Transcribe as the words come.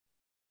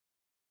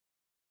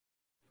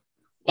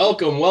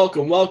Welcome,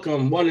 welcome,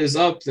 welcome. What is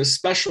up? This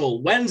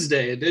special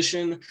Wednesday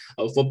edition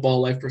of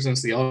Football Life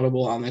presents the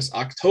Audible on this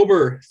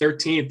October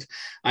 13th.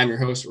 I'm your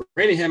host,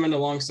 Randy Hammond,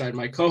 alongside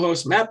my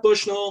co-host, Matt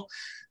Bushnell.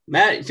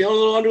 Matt, you feeling a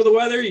little under the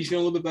weather? You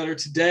feeling a little bit better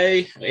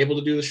today? Able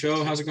to do the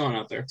show? How's it going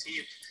out there?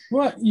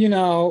 Well,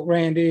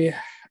 Randy,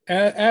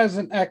 as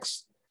an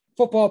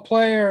ex-football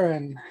player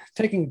and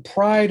taking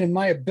pride in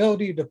my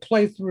ability to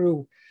play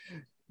through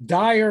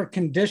dire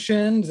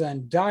conditions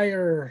and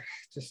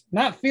just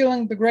not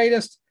feeling the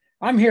greatest,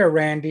 I'm here,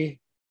 Randy.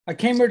 I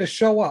came here to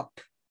show up.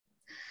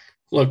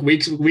 Look,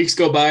 weeks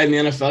go by in the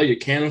NFL. You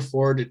can't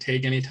afford to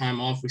take any time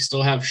off. We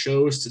still have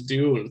shows to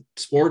do and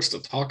sports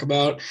to talk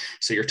about.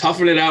 So you're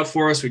toughing it out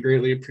for us. We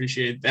greatly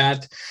appreciate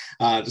that.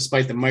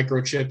 Despite the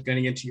microchip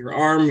getting into your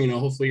arm,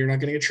 hopefully you're not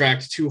going to get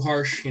tracked too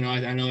harsh. I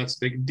know that's a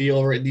big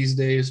deal right these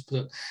days,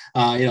 but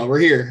we're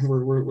here.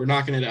 We're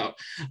knocking it out.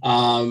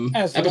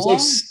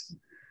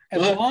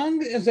 As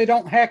long as they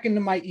don't hack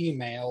into my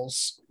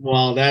emails.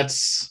 Well,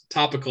 that's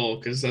topical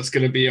because that's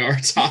going to be our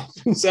top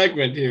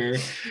segment here.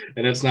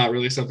 And it's not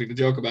really something to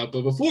joke about.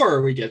 But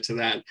before we get to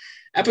that,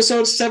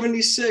 episode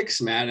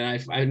 76, Matt,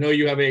 and I know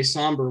you have a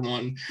somber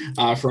one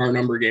for our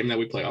number game that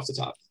we play off the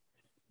top.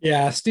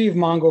 Yeah, Steve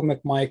Mongo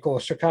McMichael,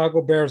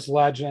 Chicago Bears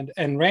legend.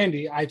 And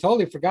Randy, I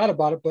totally forgot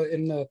about it, but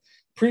in the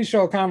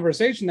pre-show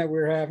conversation that we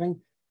were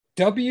having,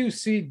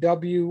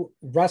 WCW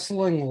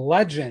wrestling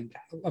legend,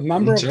 a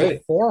member of the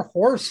Four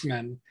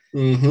Horsemen.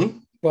 Mm-hmm.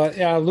 But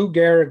yeah, Lou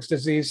Gehrig's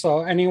disease. So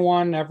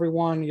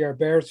everyone, you're a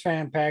Bears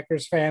fan,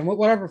 Packers fan,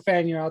 whatever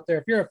fan you're out there,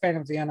 if you're a fan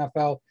of the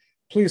NFL,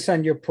 please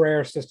send your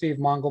prayers to Steve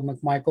Mongo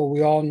McMichael.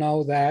 We all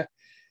know that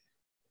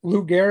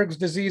Lou Gehrig's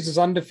disease is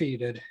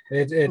undefeated.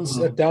 It's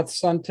a death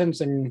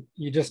sentence, and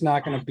you're just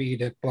not going to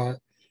beat it. But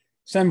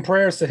send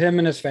prayers to him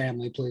and his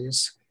family,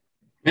 please.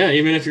 Yeah,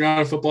 even if you're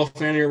not a football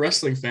fan, you're a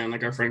wrestling fan,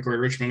 like our friend Corey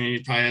Richmond, he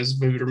probably has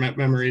vivid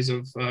memories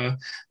of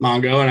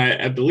Mongo.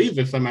 And I believe,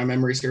 if my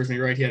memory serves me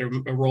right, he had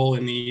a role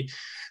in the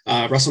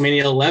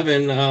WrestleMania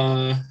 11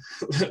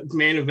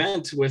 main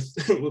event with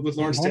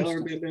Lawrence Taylor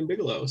and Ben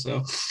Bigelow.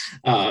 So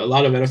a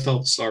lot of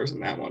NFL stars in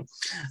that one.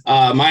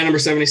 My number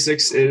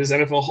 76 is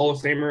NFL Hall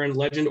of Famer and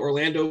legend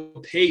Orlando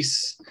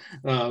Pace,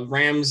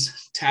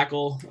 Rams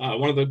tackle,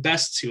 one of the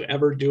best to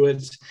ever do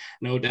it.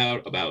 No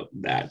doubt about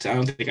that. I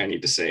don't think I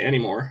need to say any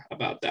more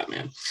about that,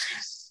 man.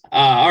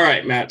 All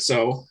right, Matt.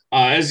 So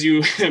as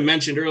you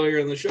mentioned earlier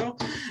in the show,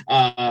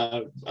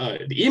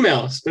 the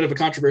email is a bit of a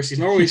controversy.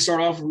 Normally we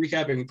start off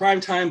recapping prime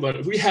time,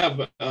 but we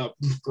have a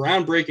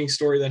groundbreaking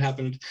story that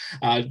happened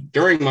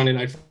during Monday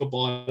Night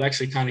Football. It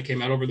actually kind of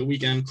came out over the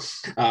weekend.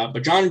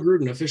 But Jon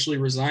Gruden officially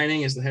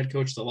resigning as the head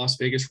coach of the Las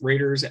Vegas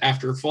Raiders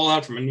after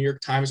fallout from a New York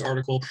Times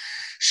article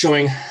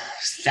showing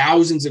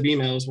thousands of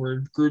emails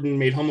where Gruden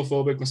made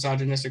homophobic,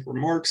 misogynistic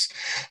remarks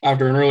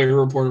after an earlier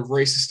report of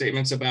racist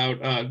statements about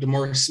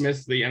DeMaurice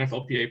Smith, the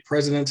NFLPA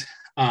president.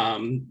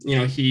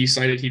 He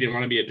cited he didn't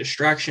want to be a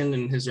distraction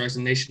in his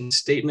resignation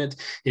statement.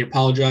 He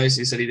apologized.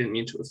 He said he didn't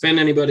mean to offend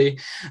anybody.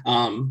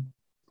 I'm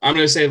going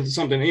to say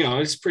something,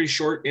 it's pretty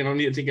short. I don't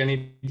think I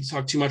need to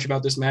talk too much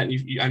about this, Matt.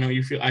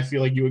 I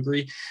feel like you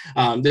agree.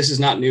 This is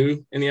not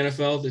new in the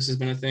NFL. This has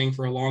been a thing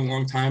for a long,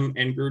 long time.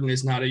 And Gruden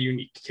is not a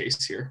unique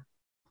case here.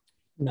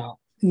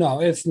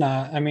 No, it's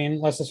not. I mean,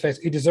 let's just face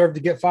it. He deserved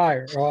to get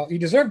fired. Well, he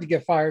deserved to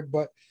get fired,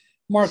 but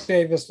Mark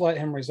Davis let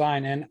him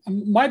resign. And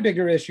my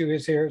bigger issue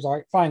is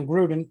fine,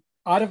 Gruden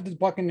out of the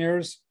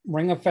Buccaneers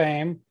Ring of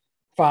Fame.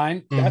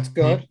 Fine. That's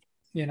good.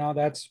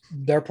 That's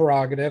their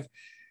prerogative.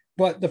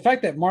 But the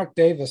fact that Mark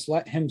Davis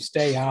let him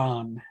stay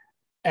on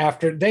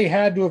after they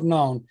had to have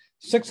known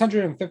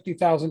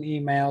 650,000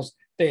 emails,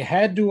 they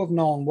had to have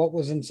known what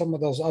was in some of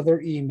those other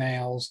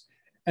emails,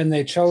 and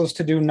they chose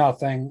to do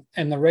nothing.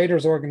 And the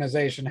Raiders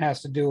organization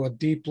has to do a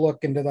deep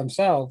look into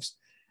themselves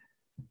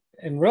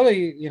and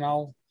really,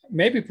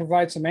 maybe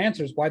provide some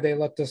answers why they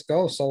let this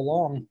go so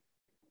long.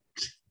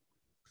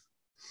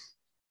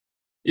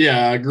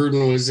 Yeah,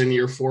 Gruden was in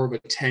year 4 of a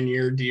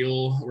 10-year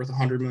deal worth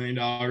 $100 million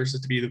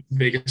to be the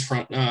Vegas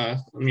front,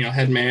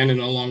 head man,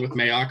 and along with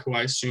Mayock, who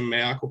I assume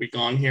Mayock will be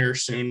gone here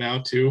soon now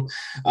too.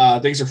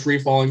 Things are free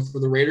falling for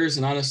the Raiders,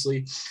 and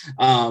honestly,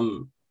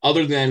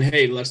 other than,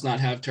 hey, let's not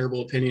have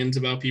terrible opinions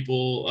about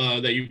people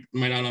that you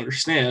might not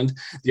understand,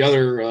 the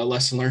other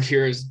lesson learned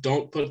here is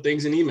don't put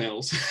things in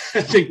emails.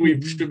 I think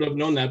we should have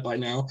known that by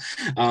now,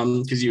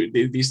 because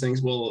these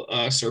things will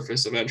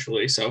surface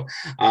eventually. So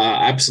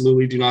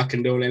absolutely do not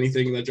condone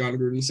anything that Jon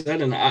Gruden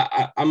said. And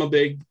I'm a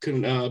big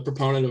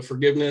proponent of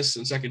forgiveness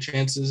and second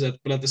chances,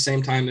 but at the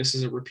same time, this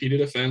is a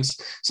repeated offense,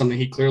 something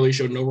he clearly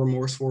showed no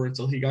remorse for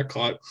until he got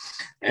caught.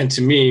 And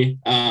to me,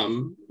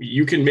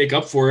 you can make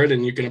up for it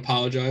and you can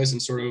apologize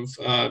and sort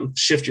of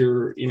shift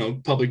your,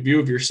 public view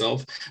of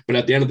yourself. But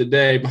at the end of the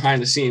day,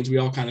 behind the scenes, we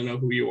all kind of know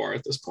who you are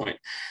at this point.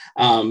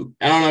 I don't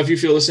know if you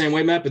feel the same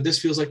way, Matt, but this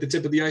feels like the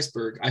tip of the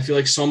iceberg. I feel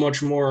like so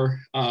much more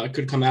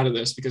could come out of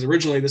this, because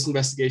originally this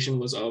investigation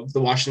was of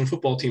the Washington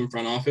football team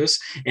front office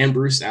and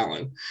Bruce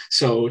Allen.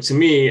 So to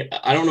me,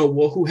 I don't know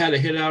who had a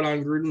hit out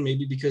on Gruden,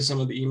 maybe because some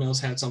of the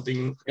emails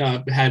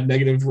had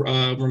negative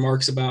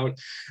remarks about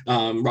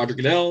Roger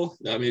Goodell.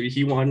 Maybe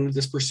he wanted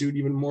this pursued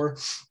even more.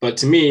 But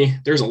to me,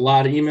 there's a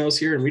lot of emails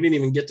here, and we didn't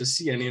even get to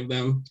see any of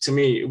them. To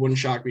me, it wouldn't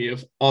shock me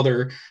if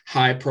other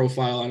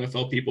high-profile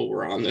NFL people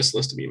were on this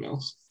list of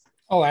emails.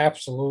 Oh,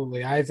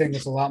 absolutely. I think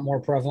it's a lot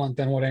more prevalent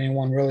than what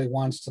anyone really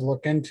wants to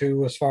look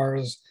into as far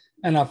as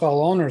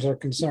NFL owners are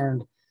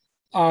concerned.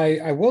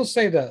 I will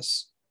say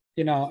this,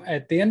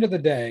 at the end of the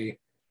day,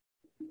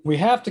 we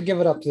have to give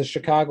it up to the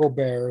Chicago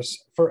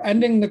Bears for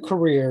ending the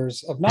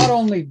careers of not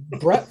only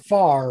Brett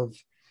Favre,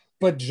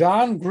 but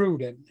Jon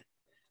Gruden.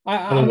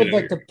 I would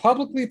like to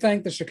publicly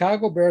thank the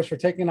Chicago Bears for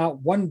taking out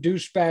one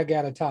douchebag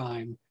at a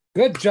time.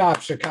 Good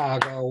job,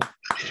 Chicago.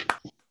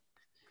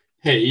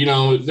 Hey,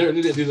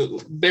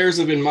 the Bears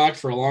have been mocked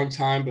for a long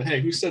time, but hey,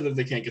 who said that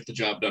they can't get the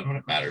job done when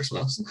it matters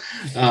most?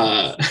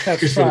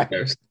 That's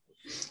right.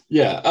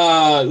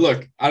 Yeah.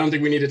 Look, I don't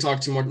think we need to talk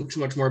too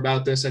much more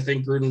about this. I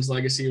think Gruden's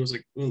legacy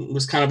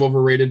was kind of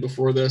overrated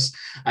before this.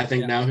 I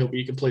think now he'll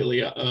be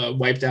completely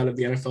wiped out of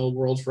the NFL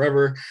world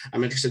forever.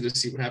 I'm interested to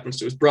see what happens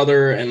to his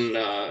brother and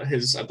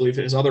I believe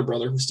his other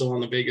brother, who's still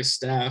on the Vegas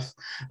staff,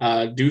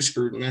 Deuce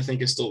Gruden, I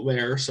think is still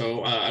there.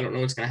 So I don't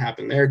know what's going to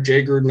happen there.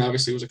 Jay Gruden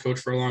obviously was a coach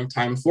for a long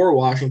time for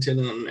Washington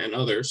and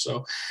others.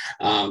 So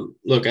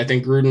look, I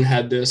think Gruden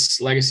had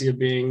this legacy of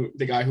being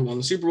the guy who won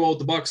the Super Bowl with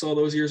the Bucs all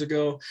those years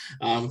ago,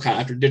 kind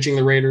of after ditching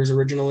the Raiders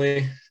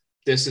originally.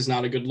 This is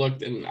not a good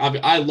look. And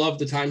I love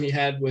the time he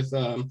had with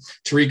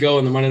Tirico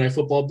in the Monday Night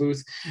Football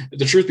booth.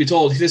 The truth be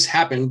told, this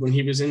happened when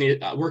he was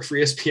worked for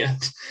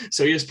ESPN.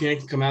 So ESPN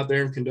can come out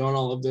there and condone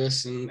all of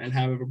this and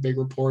have a big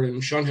report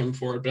and shun him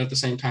for it. But at the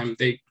same time,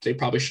 they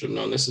probably should have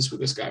known this is who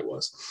this guy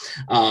was.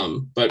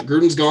 But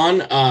Gruden's gone.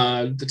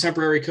 The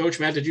temporary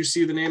coach, Matt, did you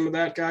see the name of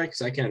that guy?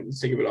 Because I can't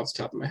think of it off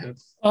the top of my head.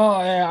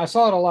 Oh, yeah, I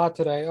saw it a lot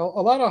today. A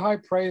lot of high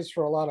praise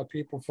for a lot of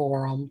people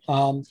for him.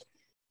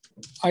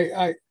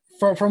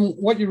 From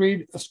what you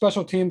read, a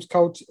special teams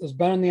coach has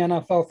been in the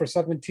NFL for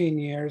 17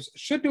 years,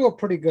 should do a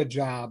pretty good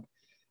job.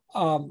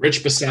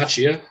 Rich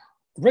Bisaccia.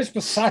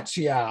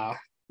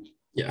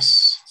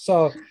 Yes.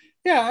 So,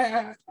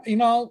 yeah,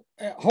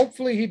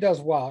 hopefully he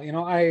does well.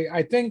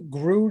 I think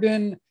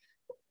Gruden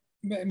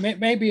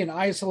may be an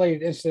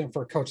isolated incident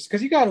for coaches,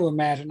 because you got to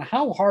imagine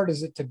how hard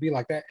is it to be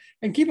like that.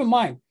 And keep in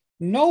mind,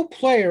 no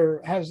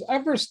player has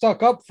ever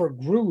stuck up for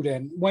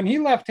Gruden. When he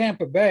left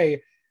Tampa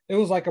Bay, it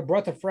was like a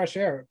breath of fresh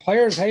air.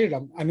 Players hated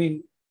him. I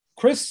mean,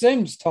 Chris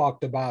Sims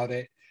talked about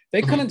it.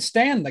 They couldn't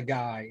stand the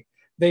guy.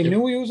 They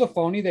knew he was a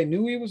phony. They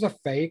knew he was a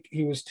fake.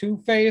 He was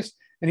two-faced,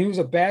 and he was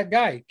a bad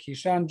guy.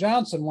 Keyshawn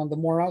Johnson, one of the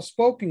more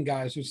outspoken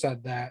guys who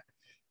said that.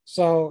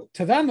 So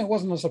to them, it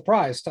wasn't a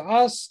surprise. To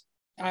us,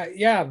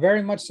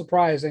 very much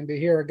surprising to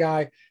hear a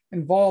guy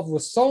involved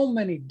with so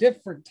many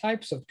different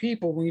types of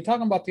people. When you're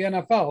talking about the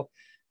NFL,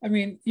 I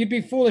mean, you'd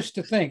be foolish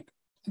to think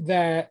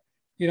that,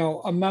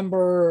 a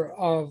member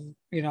of,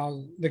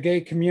 the gay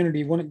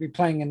community wouldn't be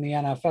playing in the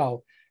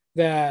NFL,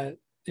 that,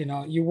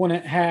 you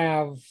wouldn't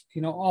have,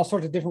 all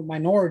sorts of different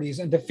minorities,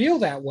 and to feel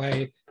that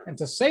way and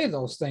to say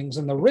those things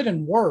in the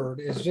written word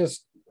is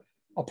just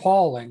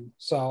appalling.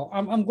 So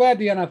I'm glad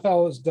the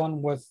NFL is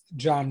done with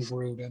Jon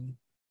Gruden.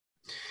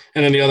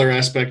 And then the other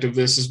aspect of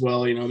this as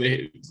well,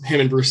 him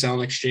and Bruce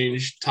Allen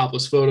exchanged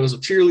topless photos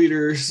of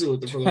cheerleaders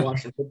for the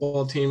Washington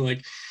football team.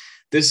 Like,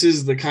 this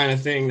is the kind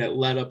of thing that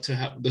led up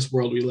to this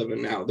world we live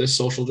in now, this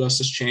social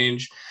justice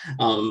change,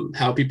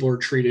 how people are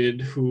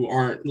treated who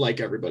aren't like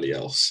everybody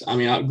else. I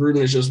mean,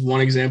 Gruden is just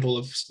one example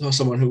of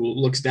someone who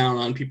looks down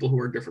on people who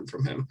are different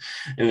from him,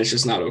 and it's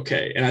just not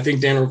okay. And I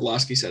think Dan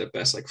Orlovsky said it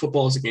best, like,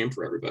 football is a game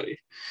for everybody.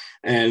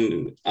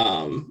 And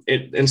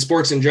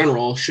sports in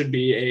general should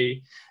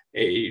be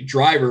a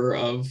driver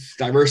of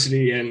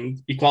diversity and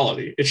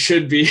equality. It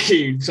should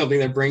be something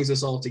that brings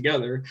us all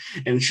together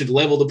and should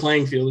level the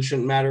playing field. It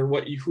shouldn't matter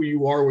who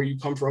you are, where you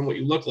come from, what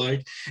you look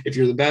like. If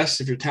you're the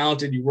best, if you're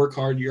talented, you work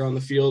hard, you're on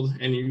the field,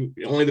 and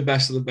only the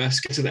best of the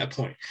best get to that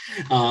point.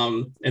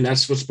 And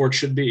that's what sports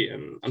should be.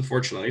 And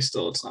unfortunately,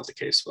 still, it's not the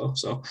case, though.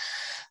 So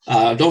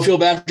don't feel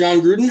bad for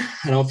Jon Gruden.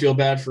 I don't feel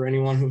bad for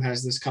anyone who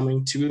has this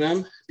coming to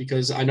them,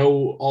 because I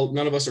know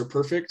none of us are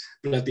perfect,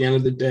 but at the end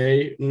of the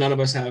day, not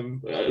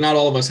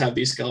all of us have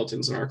these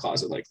skeletons in our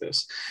closet like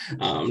this.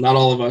 Not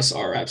all of us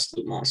are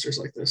absolute monsters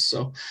like this.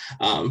 So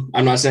I'm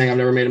not saying I've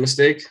never made a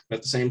mistake, but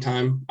at the same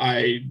time,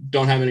 I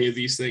don't have any of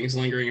these things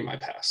lingering in my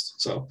past.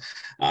 So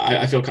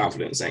I feel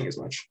confident in saying as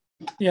much.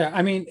 Yeah.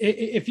 I mean,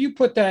 if you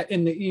put that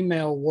in the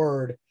email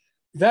word,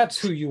 that's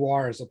who you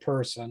are as a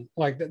person.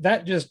 Like,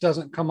 that just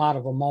doesn't come out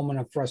of a moment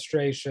of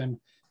frustration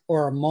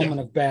or a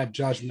moment of bad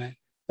judgment.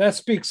 That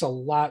speaks a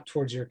lot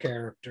towards your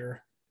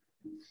character.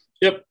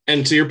 Yep.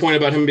 And to your point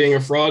about him being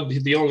a fraud,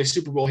 the only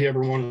Super Bowl he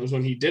ever won was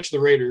when he ditched the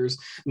Raiders,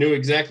 knew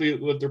exactly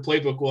what their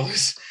playbook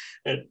was,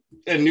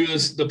 and knew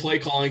the play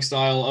calling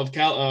style of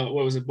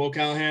what was it, Bo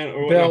Callahan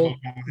or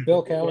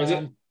Bill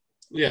Callahan.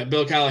 Yeah,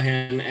 Bill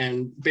Callahan,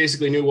 and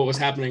basically knew what was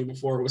happening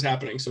before it was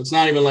happening. So it's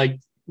not even like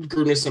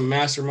Gruden is some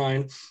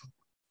mastermind,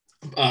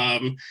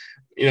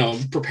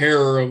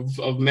 preparer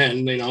of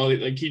men.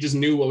 Like he just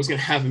knew what was going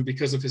to happen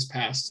because of his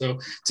past. So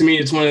to me,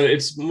 it's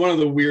one of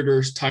the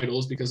weirder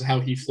titles because of how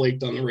he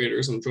flaked on the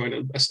Raiders and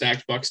joined a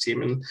stacked Bucs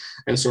team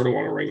and sort of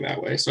won a ring that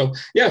way. So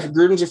yeah,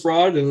 Gruden's a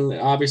fraud and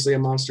obviously a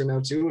monster now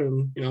too.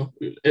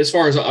 And as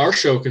far as our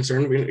show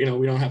concerned, we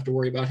don't have to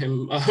worry about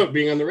him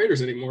being on the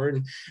Raiders anymore.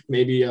 And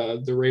maybe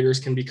the Raiders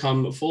can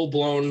become full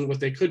blown what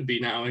they could be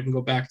now. They can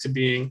go back to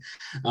being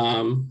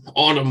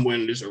Autumn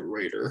Wind is a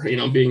Raider.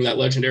 Being that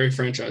legendary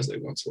franchise they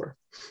once were.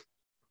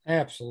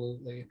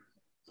 Absolutely.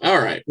 All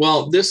right.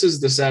 Well, this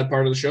is the sad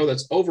part of the show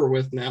that's over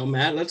with now,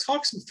 Matt. Let's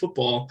talk some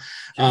football.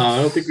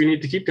 I don't think we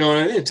need to keep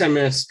going. I think 10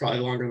 minutes is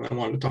probably longer than I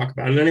wanted to talk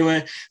about it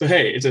anyway. But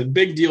hey, it's a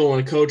big deal when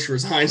a coach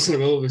resigns in the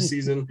middle of a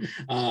season.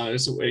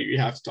 It's a way you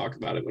have to talk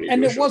about it.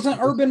 And it wasn't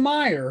Urban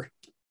Meyer.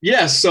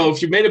 Yes. So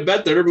if you made a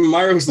bet that Urban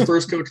Meyer was the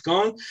first coach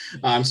gone,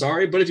 I'm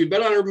sorry. But if you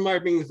bet on Urban Meyer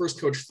being the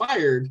first coach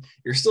fired,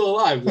 you're still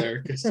alive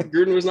there because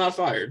Gruden was not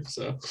fired.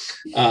 So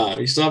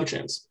you still have a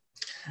chance.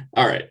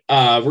 All right.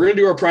 We're going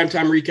to do our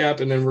primetime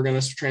recap, and then we're going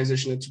to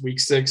transition into week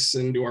 6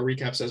 and do our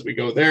recaps as we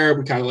go there.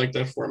 We kind of like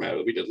that format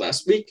that we did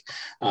last week.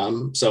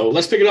 So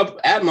let's pick it up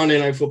at Monday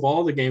Night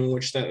Football, the game in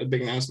which that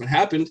big announcement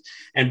happened.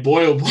 And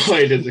boy, oh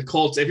boy, did the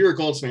Colts, if you're a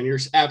Colts fan, you're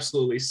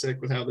absolutely sick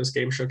with how this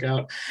game shook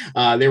out.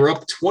 They were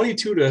up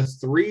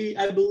 22-3,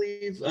 I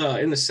believe,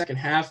 in the second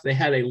half. They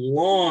had a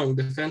long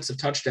defensive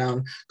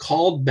touchdown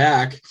called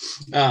back.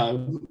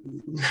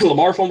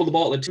 Lamar fumbled the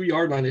ball at the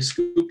 2-yard line. They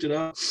scooped it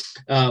up.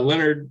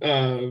 Leonard,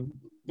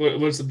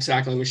 what's the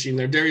tackling machine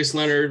there? Darius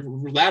Leonard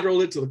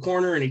lateraled it to the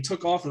corner, and he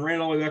took off and ran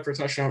all the way back for a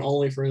touchdown,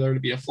 only for there to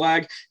be a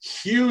flag.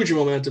 Huge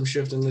momentum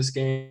shift in this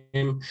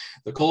game.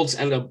 The Colts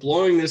end up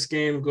blowing this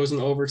game, goes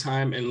into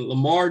overtime, and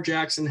Lamar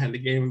Jackson had the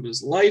game of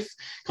his life,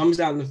 comes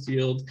down the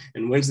field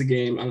and wins the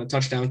game on a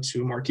touchdown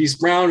to Marquise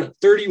Brown,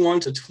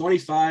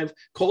 31-25.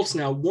 Colts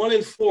now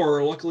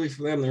 1-4. Luckily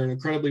for them, they're an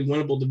incredibly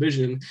winnable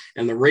division,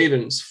 and the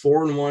Ravens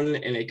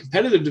 4-1 in a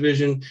competitive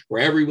division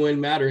where every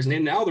win matters.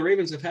 And now the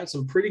Ravens have had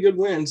some pretty good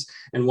wins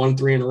and won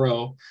 3 in a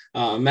row.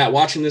 Matt,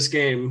 watching this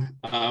game,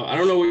 I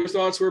don't know what your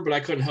thoughts were, but I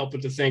couldn't help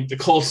but to think the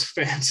Colts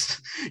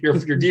fans, your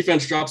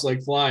defense drops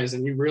like flies,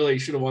 and you really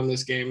should have won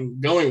this game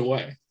going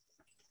away.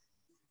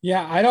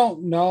 Yeah, I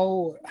don't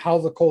know how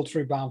the Colts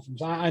rebound from.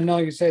 I know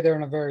you say they're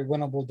in a very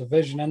winnable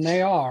division, and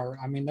they are.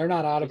 I mean, they're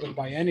not out of it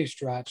by any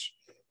stretch,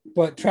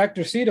 but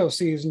Tractor Cito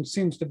season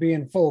seems to be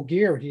in full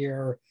gear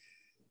here.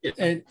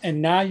 Yeah.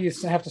 And now you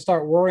have to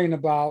start worrying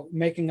about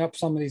making up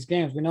some of these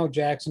games. We know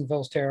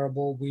Jacksonville's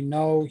terrible. We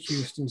know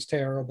Houston's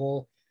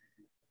terrible.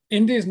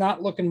 Indy's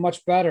not looking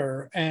much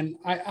better. And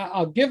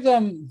I'll give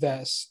them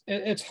this.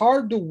 It's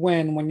hard to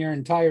win when your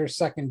entire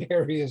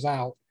secondary is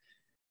out.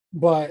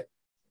 But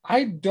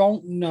I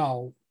don't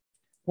know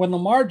when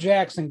Lamar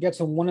Jackson gets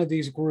in one of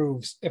these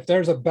grooves, if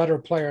there's a better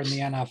player in the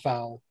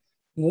NFL,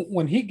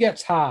 when he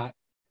gets hot,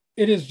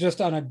 it is just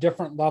on a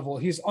different level.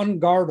 He's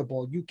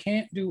unguardable. You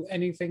can't do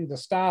anything to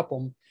stop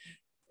him.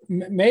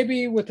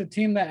 Maybe with a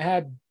team that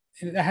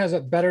has a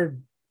better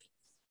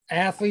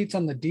athletes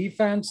on the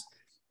defense,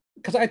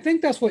 because I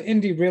think that's what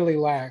Indy really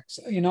lacks.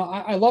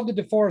 I love the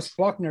DeForest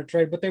Buckner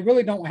trade, but they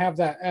really don't have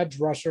that edge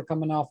rusher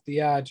coming off the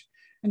edge.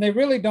 And they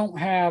really don't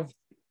have,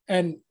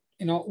 and,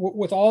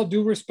 with all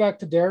due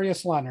respect to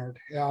Darius Leonard,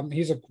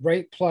 he's a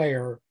great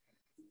player,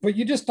 but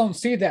you just don't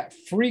see that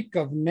freak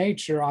of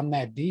nature on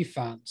that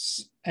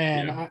defense.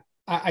 And yeah.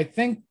 I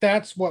think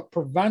that's what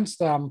prevents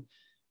them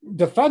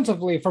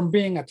defensively from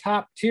being a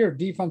top tier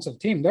defensive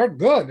team. They're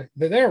good.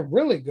 They're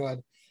really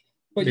good.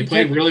 But they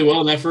played really well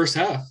in that first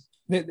half.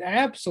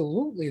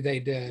 Absolutely, they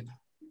did.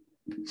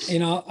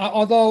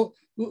 Although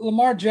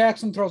Lamar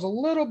Jackson throws a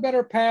little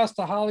better pass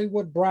to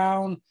Hollywood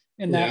Brown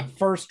in that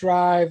first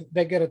drive,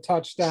 they get a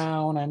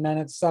touchdown, and then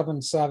it's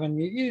 7-7.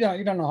 You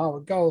don't know how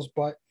it goes,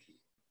 but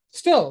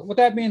still, with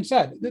that being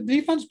said, the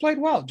defense played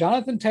well.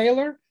 Jonathan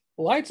Taylor,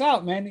 lights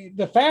out, man.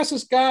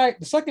 The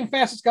second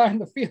fastest guy in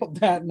the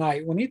field that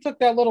night. When he took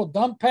that little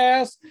dump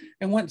pass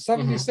and went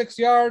 76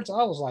 yards,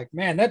 I was like,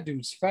 man, that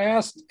dude's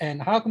fast.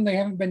 And how come they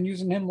haven't been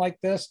using him like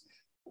this,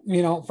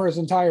 for his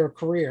entire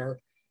career?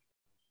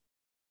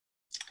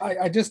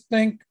 I just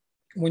think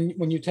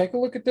when you take a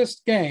look at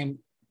this game,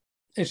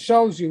 it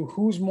shows you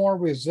who's more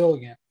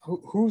resilient,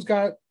 who's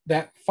got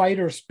that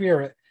fighter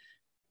spirit.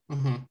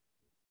 Mm-hmm.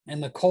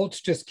 And the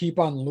Colts just keep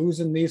on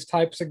losing these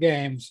types of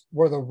games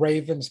where the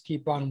Ravens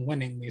keep on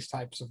winning these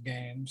types of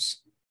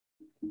games.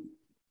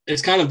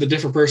 it's kind of the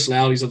different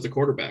personalities of the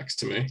quarterbacks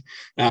to me.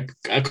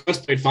 Kuntz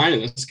played fine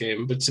in this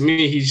game, but to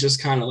me, he's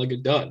just kind of like a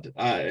dud.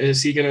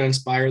 Is he going to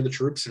inspire the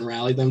troops and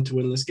rally them to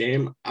win this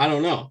game? I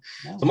don't know.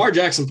 No. Lamar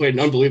Jackson played an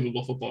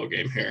unbelievable football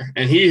game here,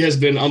 and he has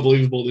been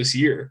unbelievable this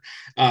year.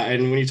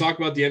 And when you talk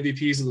about the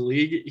MVPs of the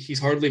league, he's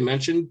hardly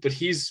mentioned, but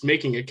he's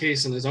making a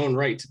case in his own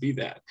right to be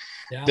that.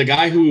 Yeah. The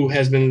guy who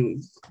has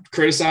been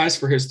criticized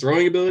for his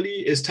throwing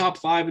ability is top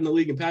 5 in the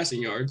league in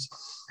passing yards.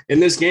 In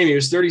this game, he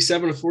was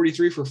 37 of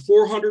 43 for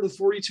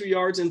 442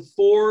 yards and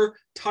 4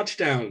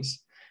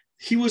 touchdowns.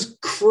 He was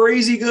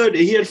crazy good.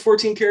 He had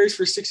 14 carries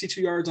for 62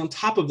 yards. On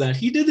top of that,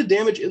 he did the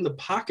damage in the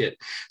pocket,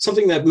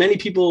 something that many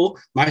people,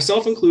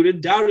 myself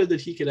included, doubted that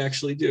he could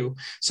actually do.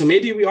 So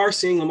maybe we are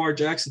seeing Lamar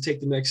Jackson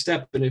take the next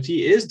step. And if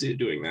he is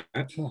doing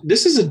that,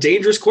 this is a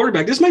dangerous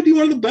quarterback. This might be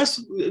one of the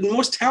best,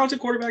 most talented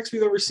quarterbacks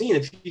we've ever seen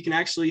if he can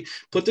actually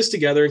put this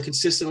together and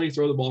consistently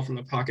throw the ball from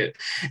the pocket.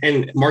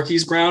 And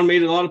Marquise Brown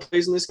made a lot of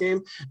plays in this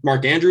game.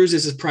 Mark Andrews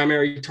is his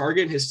primary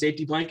target, his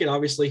safety blanket.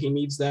 Obviously, he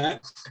needs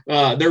that.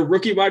 Their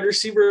rookie wide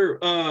receiver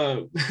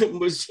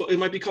it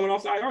might be coming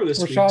off the IR this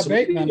week. So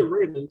maybe the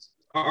Ravens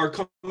are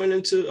coming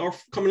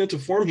into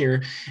form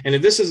here. And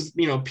if this is,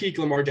 peak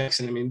Lamar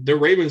Jackson, I mean, the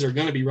Ravens are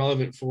going to be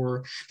relevant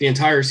for the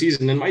entire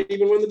season and might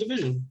even win the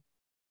division.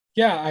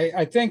 Yeah,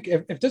 I think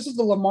if this is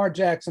the Lamar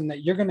Jackson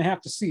that you're going to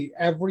have to see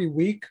every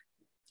week,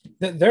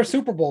 they're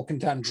Super Bowl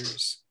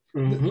contenders.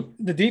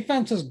 Mm-hmm. The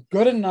defense is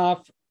good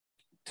enough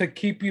to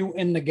keep you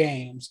in the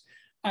games.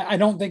 I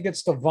don't think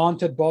it's the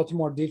vaunted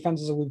Baltimore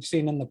defenses that we've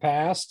seen in the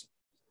past.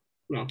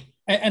 No.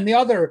 And the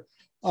other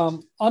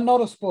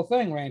unnoticeable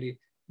thing, Randy,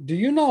 do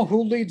you know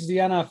who leads the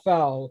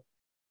NFL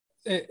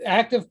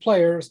active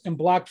players in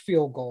blocked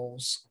field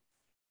goals?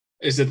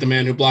 Is it the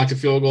man who blocked a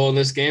field goal in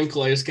this game,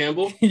 Calais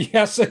Campbell?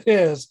 Yes, it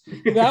is.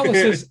 That was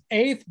his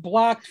 8th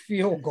blocked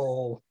field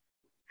goal.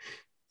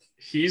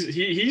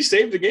 He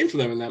saved the game for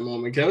them in that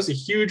moment. That was a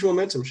huge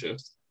momentum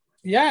shift.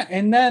 Yeah,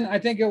 and then I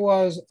think it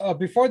was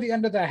before the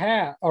end of the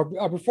half,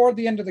 or before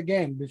the end of the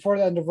game, before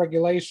the end of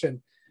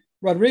regulation,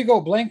 Rodrigo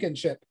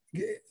Blankenship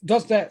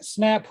does that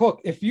snap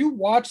hook. If you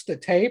watch the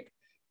tape,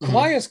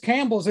 Calais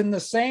Campbell's in the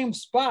same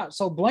spot.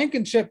 So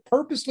Blankenship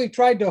purposely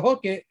tried to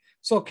hook it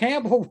so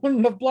Campbell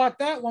wouldn't have blocked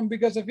that one,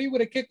 because if he would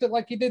have kicked it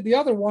like he did the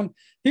other one,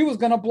 he was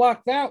going to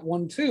block that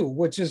one too,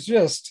 which is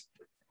just,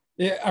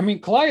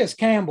 Calais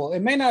Campbell,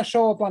 it may not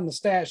show up on the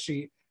stat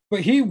sheet,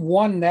 but he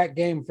won that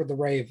game for the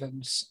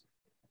Ravens.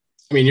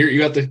 I mean, you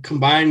got the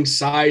combined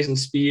size and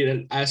speed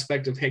and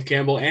aspect of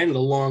Campbell and the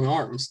long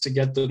arms to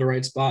get to the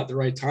right spot at the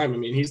right time. I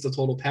mean, he's the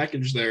total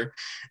package there,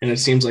 and it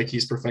seems like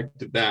he's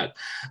perfected that.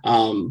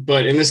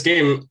 But in this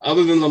game,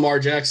 other than Lamar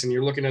Jackson,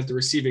 you're looking at the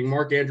receiving.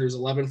 Mark Andrews,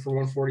 11 for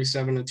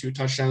 147 and 2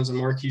 touchdowns, and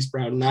Marquise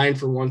Brown, 9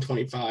 for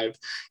 125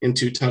 and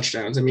 2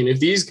 touchdowns. I mean,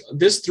 if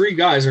this 3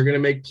 guys are going to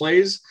make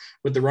plays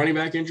with the running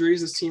back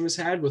injuries this team has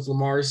had, with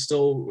Lamar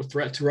still a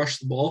threat to rush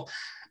the ball,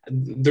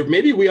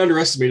 maybe we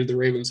underestimated the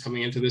Ravens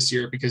coming into this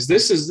year, because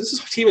this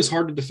team is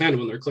hard to defend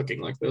when they're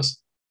clicking like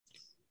this.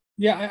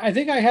 Yeah, I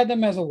think I had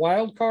them as a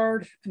wild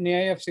card in the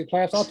AFC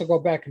playoffs. I'll have to go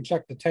back and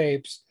check the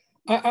tapes.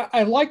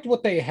 I liked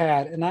what they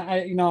had, and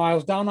I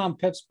was down on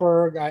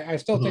Pittsburgh. I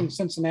still think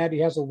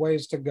Cincinnati has a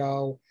ways to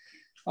go.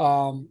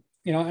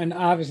 And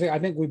obviously I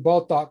think we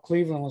both thought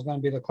Cleveland was going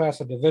to be the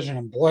class of division,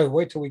 and boy,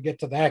 wait till we get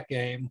to that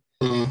game.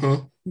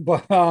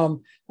 But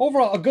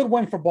overall, a good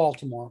win for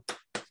Baltimore.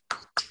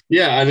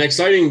 Yeah, an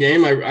exciting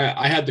game.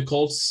 I had the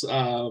Colts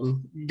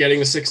getting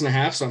the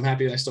 6.5, so I'm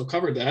happy I still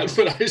covered that.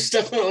 But I was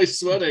definitely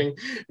sweating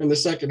in the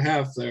second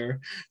half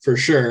there for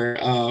sure.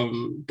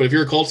 But if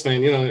you're a Colts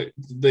fan,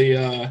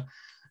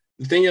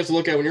 the thing you have to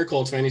look at when you're a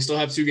Colts fan, you still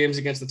have 2 games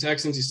against the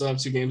Texans. You still have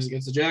 2 games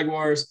against the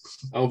Jaguars.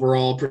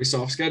 Overall, pretty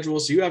soft schedule.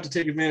 So you have to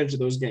take advantage of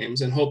those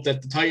games and hope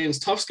that the Titans'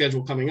 tough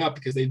schedule coming up,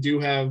 because they do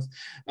have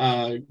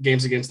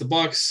games against the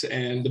Bucs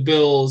and the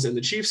Bills and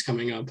the Chiefs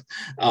coming up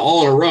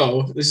all in a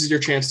row. This is your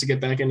chance to get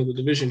back into the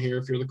division here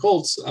if you're the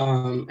Colts.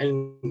 I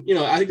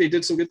think they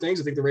did some good things.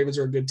 I think the Ravens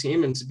are a good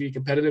team, and to be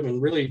competitive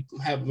and really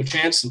have a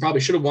chance, and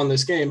probably should have won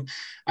this game,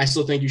 I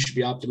still think you should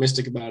be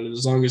optimistic about it,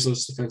 as long as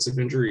those defensive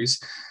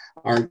injuries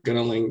aren't going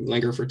to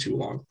linger for too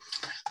long.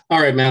 All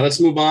right, Matt,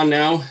 let's move on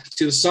now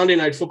to the Sunday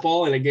night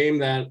football, in a game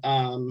that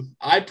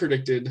I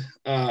predicted.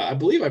 I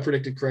believe I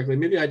predicted correctly.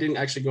 Maybe I didn't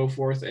actually go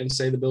forth and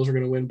say the Bills were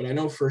going to win, but I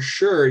know for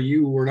sure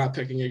you were not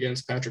picking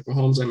against Patrick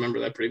Mahomes. I remember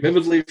that pretty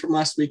vividly from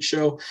last week's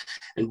show.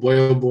 And boy,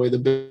 oh boy,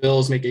 the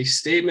Bills make a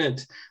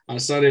statement on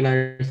Sunday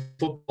night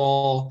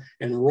football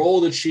and roll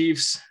the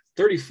Chiefs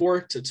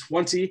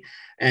 34-20.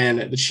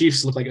 And the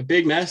Chiefs look like a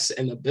big mess,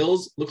 and the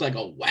Bills look like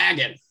a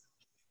wagon.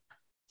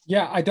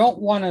 Yeah, I don't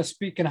want to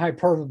speak in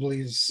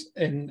hyperboles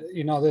in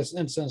this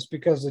instance,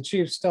 because the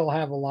Chiefs still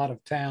have a lot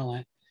of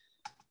talent.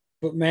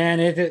 But man,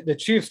 the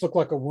Chiefs look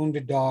like a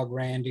wounded dog,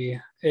 Randy.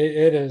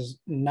 It is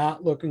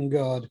not looking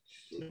good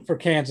for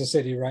Kansas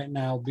City right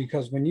now,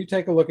 because when you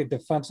take a look at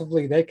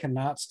defensively, they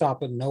cannot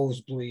stop a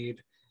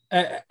nosebleed.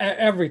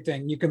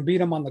 everything. You can beat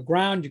them on the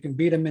ground. You can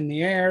beat them in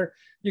the air.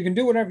 You can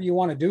do whatever you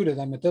want to do to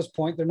them at this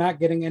point. They're not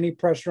getting any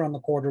pressure on the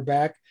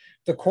quarterback.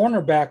 The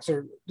cornerbacks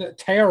are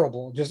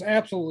terrible, just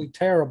absolutely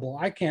terrible.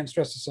 I can't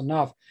stress this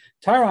enough.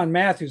 Tyrann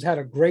Mathieu had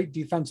a great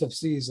defensive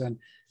season.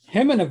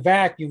 Him in a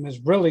vacuum is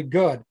really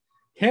good.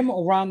 Him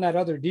around that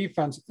other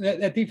defense,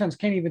 that defense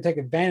can't even take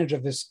advantage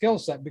of his skill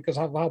set because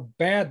of how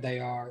bad they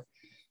are.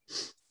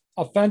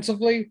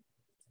 Offensively,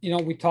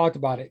 we talked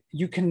about it.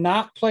 You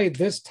cannot play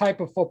this type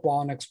of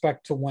football and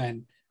expect to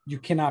win. You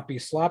cannot be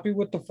sloppy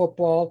with the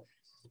football.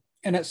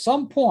 And at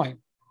some point,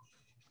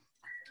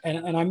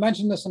 and I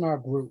mentioned this in our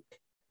group,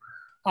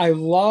 I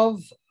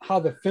love how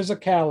the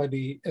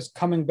physicality is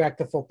coming back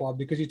to football,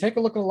 because you take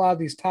a look at a lot of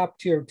these top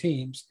tier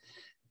teams,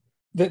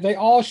 that they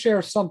all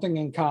share something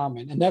in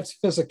common, and that's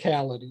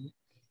physicality.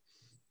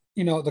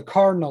 The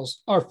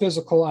Cardinals are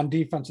physical on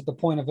defense at the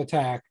point of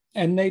attack,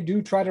 and they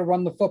do try to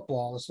run the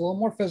football. It's a little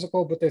more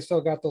physical, but they still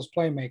got those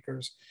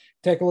playmakers.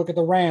 Take a look at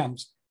the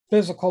Rams,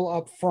 physical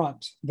up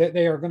front.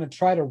 They are going to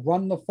try to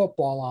run the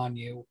football on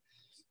you.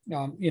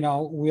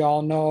 We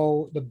all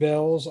know the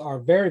Bills are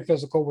very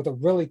physical with a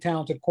really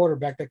talented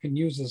quarterback that can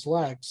use his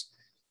legs.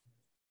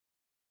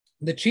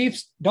 The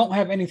Chiefs don't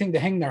have anything to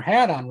hang their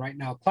hat on right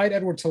now. Clyde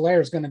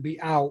Edwards-Helaire is going to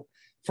be out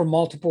for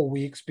multiple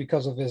weeks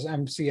because of his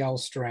MCL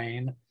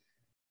strain.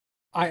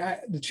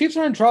 The Chiefs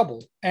are in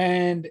trouble.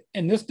 And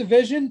in this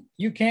division,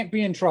 you can't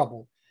be in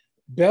trouble.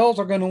 Bills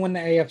are going to win the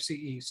AFC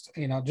East.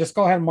 Just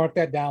go ahead and mark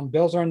that down.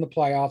 Bills are in the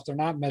playoffs. They're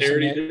not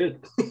missing it.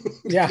 Did.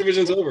 Yeah. The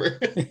division's over.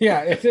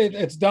 Yeah,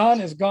 it's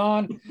done. It's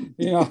gone.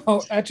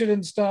 Etch it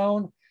in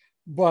stone.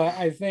 But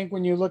I think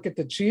when you look at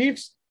the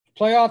Chiefs,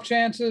 playoff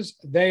chances,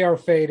 they are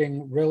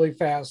fading really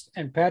fast.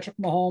 And Patrick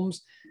Mahomes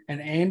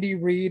and Andy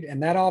Reid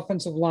and that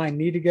offensive line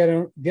need to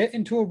get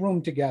into a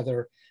room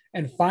together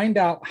and find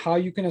out how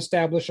you can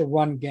establish a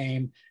run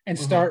game and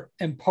start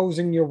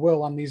imposing your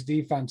will on these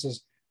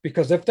defenses.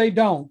 Because if they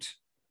don't,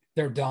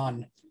 they're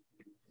done.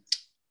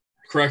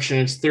 Correction,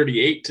 it's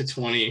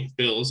 38-20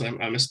 Bills. I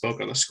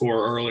misspoke on the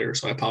score earlier,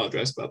 so I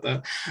apologize about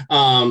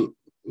that.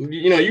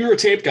 You're a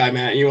tape guy,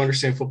 Matt, and you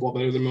understand football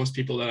better than most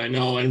people that I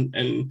know.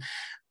 And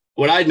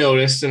what I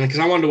noticed, and because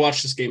I wanted to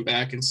watch this game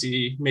back and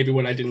see maybe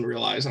what I didn't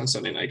realize on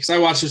Sunday night, because I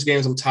watch those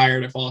games, I'm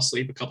tired, I fall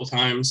asleep a couple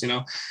times,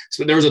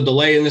 So there was a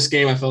delay in this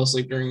game. I fell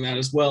asleep during that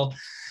as well.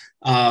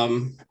 I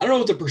don't know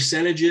what the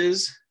percentage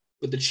is,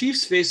 but the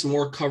Chiefs face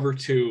more cover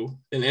two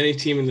than any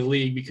team in the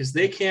league because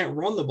they can't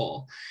run the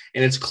ball.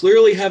 And it's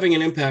clearly having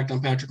an impact on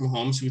Patrick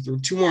Mahomes, who threw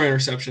 2 more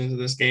interceptions in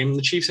this game.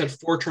 The Chiefs had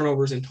 4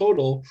 turnovers in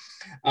total.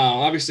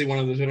 Obviously, one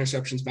of those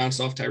interceptions bounced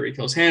off Tyreek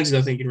Hill's hands.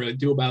 Nothing you can really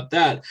do about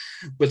that.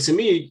 But to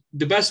me,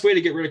 the best way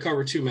to get rid of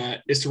cover two,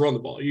 Matt, is to run the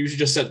ball. You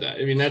just said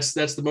that. I mean, that's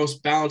the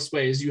most balanced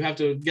way is you have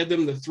to get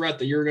them the threat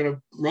that you're going to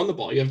run the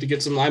ball. You have to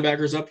get some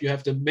linebackers up. You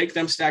have to make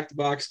them stack the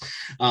box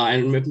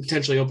and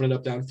potentially open it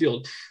up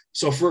downfield.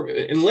 So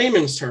in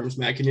layman's terms,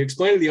 Matt, can you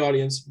explain to the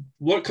audience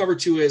what cover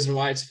two is and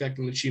why it's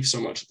affecting the Chiefs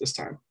so much at this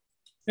time?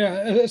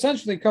 Yeah,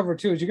 essentially cover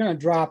two is you're going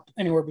to drop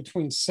anywhere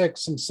between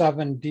 6 and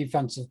 7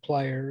 defensive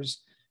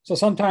players. So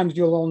sometimes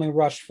you'll only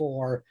rush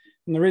 4.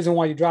 And the reason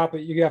why you drop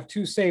it, you have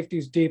 2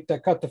 safeties deep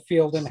that cut the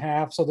field in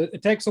half. So that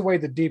it takes away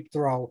the deep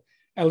throw.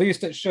 At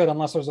least it should,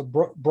 unless there's a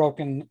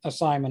broken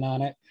assignment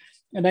on it.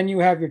 And then you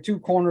have your 2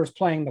 corners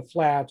playing the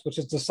flats, which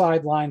is the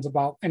sidelines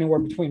about anywhere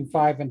between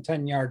 5 and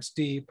 10 yards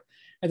deep.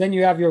 And then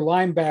you have your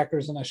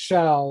linebackers in a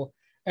shell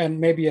and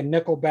maybe a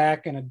nickel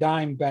back and a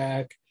dime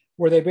back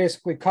where they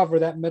basically cover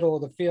that middle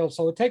of the field.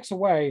 So it takes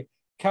away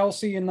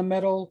Kelsey in the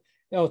middle.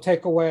 It'll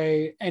take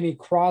away any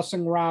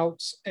crossing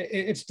routes.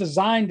 It's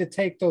designed to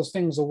take those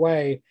things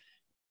away.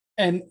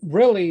 And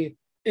really,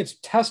 it's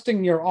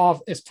testing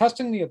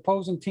the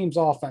opposing team's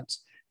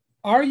offense.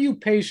 Are you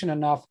patient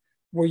enough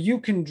where you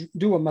can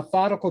do a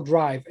methodical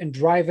drive and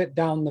drive it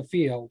down the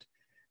field?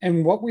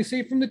 And what we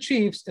see from the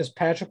Chiefs is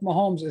Patrick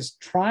Mahomes is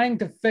trying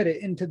to fit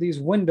it into these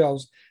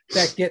windows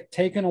that get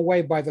taken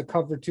away by the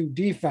cover 2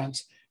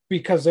 defense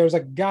because there's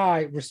a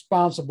guy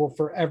responsible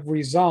for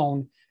every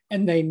zone.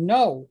 And they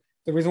know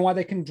the reason why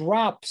they can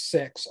drop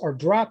 6 or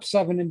drop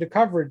 7 into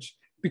coverage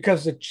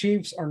because the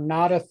Chiefs are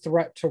not a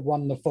threat to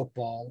run the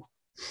football.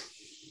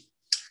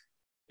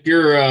 If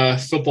you're a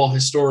football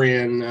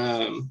historian,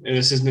 and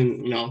this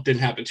hasn't,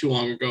 didn't happen too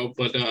long ago,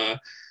 but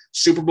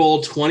Super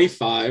Bowl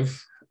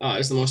 25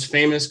 is the most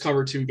famous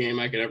cover 2 game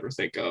I could ever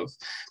think of.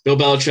 Bill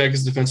Belichick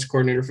is defensive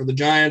coordinator for the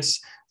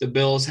Giants. The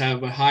Bills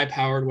have a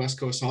high-powered West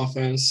Coast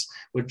offense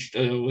with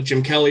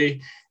Jim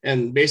Kelly.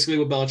 And basically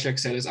what Belichick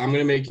said is, I'm going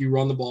to make you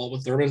run the ball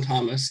with Thurman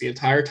Thomas the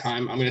entire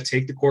time. I'm going to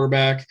take the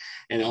quarterback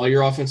and all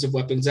your offensive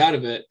weapons out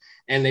of it.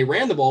 And they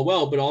ran the ball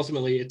well, but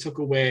ultimately it took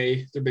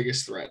away their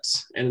biggest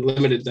threats and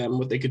limited them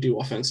what they could do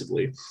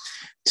offensively.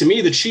 To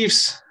me, the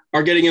Chiefs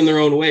are getting in their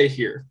own way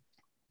here.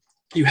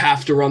 You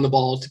have to run the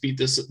ball to beat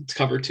this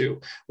cover 2.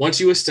 Once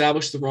you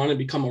establish the run and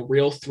become a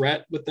real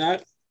threat with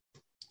that,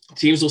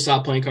 teams will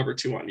stop playing cover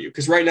 2 on you.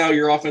 Because right now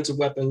your offensive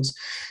weapons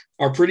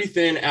are pretty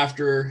thin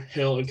after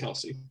Hill and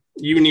Kelsey.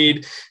 You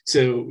need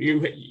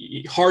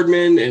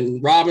Hardman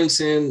and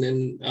Robinson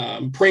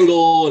and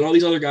Pringle and all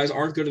these other guys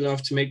aren't good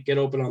enough to get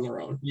open on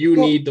their own. You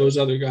need those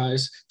other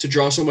guys to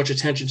draw so much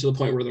attention to the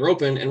point where they're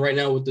open. And right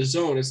now with the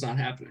zone, it's not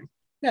happening.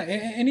 Yeah,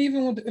 and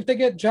even if they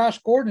get Josh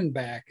Gordon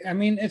back, I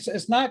mean,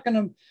 it's not going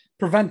to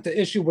prevent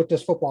the issue with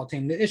this football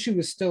team. The issue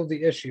is still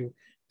the issue,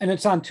 and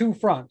it's on two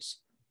fronts,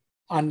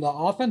 on the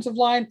offensive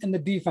line and the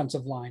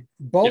defensive line.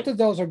 Both of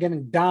those are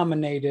getting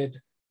dominated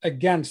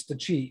against the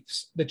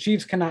Chiefs. The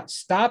Chiefs cannot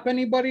stop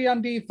anybody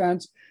on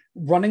defense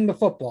running the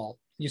football.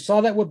 You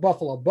saw that with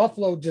Buffalo.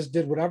 Buffalo just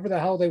did whatever the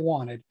hell they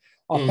wanted.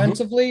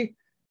 Offensively,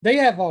 they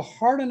have a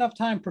hard enough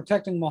time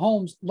protecting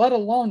Mahomes, let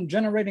alone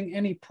generating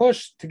any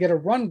push to get a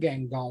run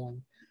game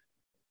going.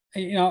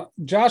 You know,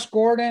 Josh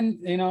Gordon,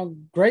 you know,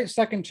 great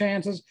second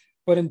chances,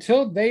 but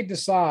until they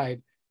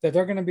decide that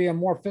they're going to be a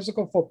more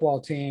physical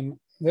football team,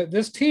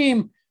 this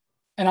team,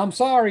 and I'm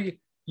sorry,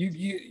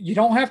 you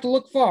don't have to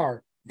look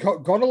far.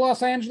 Go to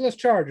Los Angeles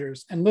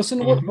Chargers and listen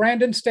to what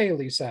Brandon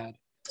Staley said.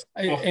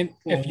 And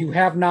if you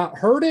have not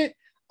heard it,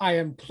 I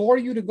implore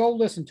you to go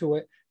listen to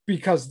it,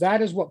 because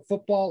that is what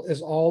football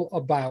is all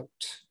about.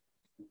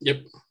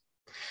 Yep.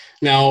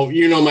 Now,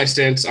 you know my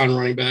stance on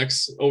running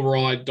backs.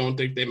 Overall, I don't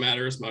think they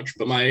matter as much,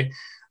 but my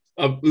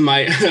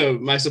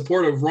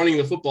support of running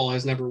the football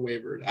has never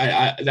wavered.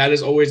 That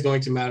is always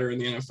going to matter in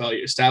the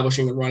NFL.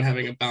 Establishing the run,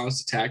 having a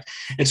balanced attack,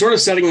 and sort of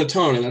setting the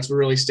tone. And that's what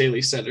really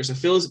Staley said. There's a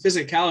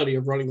physicality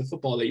of running the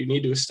football that you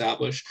need to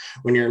establish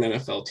when you're an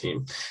NFL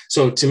team.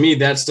 So to me,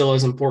 that still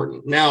is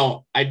important.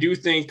 Now, I do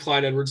think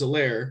Clyde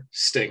Edwards-Helaire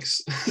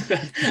stinks.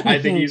 I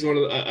think he's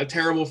a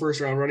terrible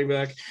first-round running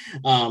back.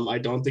 I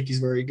don't think he's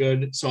very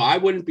good. So I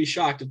wouldn't be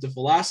shocked if the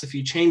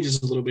philosophy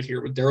changes a little bit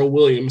here with Darrell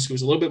Williams,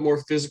 who's a little bit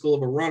more physical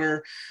of a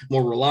runner,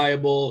 more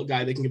reliable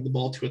guy they can give the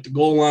ball to at the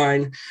goal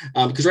line.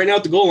 Because right now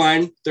at the goal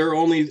line, their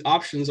only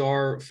options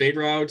are fade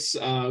routes,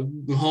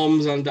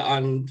 Mahomes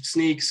on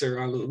sneaks or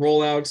on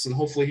rollouts, and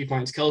hopefully he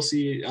finds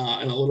Kelsey in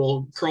a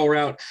little curl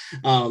route.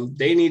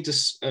 They need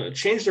to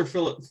change their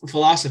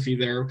philosophy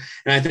there.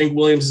 And I think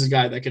Williams is a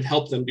guy that could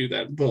help them do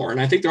that more.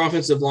 And I think their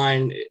offensive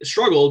line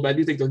struggled, but I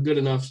do think they're good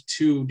enough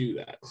to do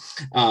that.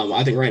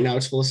 I think right now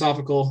it's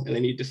philosophical and they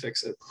need to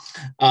fix it.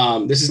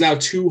 This is now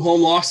 2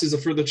 home losses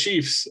for the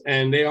Chiefs,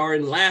 and they are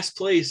in last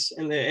place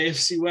in the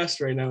AFC West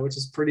right now, which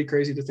is pretty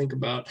crazy to think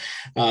about.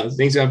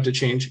 Things have to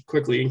change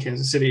quickly in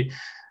Kansas City.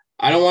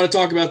 I don't want to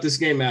talk about this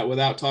game, Matt,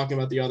 without talking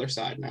about the other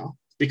side now,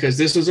 because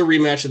this was a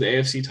rematch of the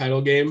AFC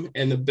title game,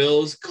 and the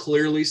Bills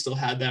clearly still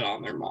had that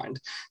on their mind.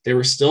 They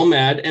were still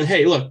mad. And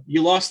hey, look,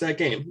 you lost that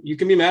game. You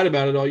can be mad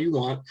about it all you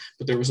want,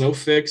 but there was no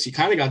fix. You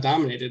kind of got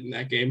dominated in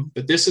that game.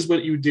 But this is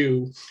what you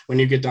do when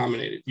you get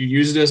dominated. You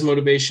use it as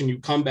motivation. You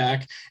come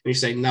back and you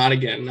say, not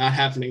again, not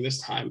happening this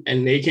time.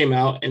 And they came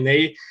out and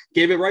they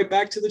gave it right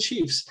back to the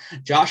Chiefs.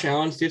 Josh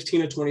Allen,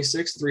 15 of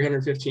 26,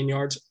 315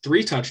 yards,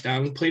 3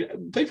 touchdowns, played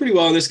pretty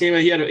well in this game.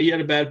 He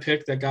had a bad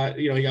pick that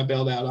he got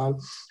bailed out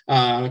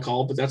on a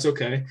call, but that's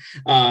okay.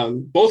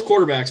 Both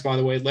quarterbacks, by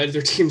the way, led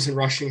their teams in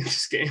rushing in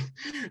this game,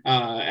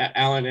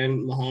 Allen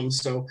and Mahomes.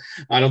 So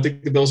I don't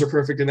think the Bills are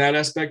perfect in that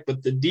aspect,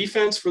 but the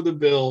defense for the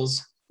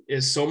Bills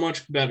is so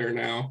much better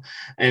now,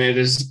 and it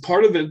is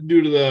part of it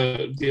due to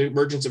the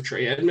emergence of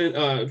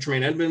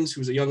Tremaine Edmonds,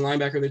 who's a young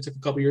linebacker they took a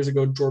couple years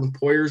ago. Jordan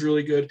Poyer is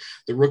really good.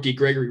 The rookie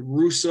Gregory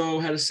Rousseau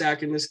had a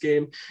sack in this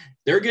game.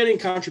 They're getting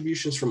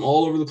contributions from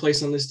all over the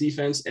place on this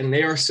defense, and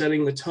they are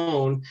setting the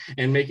tone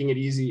and making it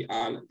easy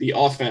on the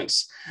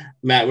offense.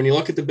 Matt, when you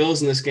look at the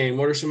Bills in this game,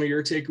 what are some of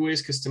your takeaways?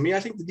 Because to me, I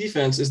think the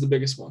defense is the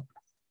biggest one.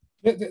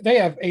 They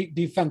have 8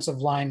 defensive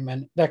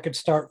linemen that could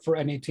start for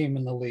any team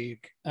in the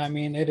league. I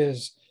mean, it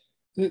is.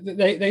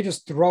 They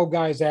just throw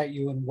guys at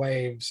you in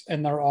waves,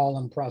 and they're all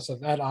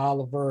impressive. Ed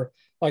Oliver,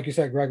 like you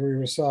said, Gregory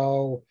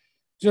Rousseau,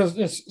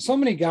 just so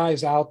many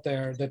guys out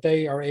there that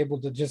they are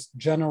able to just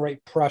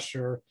generate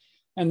pressure.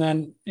 And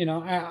then, you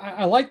know,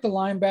 I like the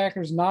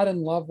linebackers, not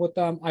in love with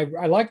them. I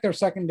like their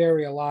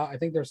secondary a lot. I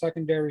think their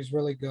secondary is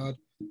really good.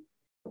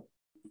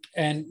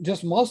 And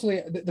just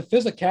mostly the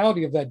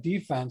physicality of that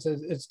defense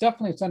it's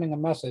definitely sending a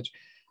message.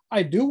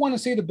 I do want to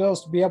see the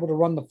Bills to be able to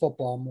run the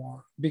football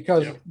more,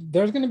 because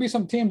there's going to be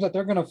some teams that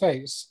they're going to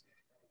face.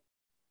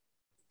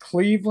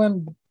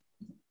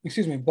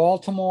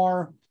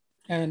 Baltimore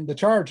and the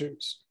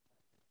Chargers,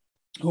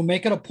 who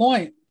make it a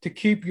point to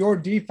keep your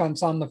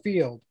defense on the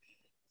field.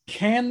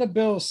 Can the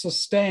Bills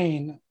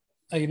sustain,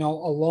 being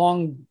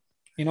on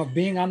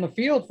the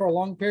field for a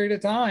long period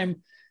of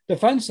time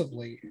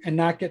defensively and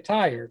not get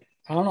tired?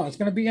 I don't know. It's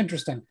going to be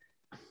interesting.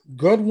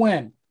 Good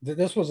win.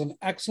 This was an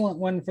excellent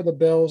win for the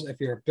Bills. If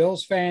you're a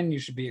Bills fan, you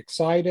should be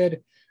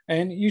excited,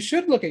 and you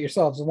should look at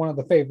yourselves as one of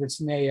the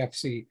favorites in the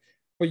AFC.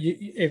 But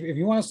if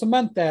you want to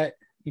cement that,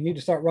 you need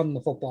to start running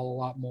the football a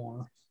lot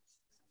more.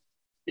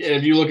 Yeah,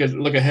 if you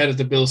look ahead at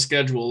the Bills'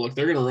 schedule,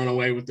 they're going to run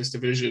away with this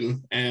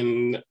division,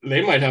 and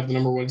they might have the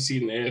number 1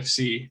 seed in the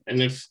AFC.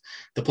 And if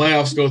the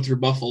playoffs go through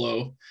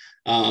Buffalo,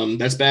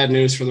 That's bad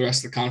news for the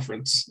rest of the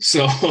conference.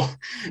 So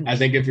I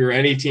think if you're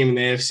any team in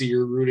the AFC,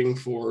 you're rooting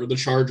for the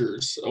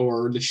Chargers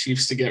or the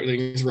Chiefs to get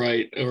things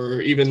right,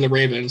 or even the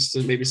Ravens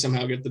to maybe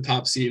somehow get the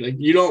top seed. Like,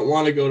 you don't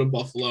want to go to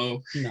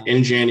Buffalo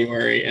in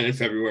January and in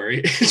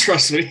February.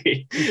 Trust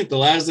me. The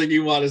last thing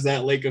you want is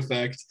that lake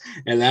effect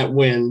and that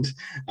wind.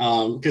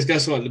 Because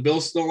guess what? The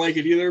Bills don't like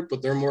it either,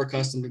 but they're more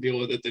accustomed to deal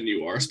with it than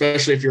you are,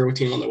 especially if you're a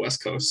team on the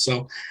West Coast.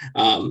 So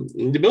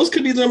the Bills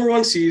could be the number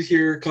one seed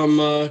here come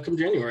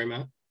January,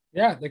 Matt.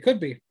 Yeah, they could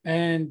be.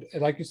 And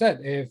like you said,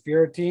 if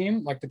you're a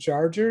team like the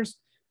Chargers,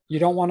 you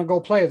don't want to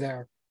go play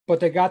there. But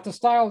they got the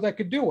style that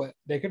could do it.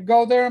 They could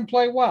go there and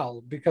play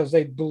well because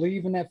they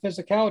believe in that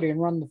physicality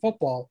and run the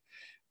football.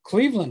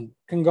 Cleveland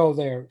can go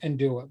there and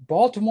do it.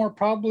 Baltimore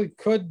probably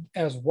could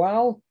as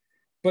well.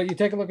 But you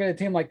take a look at a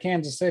team like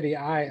Kansas City,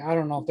 I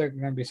don't know if they're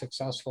going to be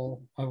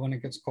successful when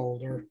it gets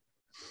colder.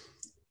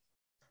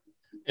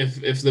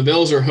 If the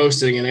Bills are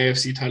hosting an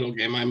AFC title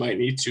game, I might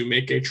need to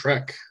make a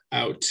trek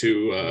out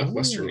to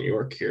Western New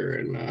York here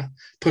and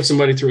put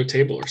somebody through a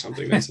table or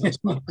something. That sounds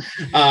fun.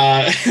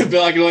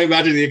 But I can only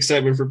imagine the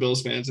excitement for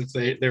Bills fans if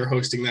they're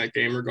hosting that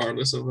game,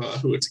 regardless of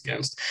who it's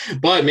against.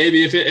 But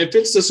maybe if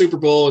it's the Super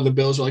Bowl and the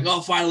Bills are like,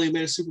 oh, finally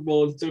made a Super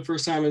Bowl for the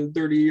first time in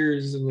 30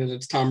 years, and then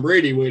it's Tom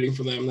Brady waiting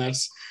for them,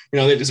 that's,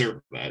 they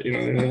deserve that.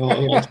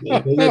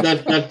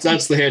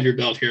 That's the hand you're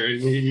dealt here.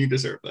 You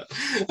deserve that.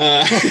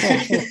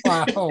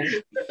 Wow.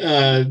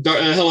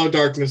 Hello,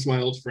 darkness,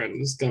 my old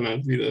friend, is gonna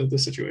be the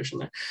situation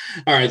there.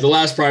 All right, the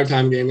last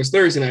primetime game is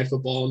Thursday Night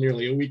Football,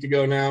 nearly a week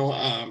ago now.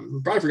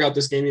 Probably forgot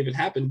this game even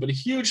happened, but a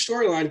huge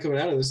storyline coming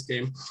out of this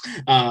game.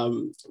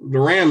 The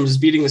Rams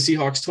beating the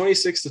Seahawks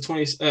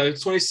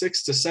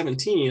 26 to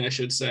 17, I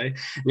should say.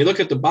 And you look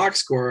at the box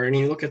score and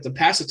you look at the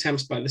pass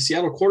attempts by the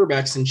Seattle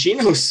quarterbacks, and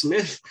Geno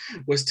Smith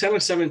was 10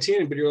 of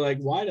 17, but you're like,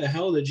 why the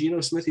hell did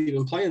Geno Smith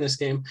even play in this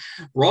game?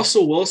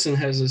 Russell Wilson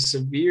has a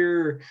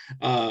severe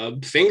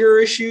finger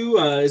issue.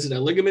 Is it a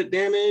ligament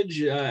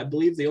damage? I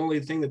believe the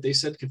only thing that they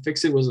said could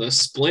fix it was a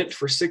splint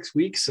for 6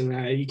 weeks,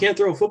 and you can't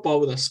throw a football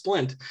with a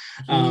splint.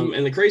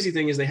 And the crazy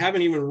thing is they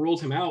haven't even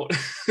ruled him out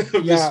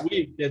this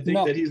week. I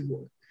think that he's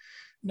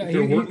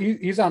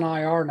on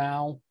IR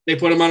now. They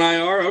put him on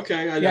IR?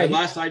 Okay.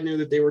 Last I knew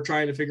that they were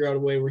trying to figure out a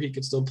way where he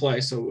could still play.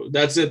 So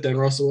that's it then.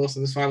 Russell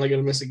Wilson is finally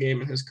going to miss a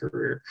game in his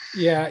career.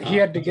 Yeah, he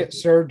had to get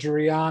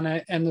surgery on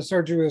it, and the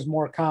surgery was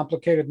more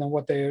complicated than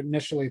what they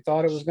initially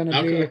thought it was going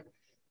to be.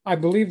 I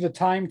believe the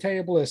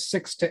timetable is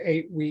 6 to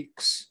 8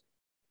 weeks.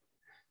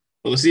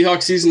 Well, the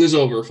Seahawks season is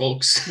over,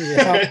 folks.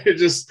 Yeah.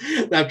 Just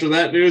after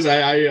that news,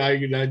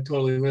 I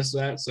totally missed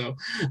that. So,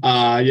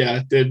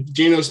 the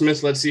Geno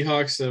Smith led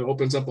Seahawks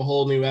opens up a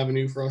whole new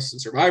avenue for us in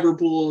survivor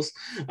pools.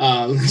 The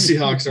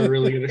Seahawks are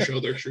really going to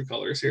show their true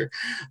colors here.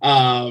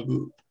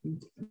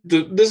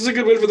 This is a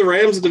good win for the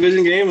Rams, a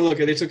division game. Look,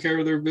 they took care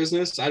of their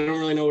business. I don't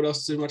really know what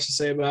else too much to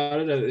say about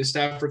it.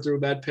 Stafford threw a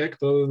bad pick,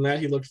 but other than that,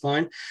 he looked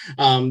fine.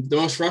 The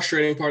most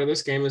frustrating part of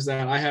this game is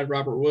that I had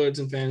Robert Woods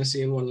in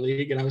fantasy in one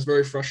league, and I was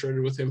very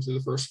frustrated with him through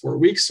the first 4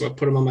 weeks. So I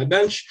put him on my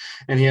bench,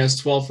 and he has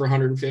 12 for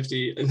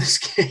 150 in this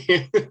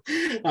game.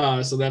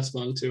 So that's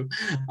fun too.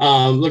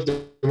 Look,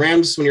 the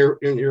Rams, when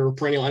you're a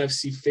perennial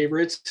NFC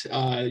favorite,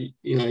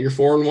 you're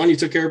 4-1. You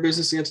took care of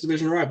business against a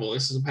division rival.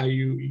 This is how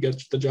you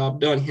get the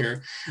job done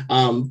here.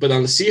 But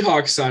on the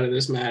Seahawks side of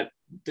this, Matt,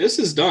 this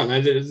is done.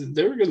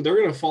 They're going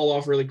to fall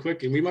off really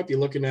quick, and we might be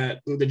looking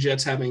at the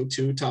Jets having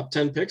 2 top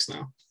 10 picks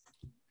now.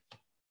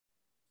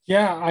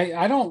 Yeah,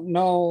 I don't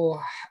know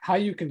how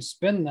you can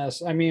spin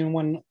this. I mean,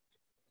 when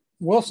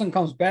Wilson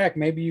comes back,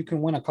 maybe you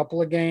can win a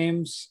couple of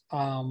games,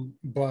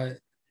 but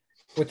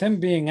with him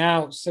being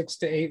out 6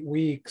 to 8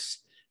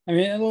 weeks, I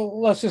mean,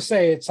 let's just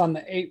say it's on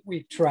the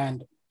 8-week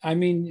trend. I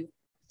mean,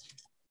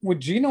 with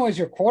Geno as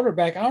your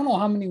quarterback, I don't know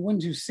how many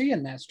wins you see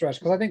in that stretch,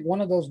 because I think one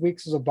of those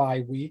weeks is a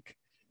bye week.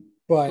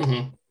 But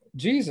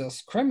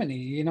Jesus,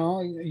 criminy,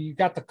 you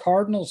got the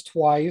Cardinals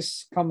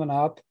twice coming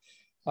up.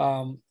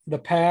 The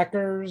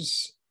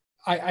Packers,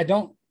 I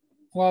don't.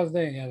 Well,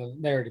 they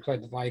already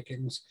played the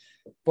Vikings,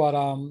 but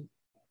I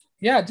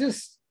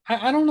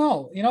don't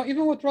know.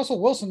 Even with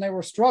Russell Wilson, they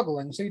were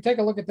struggling. So you take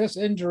a look at this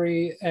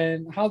injury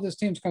and how this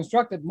team's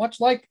constructed, much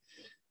like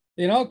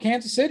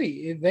Kansas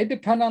City, they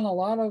depend on a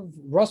lot of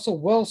Russell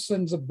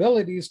Wilson's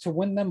abilities to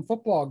win them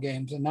football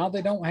games, and now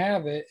they don't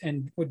have it.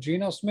 And with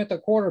Geno Smith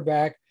at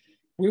quarterback,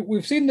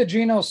 we've seen the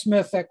Geno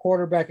Smith at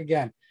quarterback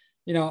again.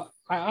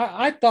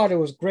 I thought it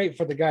was great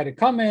for the guy to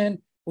come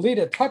in, lead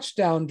a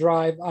touchdown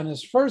drive on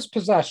his first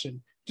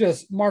possession,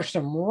 just marched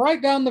him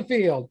right down the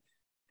field.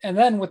 And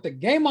then with the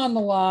game on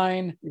the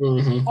line,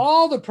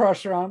 all the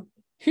pressure on,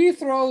 he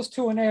throws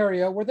to an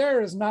area where there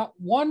is not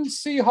one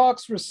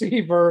Seahawks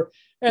receiver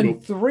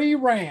and 3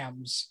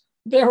 Rams.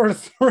 There were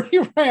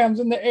 3 Rams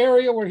in the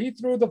area where he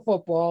threw the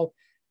football,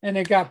 and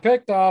it got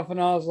picked off.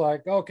 And I was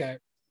like, okay,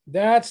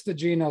 that's the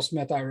Geno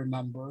Smith I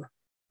remember.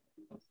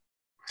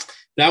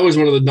 That was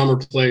one of the dumber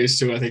plays,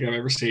 too, I think I've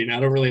ever seen.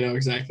 I don't really know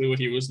exactly what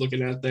he was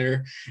looking at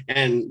there.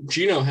 And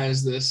Geno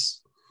has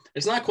this,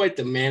 it's not quite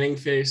the Manning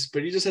face,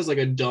 but he just has like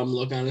a dumb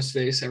look on his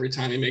face every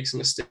time he makes a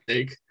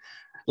mistake.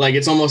 Like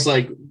it's almost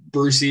like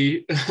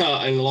Brucey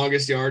in the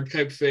Longest Yard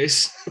type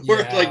face,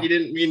 where like you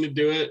didn't mean to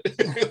do it,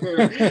 or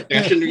like,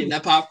 I shouldn't have eaten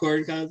that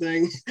popcorn kind of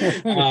thing.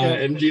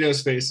 And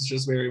Gino's face is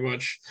just very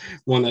much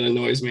one that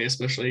annoys me,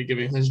 especially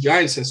given his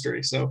Giants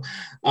history. So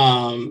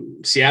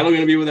Seattle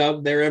going to be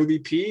without their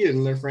MVP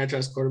and their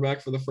franchise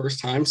quarterback for the first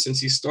time since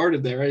he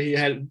started there. He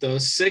had the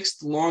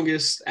sixth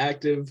longest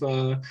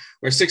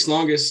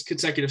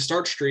consecutive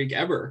start streak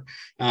ever.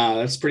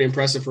 That's pretty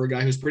impressive for a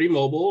guy who's pretty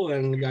mobile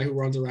and a guy who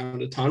runs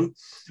around a ton.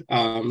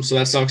 So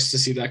that sucks to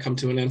see that come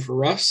to an end for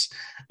Russ.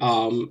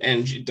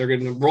 And they're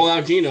going to roll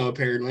out Gino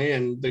apparently.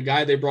 And the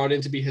guy they brought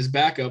in to be his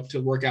backup,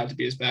 to work out to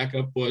be his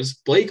backup, was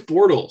Blake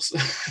Bortles.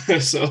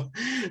 So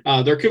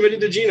they're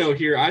committed to Gino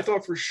here. I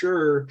thought for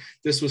sure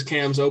this was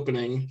Cam's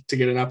opening to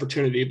get an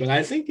opportunity, but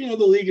I think, the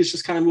league is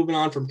just kind of moving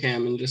on from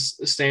Cam and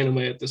just staying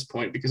away at this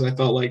point, because I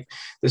felt like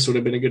this would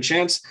have been a good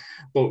chance.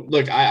 But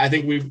look, I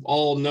think we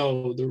all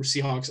know the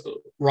Seahawks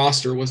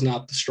roster was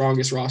not the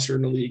strongest roster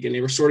in the league, and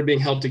they were sort of being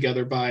held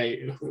together by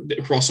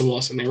Russell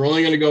Wilson. They were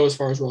only going to go as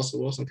far as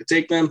Russell Wilson could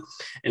take them,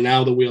 and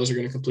now the wheels are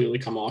going to completely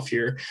come off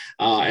here.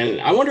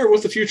 And I wonder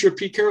what the future of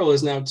Pete Carroll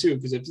is now too,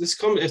 because if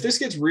this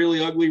gets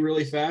really ugly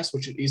really fast,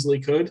 which it easily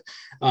could,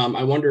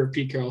 I wonder if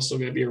Pete Carroll's still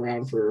going to be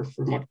around for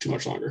too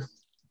much longer.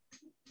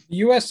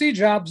 USC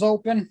job's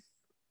open.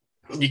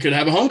 You could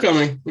have a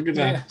homecoming. Look at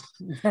that.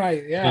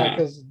 Right. Yeah,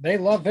 because they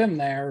love him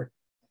there.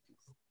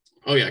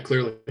 Oh, yeah,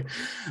 clearly.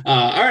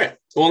 All right.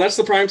 Well, that's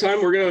the prime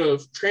time. We're going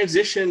to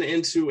transition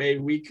into a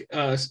week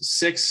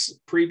 6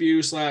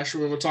 preview /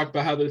 we're going to talk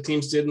about how the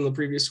teams did in the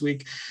previous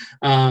week.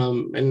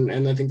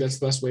 And I think that's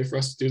the best way for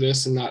us to do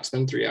this and not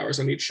spend 3 hours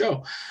on each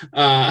show.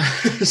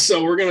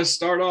 So we're going to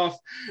start off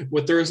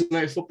with Thursday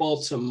Night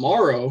Football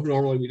tomorrow.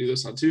 Normally we do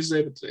this on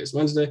Tuesday, but today is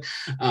Wednesday.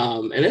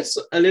 And it's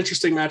an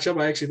interesting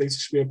matchup. I actually think it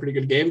should be a pretty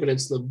good game, but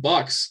it's the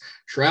Bucs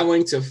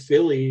traveling to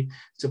Philly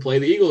to play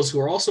the Eagles, who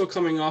are also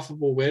coming off of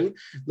a win.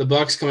 The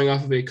Bucs coming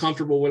off of a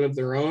comfortable win of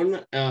their own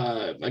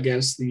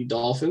against the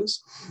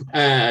Dolphins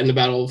in the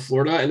Battle of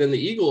Florida. And then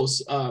the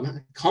Eagles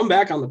come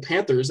back on the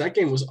Panthers. That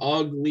game was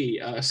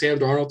ugly. Sam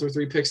Darnold threw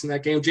 3 picks in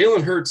that game.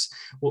 Jalen Hurts,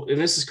 well, and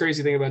this is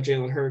crazy thing about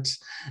Jalen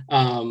Hurts,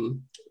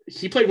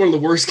 he played one of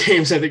the worst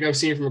games I think I've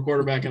seen from a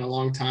quarterback in a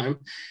long time,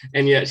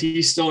 and yet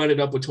he still ended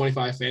up with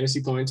 25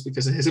 fantasy points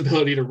because of his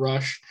ability to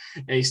rush,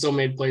 and he still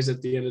made plays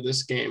at the end of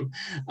this game.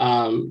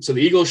 So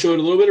the Eagles showed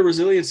a little bit of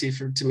resiliency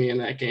to me in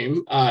that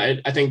game.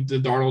 I think the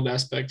Darnold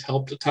aspect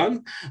helped a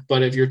ton,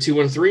 but if you're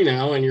 2-3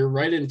 now and you're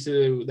right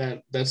into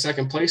that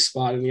second place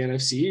spot in the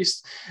NFC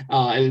East,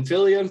 and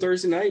Philly on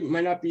Thursday night it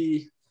might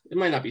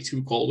not be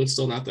too cold. It's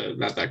still not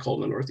that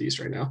cold in the Northeast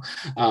right now.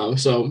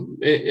 So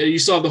you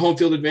still have the home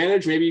field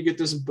advantage. Maybe you get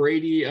this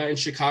Brady in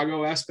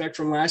Chicago aspect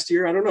from last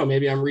year. I don't know.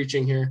 Maybe I'm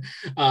reaching here.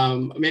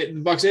 Maybe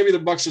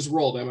the Bucs just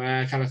roll them.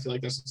 I kind of feel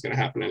like that's what's going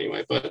to happen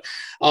anyway. But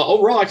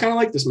overall, I kind of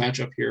like this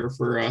matchup here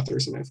for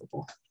Thursday Night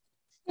Football.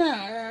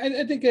 Yeah,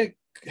 I think it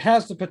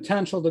has the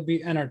potential to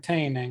be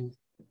entertaining.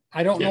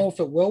 I don't know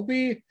if it will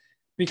be,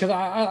 because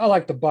I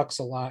like the Bucs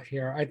a lot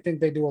here. I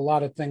think they do a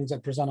lot of things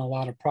that present a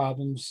lot of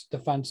problems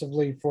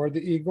defensively for the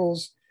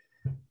Eagles.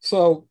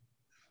 So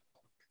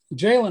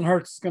Jalen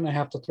Hurts is going to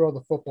have to throw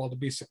the football to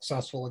be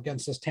successful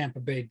against this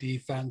Tampa Bay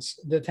defense.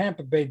 The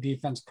Tampa Bay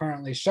defense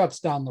currently shuts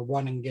down the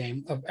running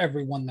game of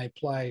everyone they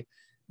play.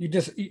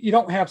 You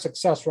don't have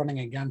success running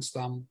against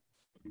them.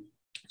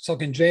 So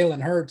can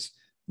Jalen Hurts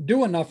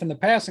do enough in the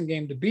passing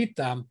game to beat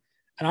them?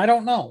 And I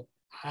don't know.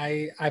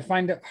 I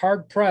find it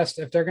hard pressed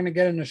if they're going to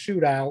get in a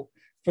shootout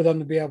for them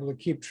to be able to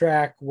keep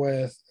track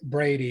with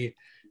Brady.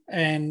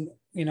 And,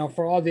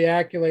 for all the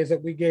accolades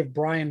that we gave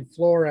Brian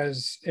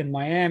Flores in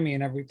Miami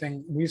and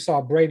everything, we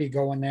saw Brady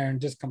go in there and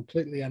just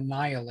completely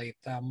annihilate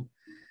them.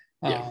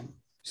 Yeah.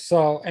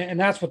 And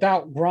that's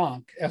without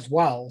Gronk as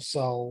well.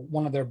 So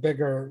one of their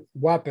bigger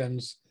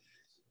weapons.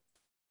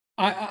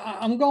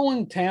 I'm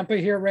going Tampa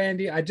here,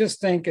 Randy. I just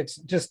think it's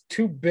just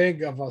too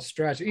big of a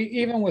stretch.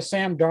 Even with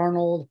Sam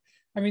Darnold.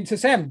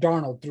 Sam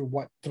Darnold threw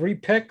 3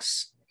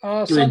 picks?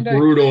 3 Sunday.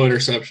 Brutal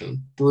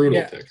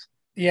picks.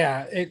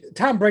 Yeah.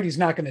 Tom Brady's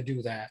not going to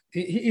do that.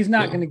 He's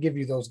not going to give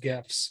you those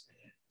gifts.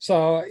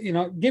 So,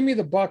 give me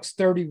the Bucs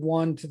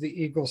 31 to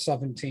the Eagles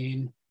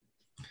 17.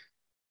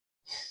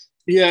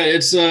 Yeah,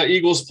 it's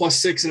Eagles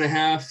plus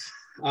 6.5.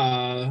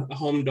 A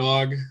home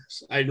dog.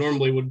 I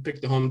normally would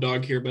pick the home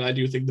dog here, but I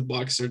do think the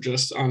Bucs are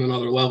just on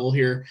another level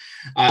here.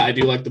 I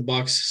do like the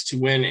Bucs to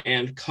win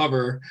and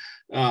cover.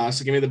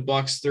 So give me the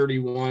Bucs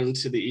 31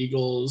 to the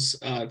Eagles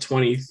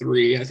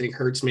 23. I think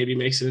Hurts maybe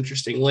makes it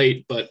interesting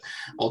late, but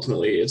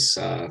ultimately it's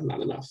not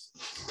enough.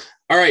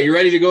 All right, you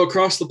ready to go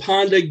across the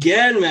pond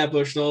again, Matt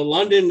Bushnell?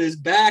 London is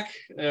back.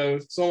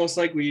 It's almost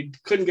like we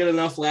couldn't get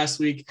enough last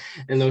week,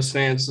 and those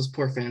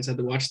poor fans, had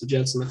to watch the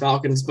Jets and the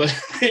Falcons, but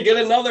they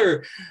get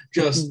another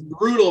just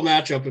brutal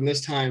matchup, and this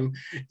time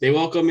they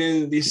welcome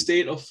in the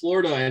state of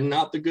Florida and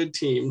not the good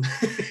team.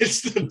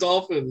 It's the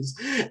Dolphins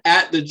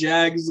at the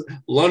Jags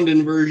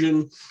London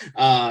version.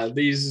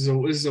 This is a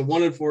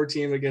 1-4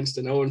 team against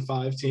an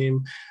 0-5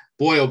 team.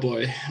 Boy, oh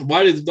boy,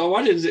 why did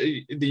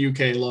the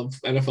UK love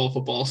NFL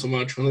football so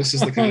much when this is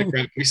the kind of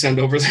crap we send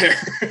over there?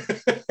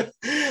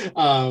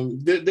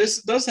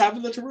 This does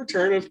happen the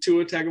return of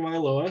Tua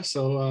Tagovailoa,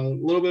 so a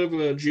little bit of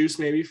a juice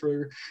maybe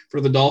for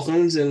the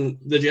Dolphins. And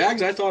the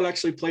Jags, I thought,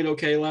 actually played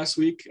okay last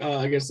week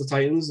against the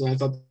Titans, and I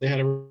thought they had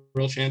a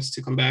real chance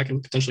to come back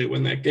and potentially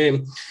win that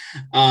game.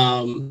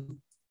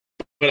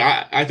 But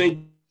I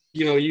think,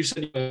 you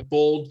said a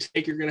bold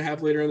take you're going to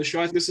have later in the show.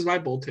 I think this is my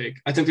bold take.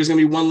 I think there's going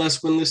to be one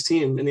less winless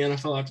team in the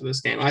NFL after this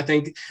game. I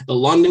think the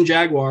London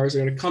Jaguars are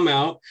going to come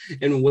out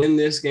and win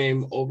this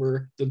game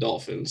over the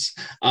Dolphins.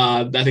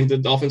 I think the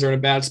Dolphins are in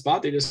a bad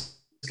spot. They just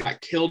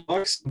got killed.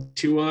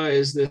 Tua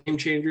is the game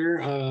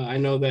changer. I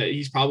know that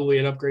he's probably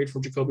an upgrade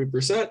from Jacoby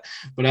Brissett,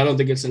 but I don't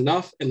think it's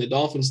enough. And the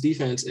Dolphins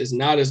defense is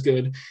not as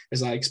good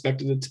as I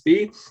expected it to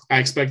be. I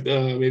expect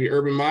maybe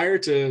Urban Meyer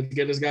to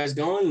get his guys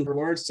going and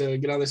Lawrence to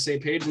get on the same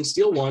page and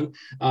steal one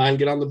and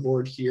get on the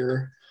board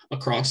here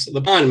across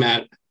the pond.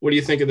 Matt, what do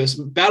you think of this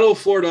Battle of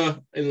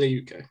Florida in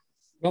the UK?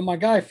 Well, my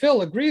guy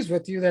Phil agrees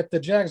with you that the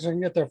Jags are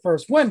going to get their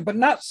first win, but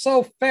not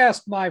so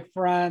fast, my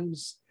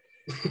friends.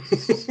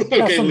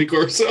 Okay, Lee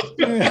Corso.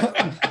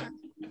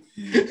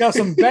 Got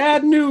some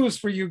bad news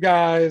for you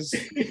guys.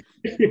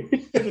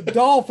 The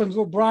Dolphins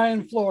with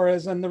Brian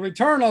Flores and the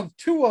return of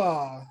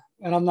Tua,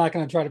 and I'm not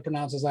going to try to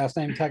pronounce his last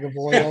name,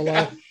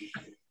 Tagovailoa.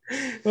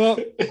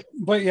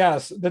 But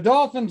yes, the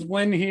Dolphins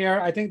win here.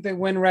 I think they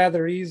win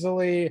rather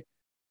easily.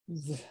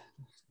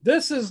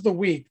 This is the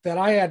week that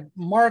I had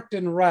marked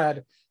in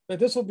red that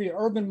this will be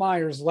Urban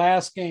Meyer's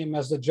last game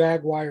as the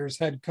Jaguars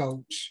head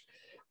coach.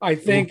 I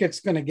think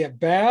it's going to get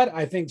bad.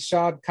 I think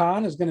Shad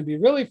Khan is going to be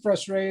really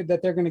frustrated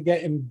that they're going to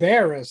get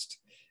embarrassed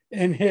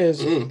in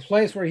his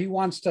place where he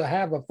wants to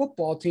have a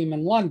football team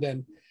in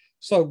London.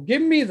 So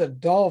give me the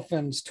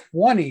Dolphins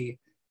 20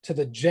 to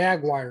the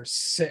Jaguars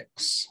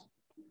 6.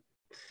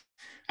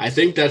 I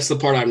think that's the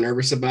part I'm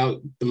nervous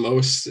about the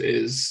most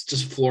is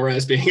just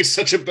Flores being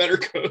such a better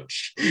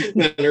coach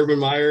than Urban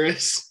Meyer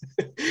is.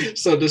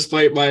 So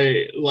despite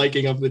my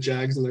liking of the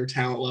Jags and their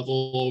talent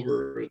level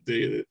over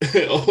the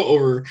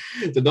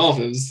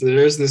Dolphins,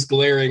 there's this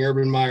glaring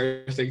Urban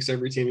Meyer thinks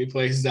every team he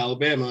plays is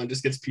Alabama and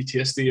just gets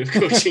PTSD of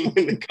coaching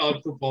in the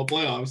college football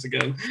playoffs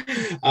again.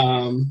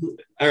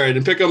 All right,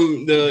 and pick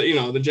them.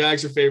 The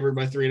Jags are favored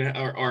by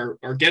 3.5,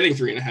 are getting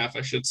 3.5,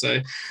 I should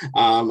say.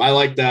 I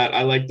like that.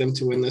 I like them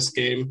to win this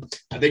game.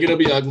 I think it'll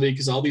be ugly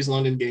because all these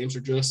London games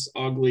are just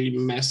ugly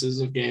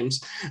messes of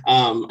games.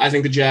 I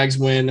think the Jags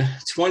win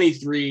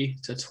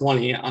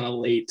 23-20 on a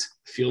late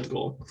field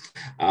goal.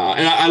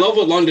 And I love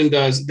what London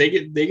does. They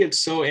get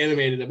so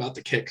animated about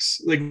the kicks.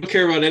 They don't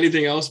care about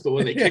anything else, but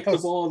when they kick the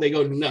ball, they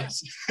go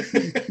nuts.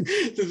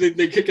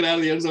 they kick it out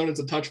of the end zone. It's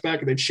a touchback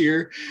and they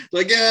cheer.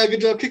 Like, yeah,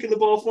 good job kicking the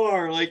ball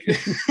far. Like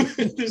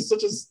it's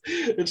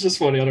just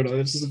funny. I don't know.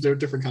 It's just a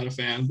different kind of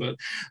fan, but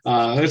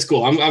it's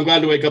cool. I'm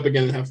glad to wake up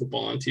again and have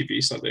football on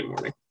TV Sunday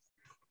morning.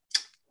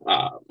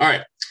 All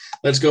right.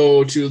 Let's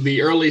go to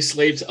the early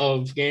slate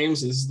of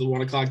games. This is the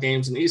 1:00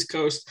 games on the East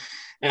Coast.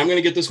 And I'm going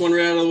to get this one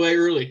right out of the way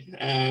early.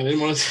 I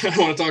don't want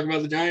to talk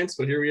about the Giants,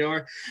 but here we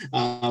are.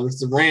 It's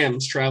the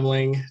Rams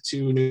traveling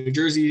to New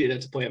Jersey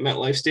to play at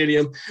MetLife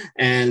Stadium.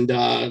 And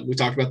we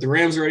talked about the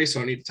Rams already, so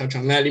I don't need to touch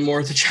on that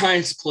anymore. The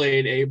Giants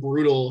played a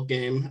brutal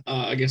game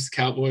against the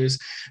Cowboys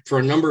for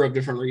a number of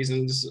different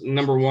reasons.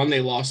 Number one,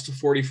 they lost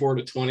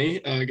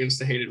 44-20 against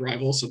the hated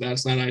rival, so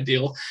that's not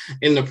ideal.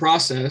 In the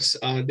process,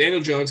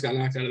 Daniel Jones got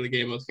knocked out of the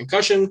game with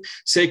concussion.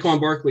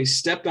 Saquon Barkley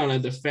stepped on a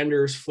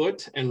defender's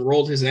foot and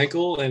rolled his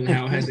ankle and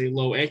now has a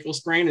low ankle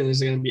sprain and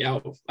is going to be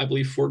out, I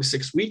believe, 4 to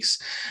 6 weeks.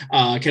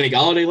 Kenny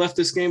Golladay left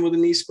this game with a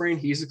knee sprain.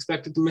 He's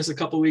expected to miss a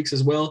couple weeks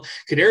as well.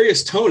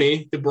 Kadarius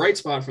Toney, the bright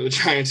spot for the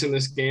Giants in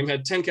this game,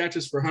 had 10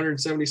 catches for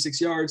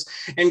 176 yards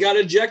and got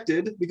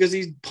ejected because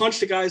he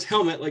punched a guy's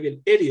helmet like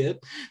an idiot.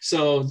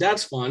 So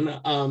that's fun.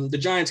 The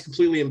Giants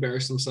completely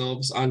embarrassed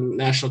themselves on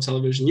national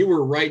television. You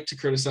were right to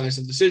criticize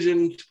the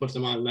decision to put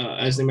them on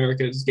as the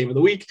America's Game of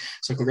the Week.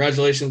 So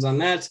congratulations on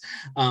that.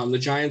 The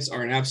Giants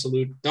are an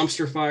absolute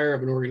dumpster fire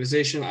of an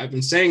organization. I've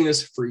been saying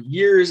this for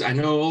years. I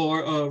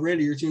know,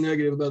 Randy, you're too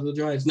negative about the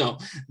Giants. No,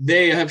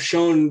 they have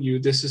shown you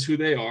this is who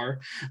they are.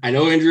 I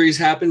know injuries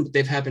happen, but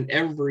they've happened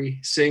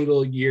every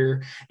single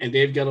year, and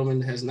Dave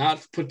Gettleman has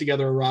not put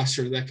together a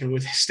roster that can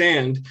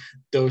withstand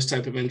those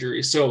type of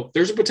injuries. So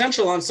there's a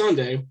potential on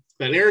Sunday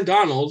that Aaron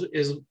Donald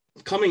is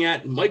coming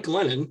at Mike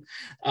Glennon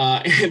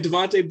and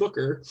Devontae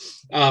Booker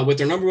with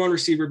their number one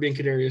receiver being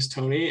Kadarius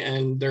Toney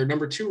and their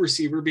number two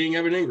receiver being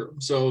Evan Ingram.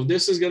 So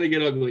this is going to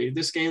get ugly.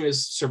 This game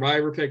is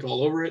survivor pick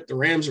all over it. The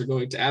Rams are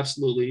going to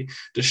absolutely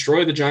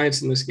destroy the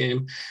Giants in this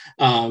game.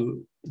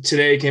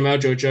 Today came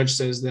out, Joe Judge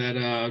says that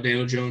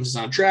Daniel Jones is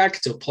on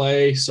track to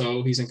play.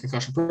 So he's in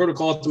concussion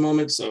protocol at the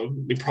moment. So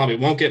we probably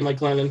won't get Mike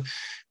Glennon.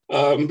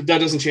 But that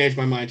doesn't change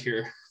my mind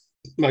here.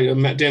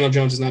 Daniel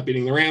Jones is not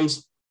beating the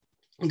Rams.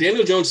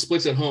 Daniel Jones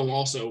splits at home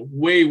also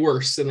way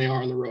worse than they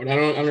are on the road. I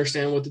don't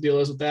understand what the deal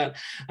is with that,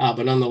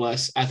 but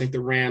nonetheless, I think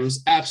the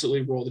Rams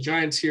absolutely roll the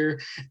Giants here.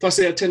 Plus,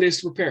 they have 10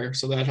 days to prepare,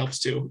 so that helps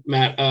too.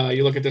 Matt,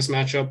 you look at this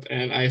matchup,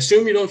 and I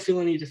assume you don't feel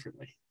any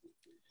differently.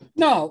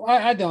 No,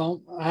 I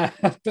don't.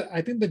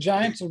 I think the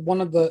Giants are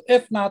one of the,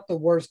 if not the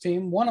worst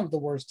team, one of the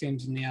worst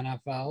teams in the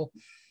NFL.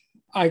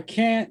 I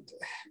can't,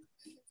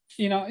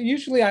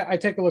 usually I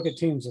take a look at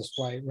teams this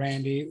way,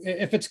 Randy.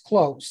 If it's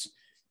close,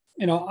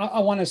 I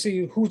want to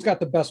see who's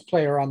got the best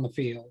player on the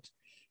field.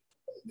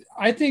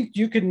 I think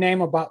you could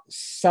name about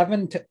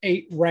 7 to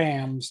 8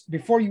 Rams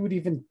before you would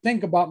even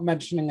think about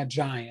mentioning a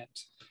Giant.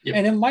 Yep.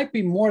 And it might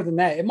be more than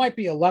that. It might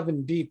be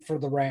 11 deep for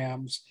the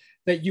Rams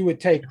that you would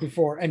take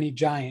before any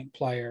Giant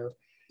player.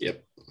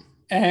 Yep.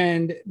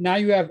 And now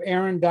you have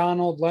Aaron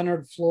Donald,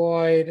 Leonard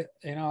Floyd,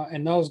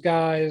 and those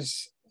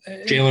guys.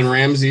 Jalen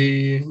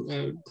Ramsey.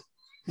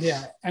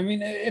 Yeah, I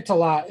mean, it's a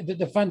lot.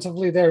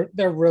 Defensively, they're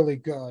really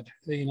good,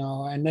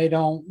 and they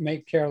don't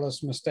make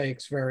careless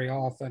mistakes very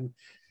often.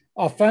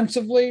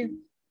 Offensively,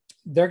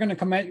 they're going to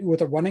come at you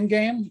with a running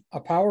game, a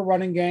power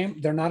running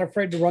game. They're not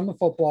afraid to run the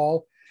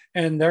football,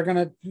 and they're going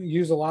to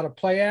use a lot of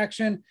play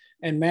action.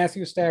 And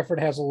Matthew Stafford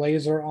has a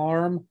laser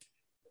arm.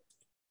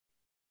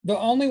 The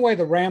only way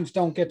the Rams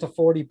don't get to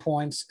 40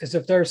 points is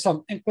if there's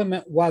some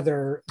inclement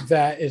weather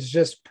that is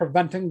just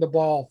preventing the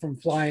ball from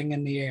flying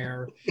in the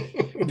air.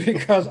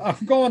 Because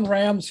I'm going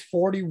Rams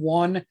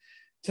 41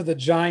 to the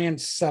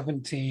Giants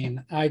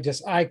 17.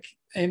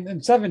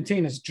 And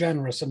 17 is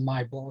generous in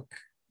my book.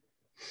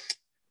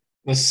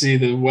 Let's see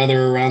the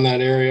weather around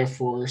that area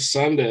for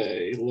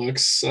Sunday.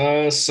 Looks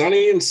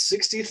sunny and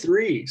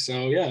 63.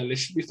 So, yeah, they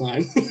should be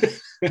fine.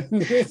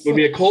 It would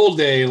be a cold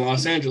day in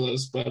Los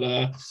Angeles, but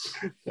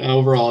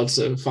overall, it's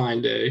a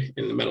fine day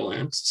in the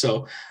Meadowlands.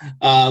 So,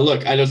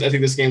 look, I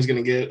think this game's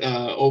going to get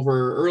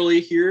over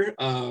early here.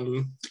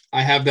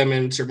 I have them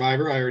in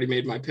Survivor. I already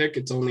made my pick.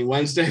 It's only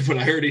Wednesday, but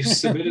I already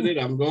submitted it.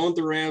 I'm going with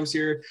the Rams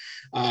here.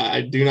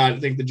 I do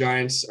not think the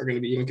Giants are going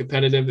to be even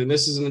competitive. And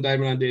this is an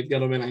indictment on Dave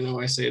Gettleman. I know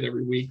I say it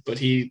every week, but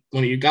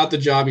when he got the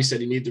job, he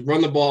said he needed to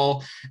run the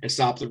ball and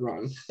stop the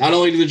run. Not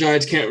only do the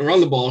Giants can't run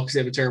the ball because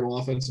they have a terrible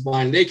offensive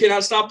line, they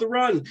cannot stop the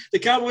run. The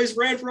Cowboys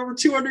ran for over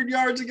 200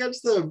 yards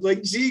against them.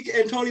 Like Zeke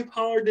and Tony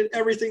Pollard did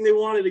everything they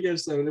wanted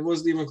against them, and it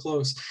wasn't even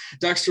close.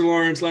 Dexter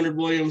Lawrence, Leonard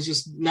Williams,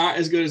 just not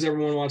as good as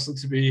everyone wants them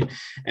to be,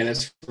 and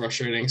it's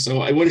frustrating.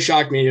 So it wouldn't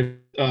shock me if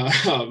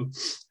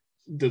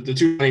the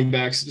two running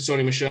backs,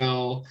 Sony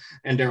Michel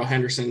and Darrell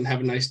Henderson,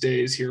 have nice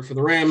days here for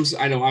the Rams.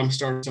 I know I'm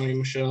starting Sony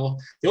Michel.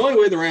 The only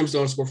way the Rams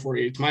don't score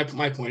 48,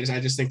 my point is I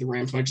just think the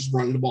Rams might just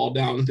run the ball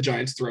down the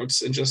Giants'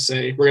 throats and just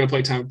say, we're going to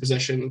play time of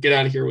possession, get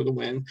out of here with a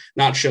win,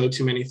 not show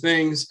too many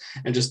things,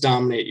 and just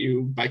dominate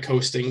you by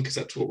coasting because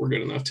that's what we're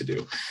good enough to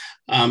do.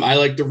 I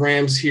like the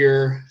Rams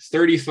here,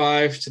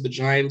 35 to the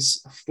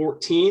Giants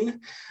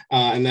 14,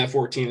 and that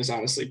 14 is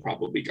honestly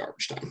probably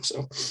garbage time.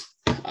 So,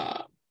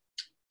 all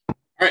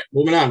right,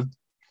 moving on.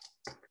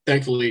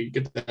 Thankfully,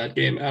 get that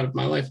game out of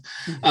my life.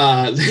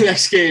 The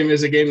next game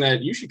is a game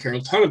that you should care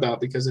a ton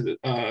about because it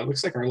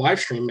looks like our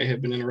live stream may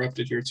have been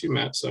interrupted here too,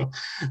 Matt. So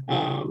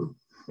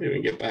maybe we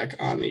can get back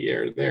on the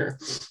air there.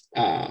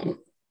 Yeah,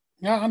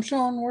 I'm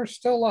showing we're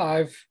still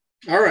live.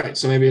 All right,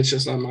 so maybe it's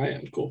just on my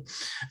end. Cool.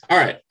 All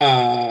right,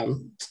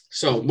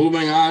 so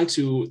moving on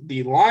to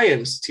the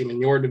Lions team in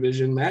your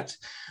division, Matt,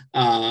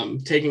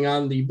 taking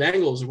on the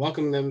Bengals,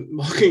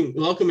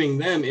 welcoming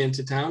them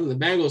into town. The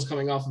Bengals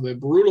coming off of a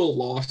brutal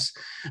loss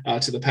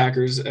to the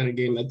Packers at a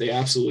game that they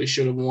absolutely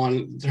should have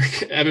won.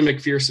 Evan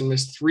McPherson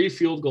missed 3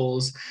 field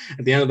goals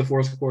at the end of the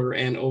fourth quarter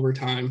and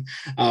overtime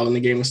when the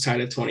game was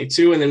tied at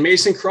 22. And then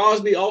Mason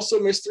Crosby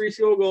also missed 3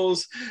 field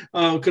goals,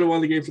 could have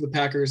won the game for the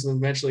Packers, and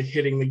eventually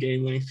hitting the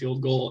game-winning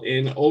field goal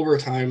in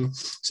overtime.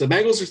 So the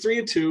Bengals are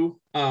 3-2,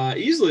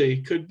 easily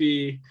could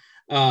be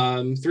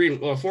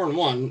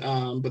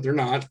 4-1, but they're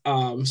not.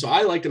 So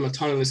I liked them a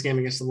ton in this game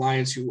against the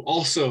Lions, who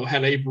also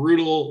had a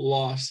brutal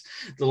loss.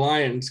 The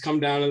Lions come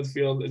down to the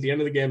field at the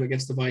end of the game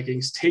against the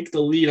Vikings, take the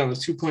lead on a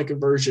 2-point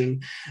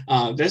conversion.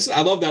 I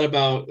love that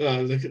about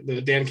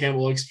the Dan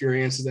Campbell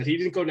experience, is that he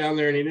didn't go down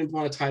there and he didn't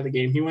want to tie the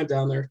game. He went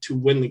down there to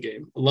win the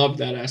game. I love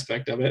that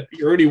aspect of it.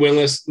 You're already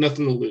winless,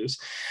 nothing to lose.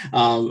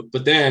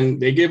 But then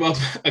they give up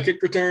a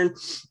kick return.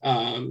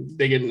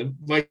 They get in the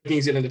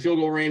Vikings get into field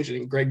goal range,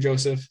 and Greg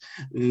Joseph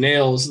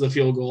nails the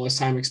field goal as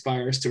time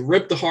expires to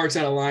rip the hearts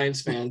out of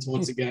Lions fans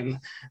once again.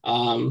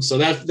 So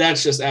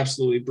that's just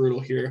absolutely brutal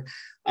here.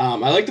 I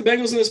like the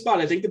Bengals in this spot.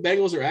 I think the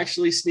Bengals are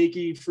actually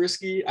sneaky,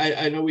 frisky.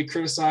 I know we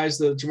criticized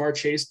the Jamar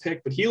Chase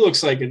pick, but he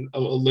looks like a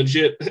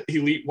legit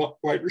elite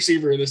wide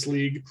receiver in this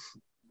league.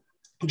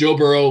 Joe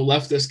Burrow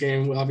left this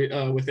game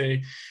with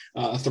a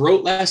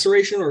throat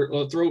laceration or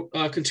a throat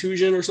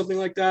contusion or something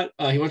like that.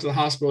 He went to the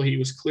hospital. He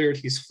was cleared.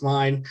 He's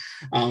fine.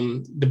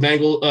 The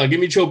Bengals,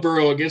 give me Joe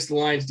Burrow against the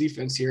Lions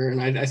defense here.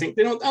 And I think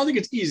I don't think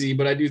it's easy,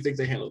 but I do think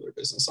they handle their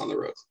business on the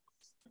road.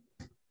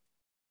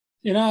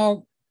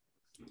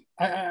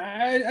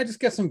 I just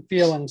get some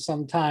feelings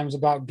sometimes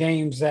about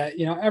games that,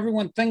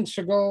 everyone thinks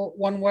should go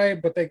one way,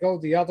 but they go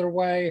the other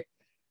way.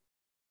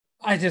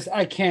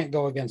 I can't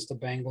go against the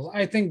Bengals.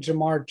 I think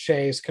Jamar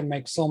Chase can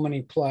make so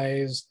many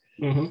plays,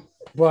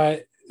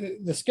 but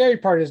the scary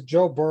part is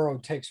Joe Burrow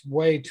takes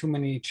way too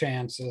many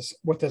chances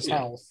with his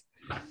health.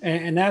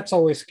 And that's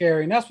always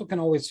scary. And that's what can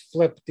always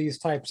flip these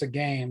types of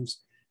games.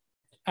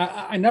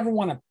 I never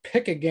want to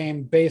pick a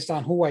game based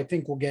on who I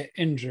think will get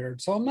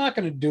injured. So I'm not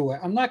going to do it.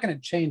 I'm not going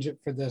to change it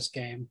for this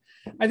game.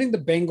 I think the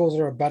Bengals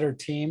are a better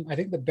team. I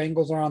think the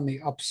Bengals are on the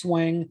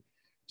upswing.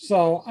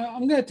 So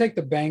I'm going to take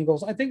the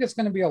Bengals. I think it's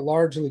going to be a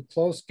largely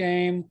close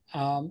game.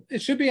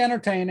 It should be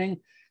entertaining.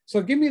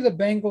 So give me the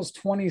Bengals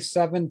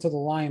 27 to the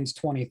Lions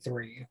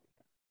 23.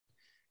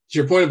 To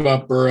your point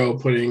about Burrow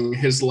putting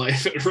his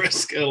life at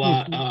risk a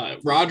lot,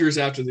 Rodgers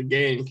after the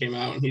game came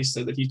out and he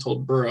said that he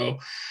told Burrow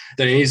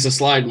that he needs to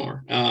slide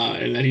more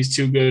and that he's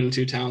too good and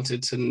too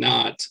talented to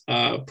not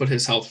put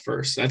his health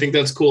first. I think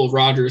that's cool of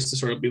Rodgers to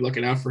sort of be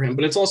looking out for him,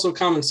 but it's also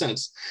common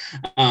sense.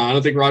 I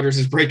don't think Rodgers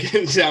is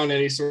breaking down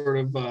any sort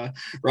of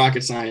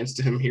rocket science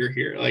to him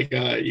here. Like,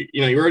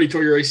 you already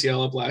tore your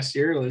ACL up last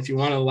year. And if you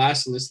want to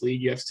last in this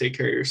league, you have to take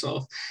care of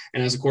yourself.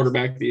 And as a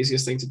quarterback, the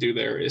easiest thing to do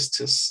there is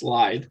to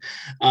slide.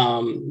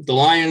 The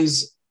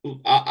Lions,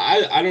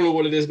 I don't know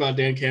what it is about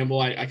Dan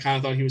Campbell. I kind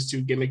of thought he was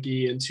too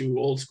gimmicky and too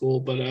old school,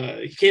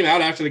 but he came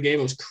out after the game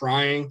and was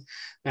crying,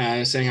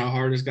 saying how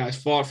hard his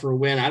guys fought for a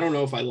win. I don't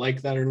know if I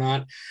like that or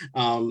not,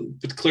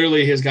 but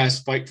clearly his guys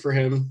fight for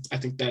him. I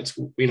think that's,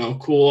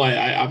 cool.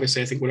 I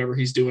obviously, I think whatever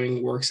he's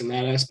doing works in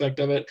that aspect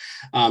of it.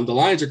 The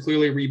Lions are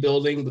clearly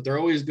rebuilding, but they're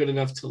always good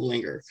enough to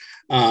linger.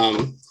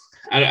 I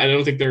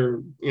don't think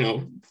they're,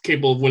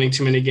 capable of winning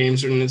too many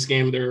games in this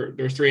game. They're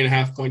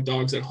 3.5 point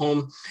dogs at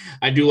home.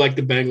 I do like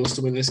the Bengals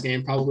to win this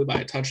game, probably by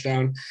a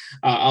touchdown.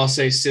 I'll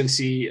say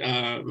Cincy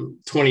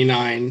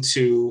 29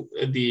 to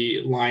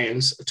the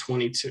Lions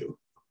 22.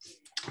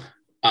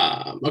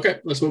 Okay,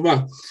 let's move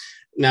on.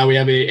 Now we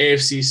have a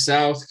AFC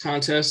South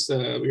contest. We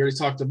already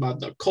talked about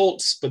the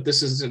Colts, but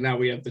now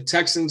we have the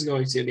Texans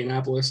going to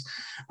Indianapolis.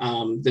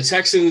 The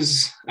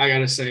Texans, I got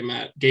to say,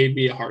 Matt, gave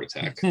me a heart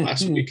attack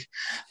last week.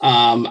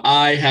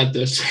 I had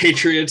the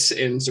Patriots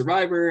in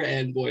Survivor,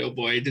 and boy, oh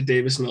boy, did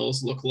Davis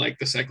Mills look like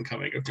the second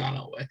coming of John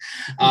Elway.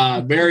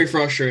 Very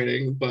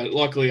frustrating, but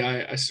luckily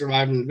I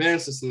survived in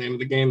advance. That's the name of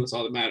the game. That's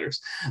all that matters.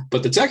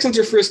 But the Texans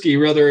are frisky,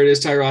 whether it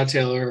is Tyrod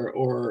Taylor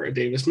or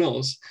Davis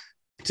Mills.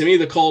 To me,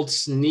 the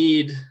Colts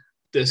need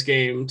this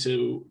game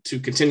to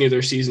continue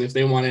their season if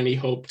they want any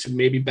hope to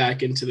maybe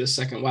back into the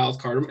second wild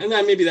card. And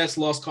then maybe that's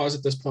lost cause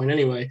at this point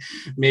anyway.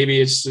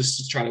 Maybe it's just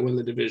to try to win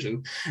the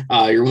division.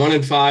 You're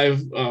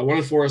 1-5,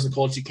 1-4 as the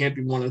Colts. You can't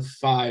be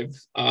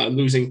 1-5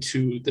 losing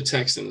to the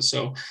Texans.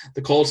 So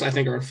the Colts, I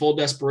think, are in full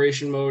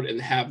desperation mode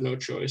and have no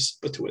choice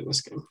but to win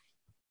this game.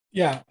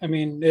 Yeah, I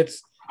mean,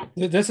 this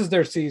is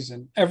their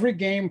season. Every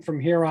game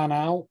from here on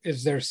out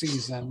is their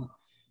season.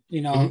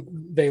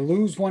 They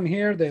lose one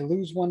here, they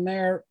lose one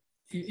there.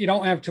 You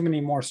don't have too many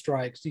more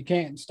strikes. You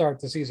can't start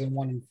the season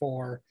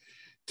 1-4.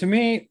 To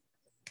me,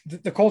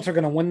 the Colts are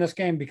going to win this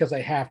game because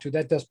they have to.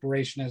 That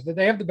desperation is that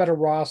they have the better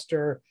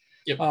roster.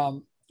 Yep.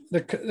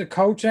 The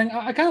coaching,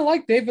 I kind of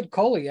like David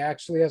Culley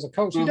actually as a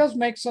coach. He does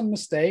make some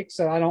mistakes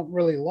that I don't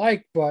really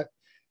like, but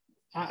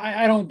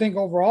I don't think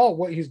overall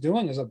what he's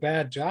doing is a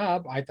bad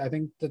job. I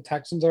think the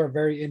Texans are a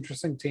very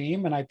interesting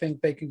team, and I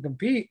think they can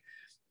compete.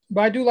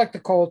 But I do like the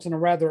Colts in a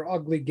rather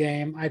ugly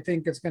game. I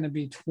think it's going to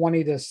be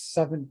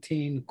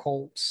 20-17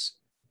 Colts.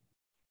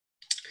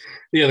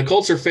 Yeah, the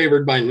Colts are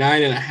favored by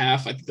 9.5. I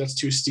think that's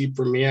too steep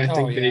for me. I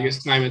think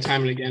Vegas time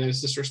and again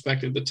has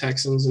disrespected the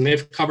Texans, and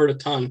they've covered a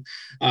ton,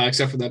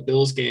 except for that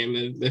Bills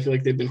game. I feel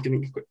like they've been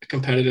getting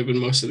competitive in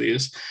most of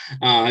these.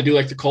 I do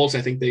like the Colts.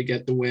 I think they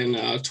get the win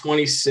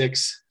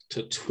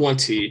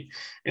 26-20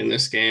 in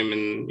this game.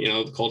 And,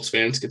 the Colts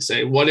fans could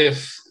say, what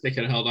if they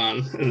could have held on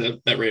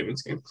in that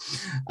Ravens game?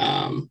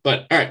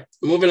 But all right,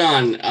 moving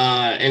on.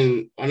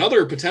 And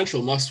another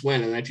potential must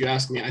win. And if you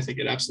ask me, I think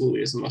it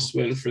absolutely is a must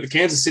win for the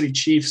Kansas City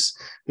Chiefs,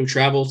 who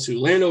travel to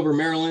Landover,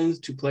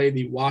 Maryland to play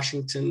the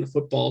Washington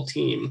football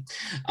team.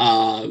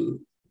 I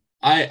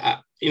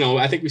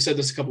think we said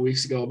this a couple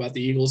weeks ago about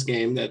the Eagles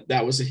game,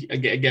 that was a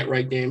get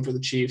right game for the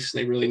Chiefs.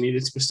 They really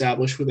needed to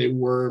establish who they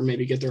were,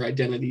 maybe get their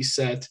identity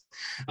set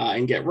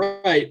and get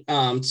right.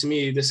 To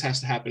me, this has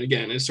to happen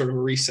again. It's sort of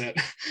a reset.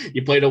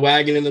 You played a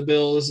wagon in the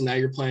Bills, and now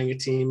you're playing a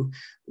team,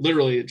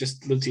 literally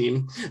just the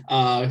team,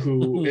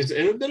 who is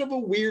in a bit of a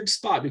weird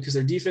spot because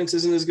their defense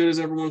isn't as good as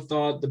everyone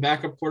thought. The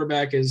backup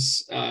quarterback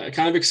is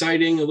kind of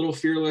exciting, a little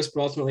fearless,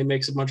 but ultimately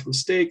makes a bunch of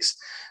mistakes.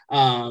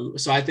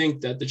 So I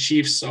think that the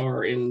Chiefs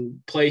are in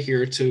play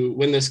here to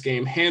win this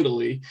game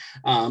handily.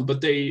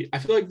 But I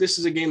feel like this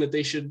is a game that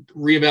they should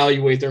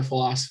reevaluate their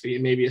philosophy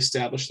and maybe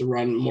establish the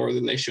run more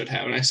than they should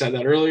have. And I said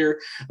that earlier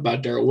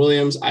about Darrell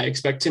Williams. I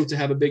expect him to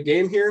have a big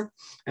game here,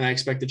 and I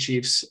expect the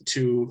Chiefs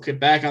to get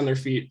back on their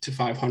feet to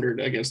 500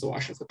 against the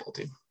Washington football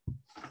team.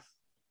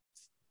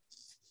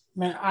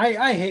 Man,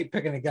 I hate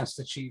picking against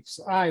the Chiefs.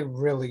 I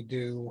really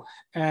do.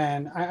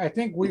 And I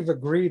think we've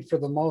agreed for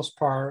the most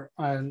part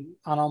on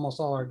almost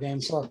all our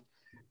games. So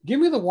give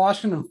me the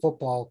Washington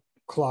Football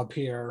Club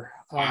here.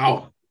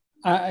 Wow.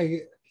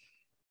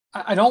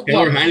 I don't.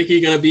 Taylor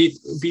Heineke going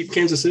to beat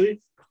Kansas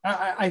City?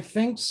 I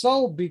think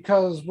so,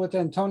 because with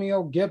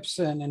Antonio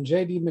Gibson and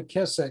J.D.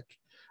 McKissick,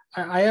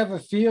 I have a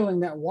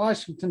feeling that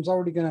Washington's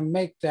already going to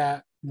make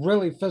that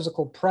really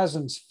physical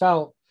presence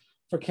felt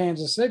for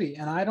Kansas City.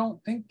 And I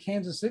don't think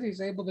Kansas City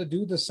is able to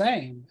do the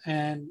same.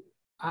 And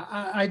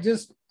I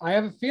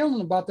have a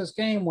feeling about this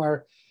game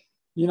where,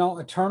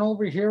 a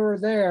turnover here or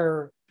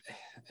there,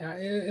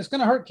 it's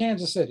going to hurt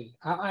Kansas City.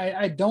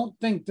 I don't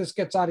think this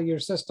gets out of your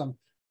system.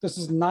 This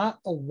is not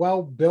a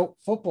well-built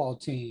football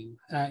team.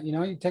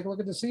 You take a look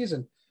at the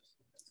season.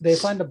 They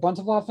signed a bunch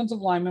of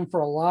offensive linemen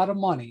for a lot of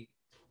money,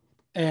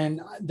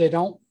 and they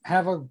don't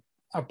have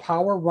a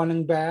power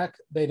running back.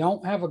 They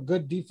don't have a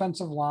good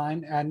defensive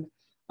line. And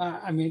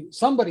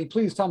somebody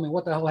please tell me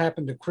what the hell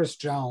happened to Chris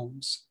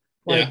Jones.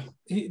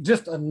 He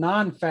just a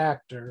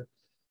non-factor.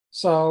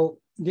 So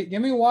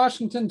give me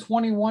Washington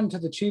 21 to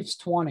the Chiefs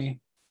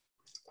 20.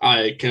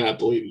 I cannot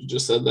believe you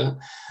just said that.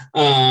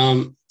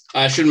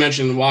 I should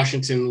mention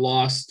Washington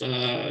lost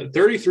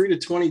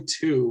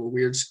 33-22, a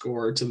weird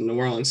score, to the New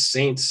Orleans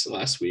Saints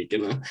last week.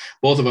 And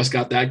both of us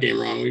got that game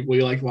wrong.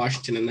 We liked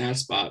Washington in that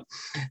spot.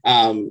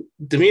 To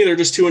me, they're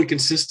just too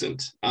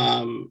inconsistent.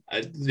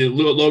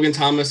 Logan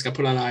Thomas got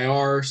put on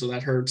IR, so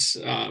that hurts.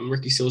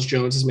 Ricky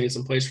Seals-Jones has made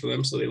some plays for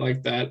them, so they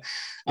like that.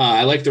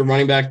 I like their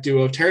running back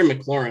duo. Terry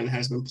McLaurin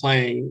has been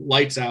playing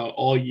lights out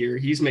all year.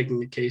 He's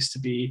making the case to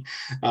be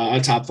a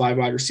top 5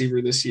 wide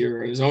receiver this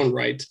year in his own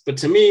right. But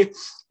to me,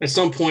 at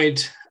some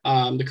point,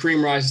 the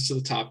cream rises to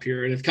the top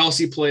here. And if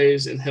Kelsey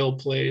plays and Hill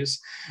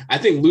plays, I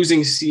think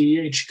losing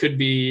CEH could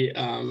be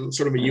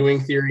sort of a Ewing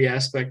theory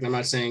aspect. I'm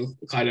not saying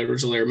Clyde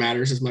Edwards-Helaire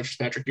matters as much as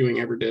Patrick Ewing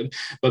ever did,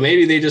 but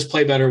maybe they just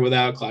play better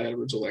without Clyde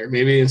Edwards-Helaire.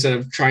 Maybe instead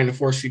of trying to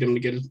force feed him to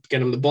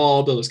get him the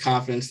ball, build his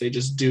confidence, they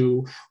just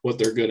do what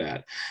they're good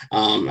at.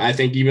 I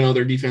think even though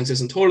their defense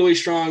isn't totally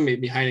strong,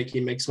 maybe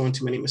Heineke makes one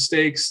too many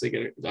mistakes. They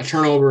get a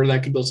turnover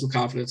that could build some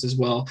confidence as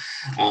well.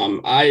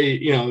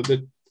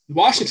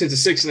 Washington's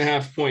a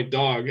 6.5 point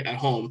dog at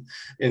home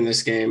in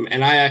this game,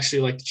 and I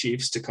actually like the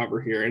Chiefs to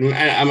cover here. And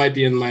I might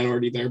be in the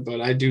minority there,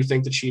 but I do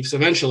think the Chiefs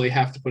eventually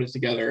have to put it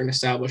together and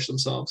establish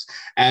themselves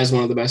as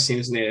one of the best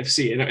teams in the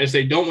AFC. And if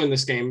they don't win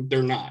this game,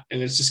 they're not,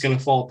 and it's just going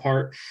to fall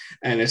apart.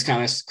 And it's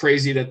kind of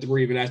crazy that we're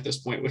even at this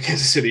point with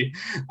Kansas City.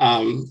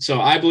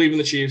 So I believe in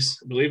the Chiefs.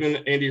 I believe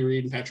in Andy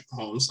Reid and Patrick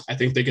Mahomes. I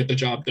think they get the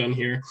job done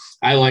here.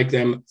 I like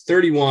them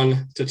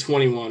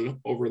 31-21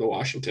 over the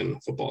Washington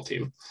football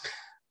team.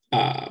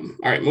 All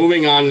right,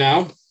 moving on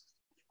now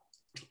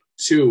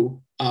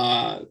to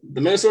the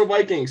Minnesota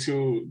Vikings,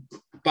 who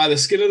by the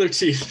skin of their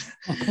teeth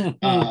beat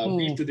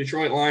the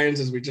Detroit Lions,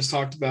 as we just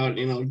talked about.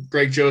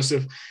 Greg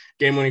Joseph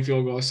game-winning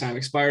field goal time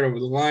expired over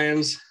the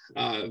Lions.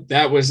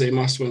 That was a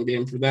must-win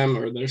game for them,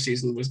 or their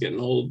season was getting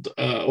old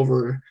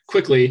over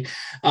quickly.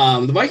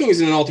 The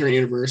Vikings in an alternate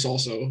universe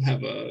also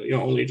have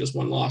only just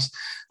one loss,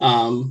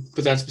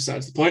 but that's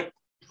besides the point.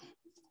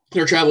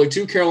 They're traveling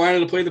to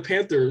Carolina to play the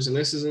Panthers, and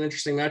this is an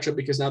interesting matchup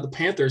because now the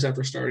Panthers,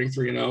 after starting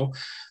 3-0,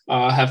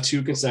 have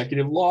 2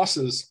 consecutive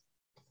losses,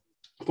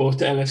 both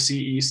to NFC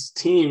East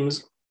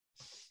teams.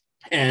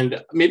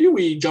 And maybe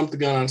we jumped the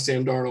gun on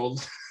Sam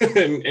Darnold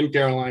in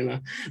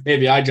Carolina.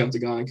 Maybe I jumped the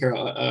gun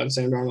on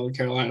Sam Darnold in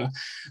Carolina.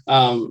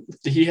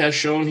 He has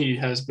shown he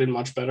has been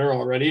much better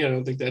already. I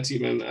don't think that's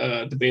even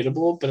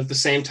debatable. But at the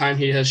same time,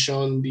 he has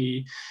shown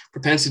the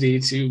propensity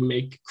to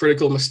make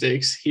critical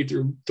mistakes. He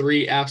threw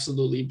 3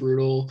 absolutely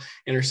brutal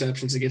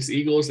interceptions against the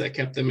Eagles that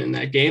kept them in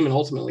that game and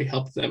ultimately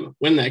helped them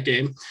win that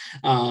game.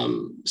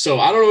 So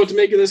I don't know what to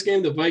make of this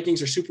game. The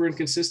Vikings are super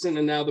inconsistent,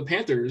 and now the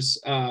Panthers,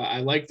 I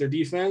like their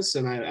defense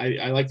and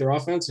I like their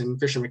offense, and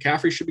Christian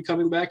McCaffrey should be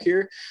coming back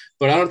here,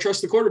 but I don't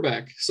trust the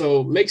quarterback.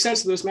 So make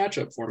sense of this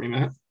matchup for me,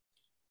 Matt.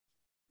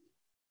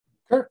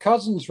 Kirk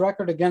Cousins'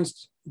 record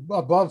against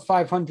above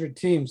 500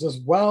 teams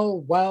is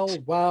well below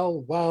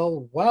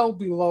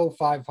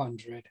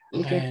 500.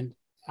 Okay. And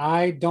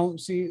I don't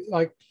see,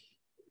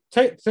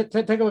 take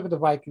a look at the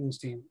Vikings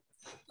team.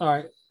 All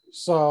right.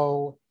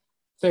 So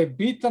they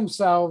beat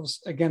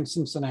themselves against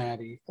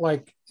Cincinnati.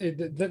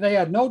 They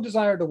had no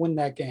desire to win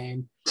that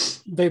game.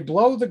 They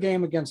blow the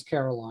game against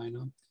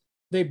Carolina.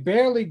 They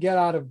barely get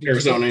out of Detroit.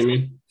 Arizona, I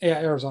mean. Yeah,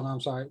 Arizona,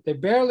 I'm sorry. They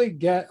barely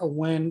get a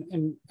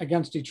win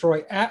against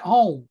Detroit at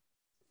home.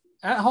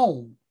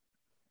 To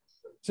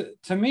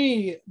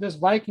me, this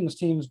Vikings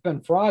team has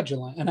been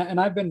fraudulent, and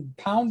I've been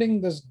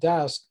pounding this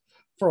desk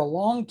for a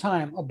long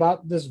time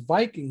about this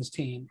Vikings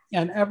team.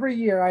 And every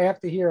year I have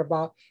to hear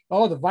about,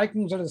 the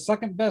Vikings are the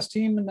second best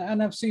team in the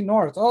NFC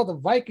North. The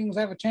Vikings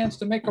have a chance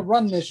to make a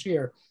run this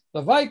year.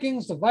 The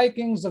Vikings.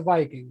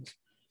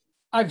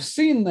 I've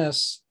seen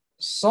this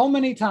so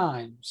many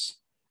times,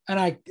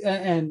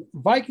 and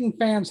Viking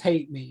fans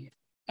hate me.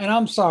 And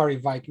I'm sorry,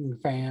 Viking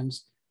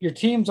fans. Your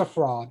team's a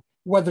fraud.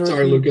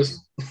 Sorry, Lucas.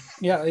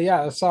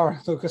 Yeah. Sorry,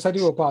 Lucas. I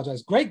do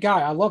apologize. Great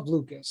guy. I love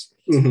Lucas.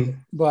 Mm-hmm.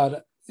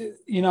 But,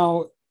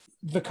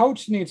 the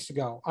coach needs to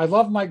go. I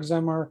love Mike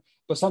Zimmer,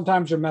 but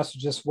sometimes your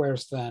message just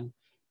wears thin.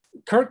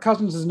 Kirk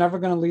Cousins is never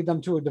going to lead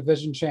them to a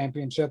division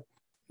championship.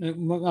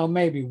 Well,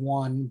 maybe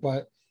one,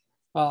 but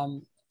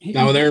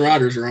Now with Aaron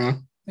Rodgers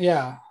around.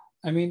 Yeah.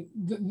 I mean,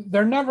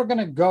 they're never going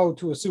to go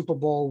to a Super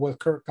Bowl with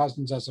Kirk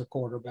Cousins as their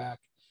quarterback.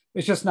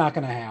 It's just not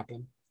going to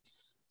happen.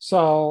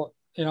 So,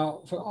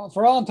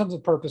 for all intents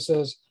and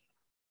purposes,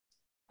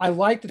 I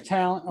like the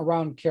talent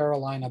around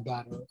Carolina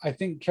better. I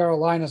think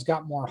Carolina's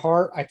got more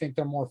heart. I think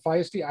they're more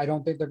feisty. I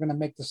don't think they're going to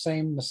make the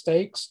same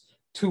mistakes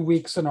 2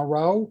 weeks in a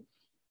row.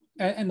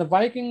 And the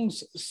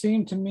Vikings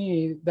seem to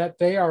me that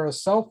they are a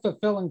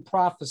self-fulfilling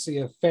prophecy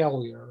of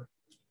failure.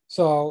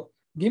 So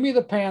give me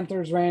the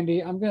Panthers,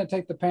 Randy. I'm going to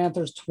take the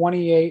Panthers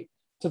 28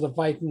 to the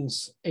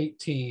Vikings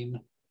 18.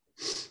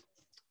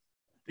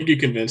 I think you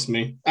convinced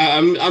me.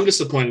 I'm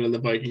disappointed in the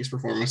Vikings'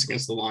 performance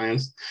against the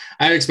Lions.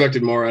 I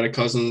expected more out of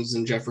Cousins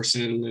and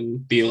Jefferson and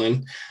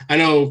Thielen. I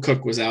know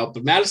Cook was out,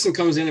 but Madison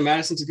comes in, and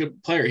Madison's a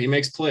good player. He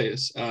makes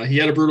plays. He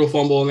had a brutal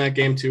fumble in that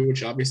game too,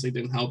 which obviously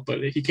didn't help.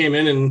 But he came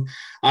in, and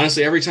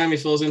honestly, every time he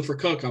fills in for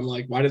Cook, I'm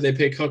like, why did they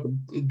pay Cook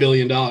 $1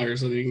 billion? I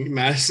mean,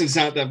 Madison's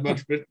not that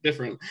much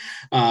different.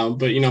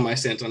 But my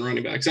stance on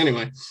running backs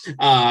anyway.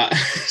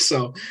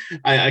 So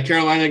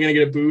Carolina going to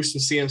get a boost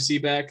with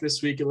CMC back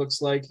this week. It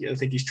looks like. I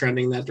think he's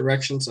trending that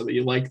direction, so that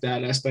you like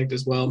that aspect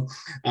as well.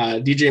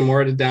 DJ Moore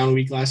had a down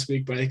week last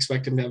week, but I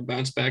expect him to have a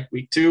bounce back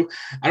week 2.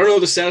 I don't know what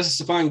the status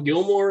of Stephon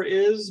Gilmore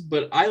is,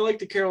 but I like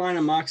the Carolina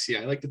moxie.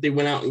 I like that they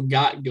went out and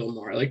got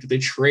Gilmore. I like that they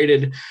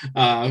traded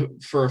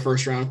for a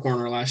first round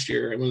corner last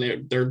year, and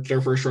when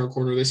their first round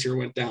corner this year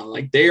went down.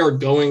 Like, they are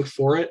going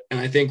for it, and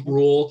I think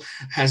Rule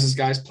has his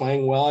guys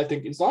playing well. I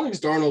think as long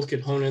as Darnold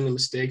could hone in the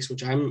mistakes,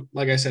 which I'm,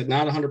 like I said,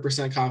 not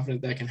 100%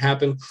 confident that can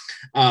happen.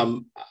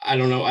 I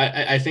don't know.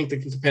 I think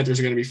the Panthers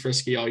are going to be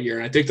frisky all year,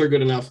 and I think they're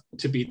good enough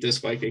to beat this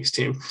Vikings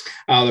team.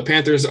 The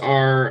Panthers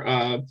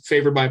are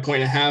favored by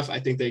 1.5. I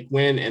think they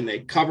win and they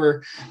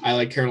cover. I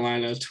like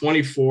Carolina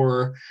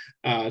 24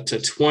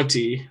 to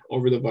 20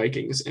 over the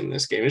Vikings in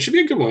this game. It should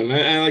be a good one.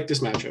 I like this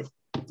matchup,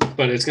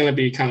 but it's going to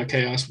be kind of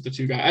chaos with the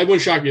two guys. I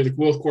wouldn't shock you if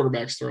both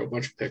quarterbacks throw a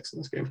bunch of picks in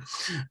this game.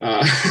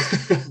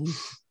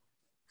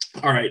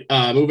 All right,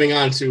 moving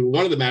on to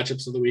one of the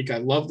matchups of the week. I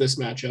love this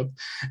matchup,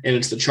 and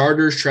it's the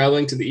Chargers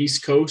traveling to the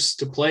East Coast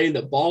to play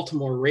the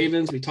Baltimore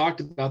Ravens. We talked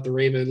about the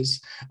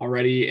Ravens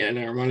already in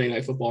our Monday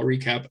Night Football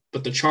recap,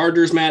 but the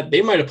Chargers, Matt,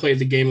 they might have played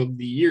the game of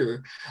the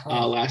year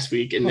last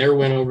week in their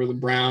win over the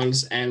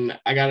Browns, and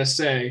I got to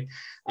say,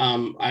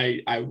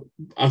 I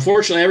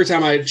unfortunately, every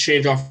time I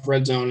change off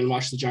Red Zone and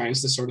watch the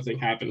Giants, this sort of thing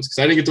happens because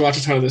I didn't get to watch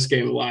a ton of this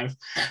game live.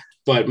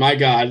 But my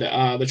God,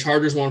 the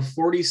Chargers won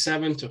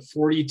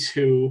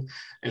 47-42,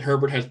 and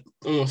Herbert had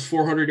almost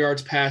 400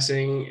 yards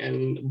passing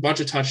and a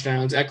bunch of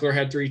touchdowns. Eckler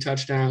had 3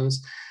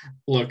 touchdowns.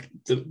 Look,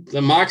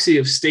 the moxie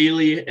of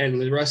Staley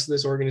and the rest of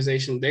this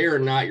organization, they are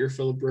not your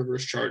Phillip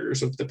Rivers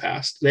Chargers of the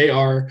past. They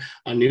are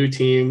a new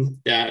team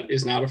that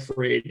is not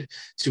afraid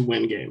to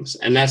win games.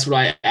 And that's what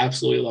I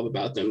absolutely love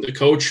about them. The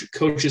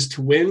coaches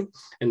to win,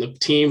 and the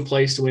team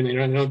plays to win. They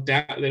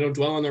don't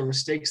dwell on their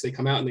mistakes. They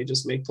come out and they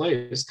just make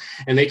plays.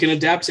 And they can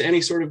adapt to any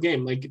sort of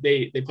game. Like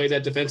they played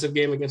that defensive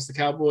game against the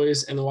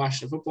Cowboys and the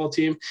Washington football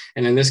team.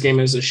 And in this game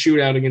is a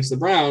shootout against the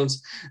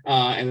Browns.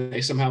 And they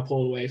somehow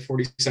pulled away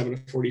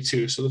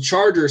 47-42. So the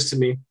Chargers, to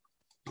me,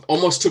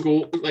 almost took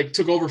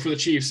over for the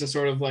Chiefs and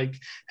sort of like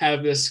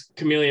have this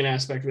chameleon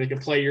aspect where they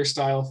can play your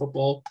style of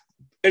football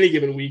any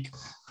given week.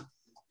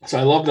 So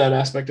I love that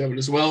aspect of it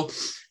as well.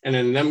 And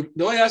then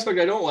the only aspect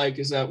I don't like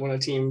is that when a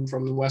team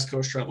from the West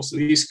Coast travels to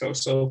the East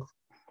Coast. So,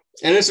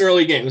 and it's an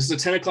early game. This is a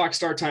 10 o'clock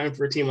start time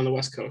for a team on the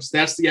West Coast.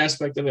 That's the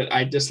aspect of it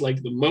I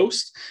dislike the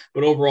most.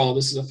 But overall,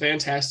 this is a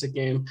fantastic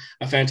game,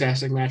 a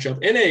fantastic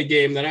matchup, in a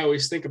game that I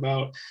always think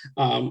about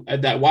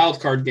at that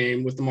wild card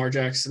game with Lamar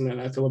Jackson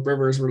and Phillip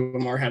Rivers, where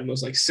Lamar had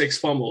those 6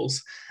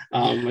 fumbles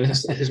in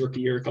his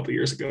rookie year a couple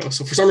years ago.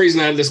 So for some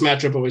reason, this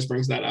matchup always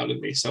brings that out in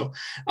me. So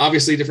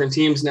obviously different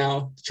teams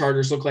now. The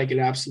Chargers look like an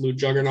absolute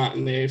juggernaut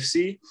in the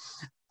AFC.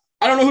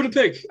 I don't know who to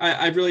pick.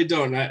 I really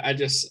don't. I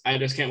just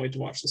can't wait to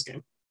watch this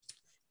game.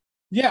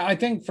 Yeah, I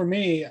think for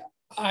me,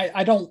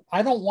 I don't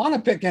want to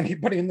pick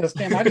anybody in this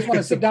game. I just want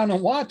to sit down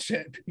and watch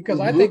it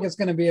because I think it's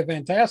going to be a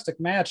fantastic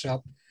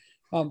matchup.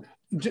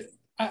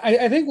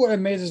 I think what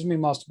amazes me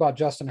most about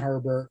Justin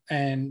Herbert,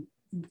 and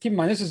keep in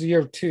mind this is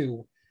year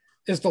 2,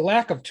 is the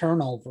lack of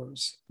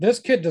turnovers. This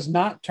kid does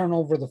not turn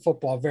over the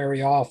football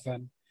very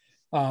often.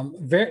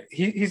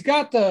 He's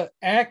got the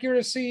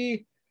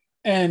accuracy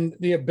and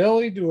the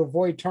ability to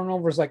avoid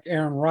turnovers like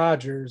Aaron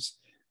Rodgers,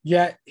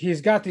 yet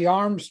he's got the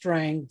arm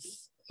strength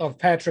of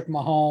Patrick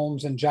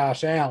Mahomes and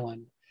Josh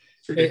Allen.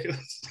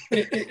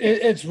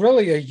 It's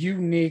really a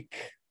unique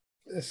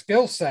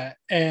skill set.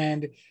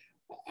 And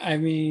I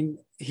mean,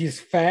 he's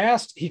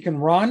fast, he can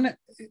run,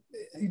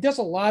 he does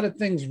a lot of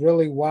things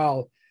really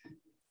well.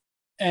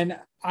 And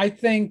I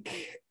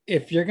think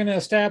if you're going to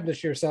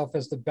establish yourself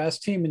as the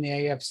best team in the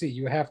AFC,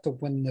 you have to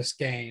win this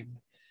game.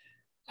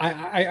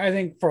 I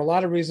think for a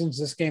lot of reasons,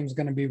 this game is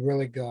going to be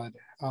really good.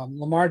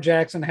 Lamar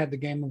Jackson had the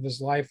game of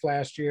his life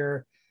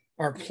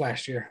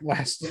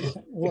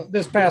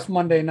this past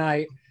Monday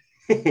night.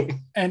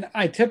 And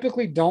I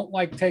typically don't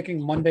like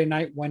taking Monday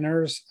night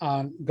winners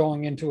on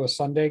going into a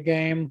Sunday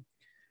game.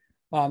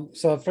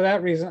 So for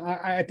that reason,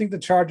 I think the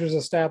Chargers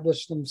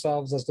established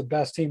themselves as the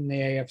best team in the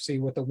AFC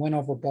with a win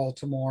over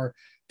Baltimore,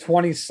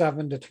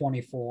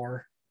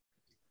 27-24.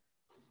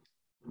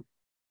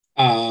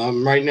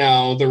 Right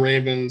now, the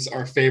Ravens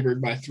are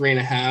favored by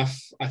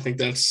 3.5. I think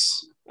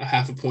that's a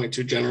half a point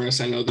too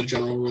generous. I know the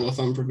general rule of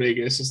thumb for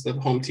Vegas is the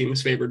home team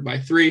is favored by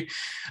 3.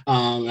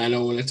 I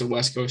know when it's a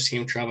West Coast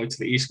team traveling to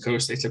the East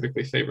Coast, they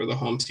typically favor the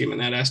home team in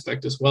that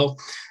aspect as well.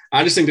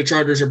 I just think the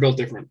Chargers are built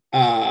different.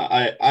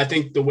 I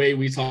think the way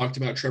we talked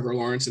about Trevor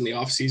Lawrence in the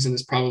offseason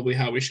is probably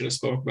how we should have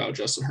spoke about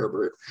Justin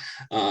Herbert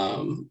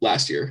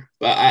last year.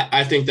 But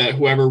I think that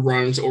whoever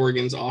runs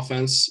Oregon's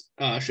offense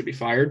should be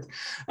fired.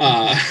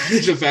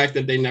 The fact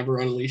that they never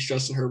unleashed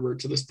Justin Herbert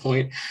to this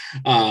point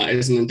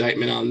is an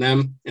indictment on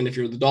them. And if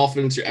you're the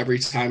Dolphins, every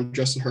time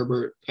Justin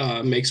Herbert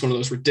makes one of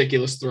those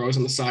ridiculous throws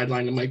on the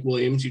sideline to Mike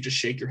Williams, you just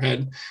shake your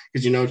head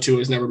because you know Tua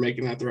is never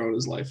making that throw in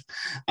his life.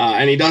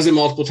 And he does it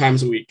multiple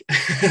times a week.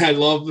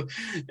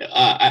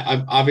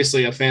 I'm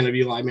obviously a fan of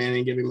Eli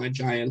Manning, giving my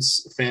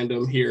Giants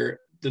fandom here.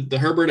 The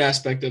Herbert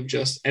aspect of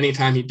just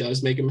anytime he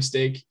does make a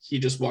mistake, he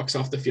just walks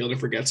off the field and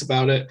forgets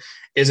about it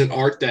is an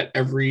art that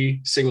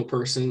every single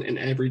person in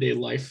everyday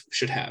life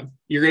should have.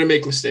 You're going to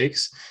make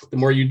mistakes. The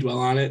more you dwell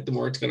on it, the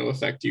more it's going to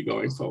affect you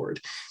going forward.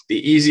 The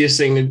easiest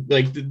thing,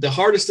 like the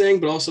hardest thing,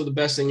 but also the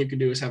best thing you can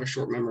do is have a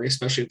short memory,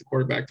 especially at the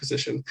quarterback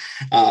position.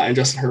 And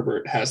Justin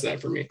Herbert has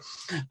that for me.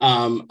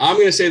 I'm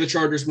going to say the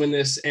Chargers win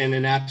this in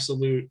an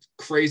absolute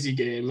crazy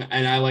game,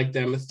 and I like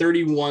them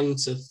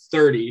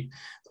 31-30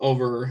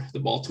 over the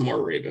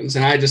Baltimore Ravens.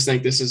 And I just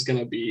think this is going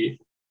to be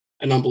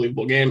an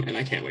unbelievable game, and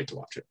I can't wait to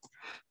watch it.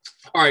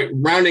 All right,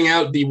 rounding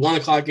out the 1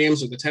 o'clock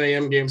games or the 10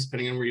 a.m. games,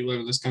 depending on where you live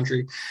in this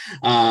country,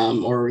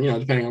 or,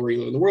 depending on where you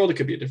live in the world, it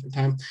could be a different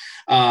time.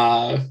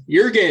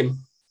 Your game,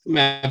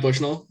 Matt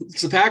Bushnell,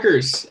 it's the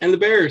Packers and the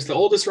Bears, the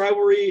oldest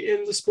rivalry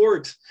in the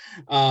sport.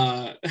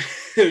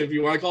 If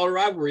you want to call it a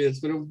rivalry, it's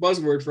been a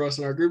buzzword for us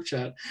in our group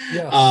chat.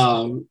 Yes.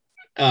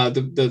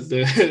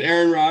 The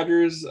Aaron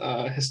Rodgers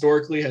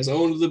historically has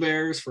owned the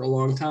Bears for a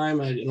long time.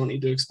 I don't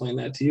need to explain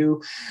that to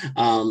you.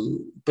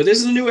 But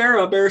this is a new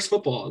era of Bears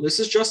football. This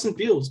is Justin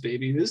Fields,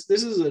 baby. This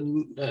is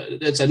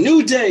it's a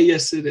new day.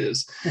 Yes, it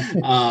is.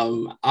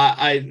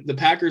 The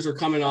Packers are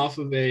coming off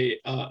of a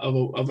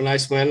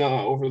nice win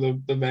over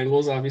the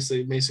Bengals.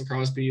 Obviously, Mason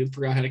Crosby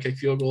forgot how to kick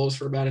field goals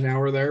for about an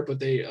hour there, but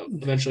they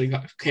eventually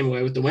came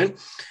away with the win.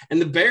 And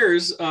the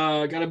Bears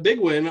got a big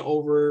win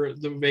over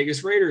the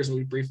Vegas Raiders, and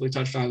we briefly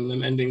touched on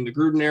them ending the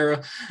Gruden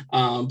era.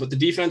 But the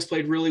defense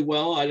played really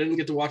well. I didn't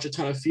get to watch a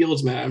ton of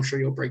Fields, Matt. I'm sure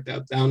you'll break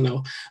that down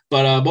though.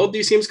 But both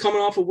these teams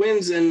coming off of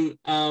wins, and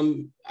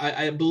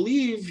I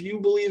believe you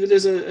believe it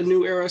is a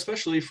new era,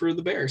 especially for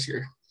the Bears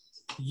here.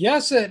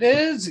 Yes, it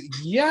is.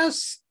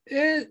 Yes,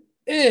 it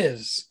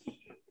is.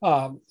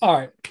 All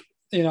right.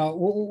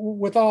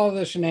 With all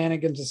the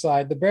shenanigans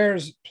aside, the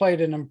Bears played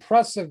an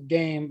impressive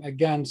game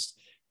against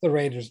the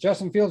Raiders.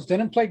 Justin Fields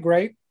didn't play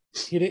great.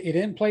 He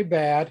didn't play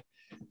bad.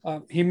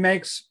 He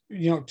makes,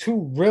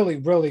 2 really,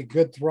 really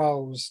good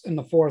throws in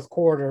the fourth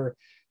quarter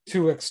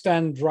to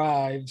extend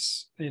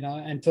drives,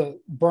 and to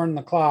burn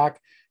the clock.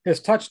 His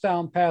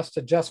touchdown pass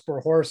to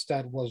Jesper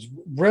Horsted was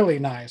really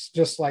nice,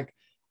 just like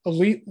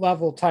elite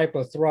level type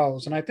of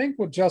throws. And I think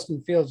with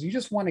Justin Fields, you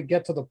just want to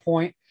get to the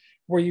point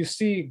where you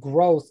see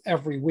growth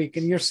every week.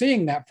 And you're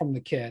seeing that from the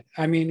kid.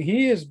 I mean,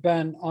 he has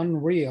been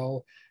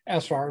unreal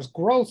as far as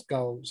growth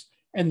goes.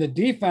 And the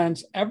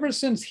defense, ever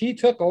since he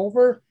took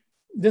over,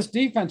 this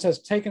defense has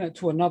taken it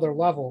to another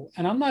level.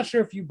 And I'm not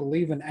sure if you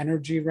believe in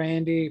energy,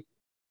 Randy,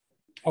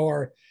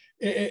 or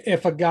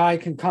if a guy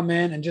can come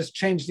in and just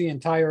change the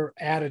entire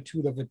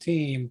attitude of a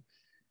team.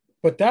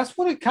 But that's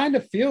what it kind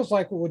of feels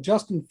like what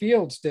Justin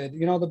Fields did.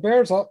 The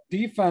Bears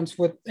defense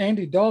with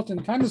Andy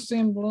Dalton kind of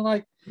seemed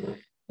like,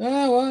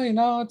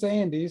 it's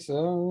Andy,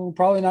 so we're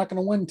probably not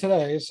going to win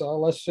today. So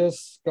let's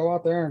just go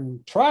out there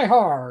and try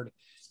hard.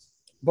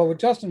 But with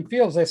Justin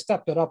Fields, they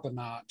stepped it up a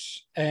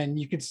notch. And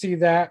you could see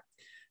that,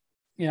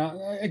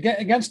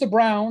 against the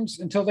Browns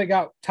until they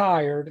got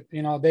tired.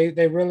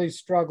 They really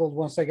struggled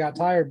once they got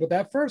tired. But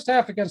that first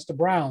half against the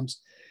Browns,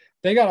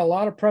 they got a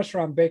lot of pressure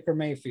on Baker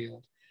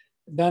Mayfield.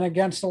 Then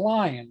against the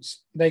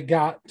Lions, they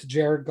got to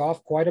Jared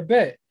Goff quite a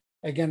bit.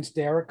 Against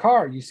Derek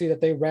Carr, you see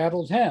that they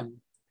rattled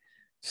him.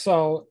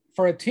 So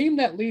for a team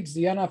that leads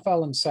the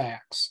NFL in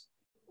sacks,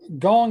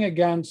 going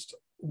against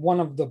one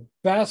of the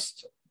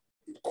best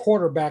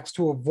quarterbacks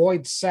to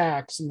avoid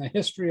sacks in the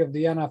history of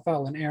the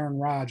NFL and Aaron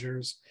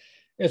Rodgers,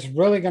 it's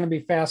really going to be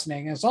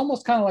fascinating. It's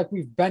almost kind of like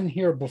we've been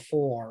here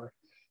before,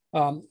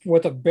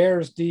 with a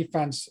Bears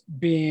defense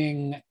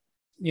being,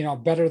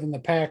 better than the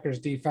Packers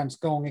defense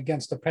going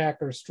against the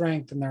Packers'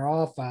 strength in their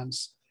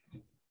offense.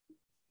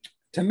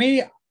 To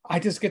me, I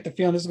just get the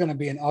feeling this is going to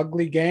be an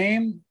ugly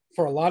game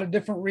for a lot of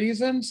different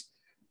reasons.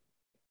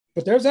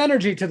 But there's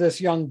energy to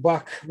this young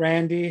buck,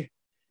 Randy.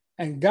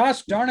 And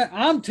gosh darn it,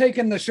 I'm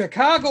taking the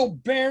Chicago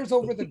Bears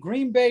over the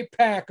Green Bay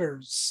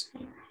Packers.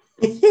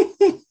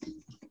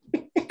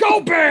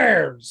 Go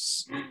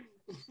Bears!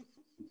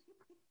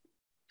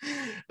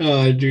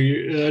 I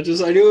knew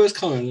it was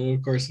coming, and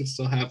of course it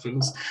still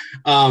happens.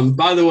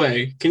 By the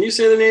way, can you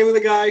say the name of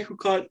the guy who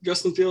caught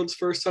Justin Fields'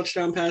 first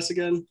touchdown pass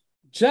again?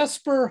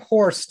 Jesper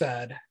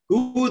Horsted.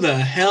 Who the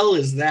hell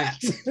is that?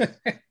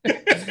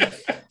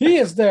 He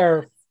is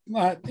their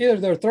either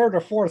their third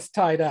or fourth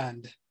tight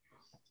end.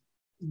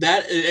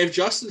 That if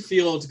Justin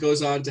Fields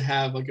goes on to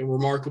have like a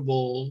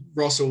remarkable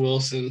Russell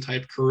Wilson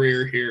type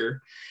career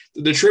here,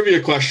 the trivia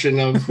question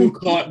of who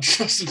caught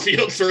Justin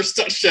Fields' first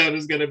touchdown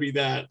is going to be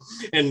that,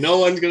 and no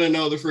one's going to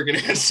know the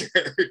freaking answer.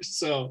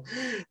 So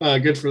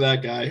good for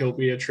that guy. He'll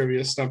be a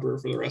trivia stumper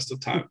for the rest of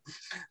time.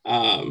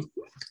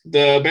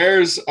 The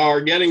Bears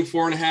are getting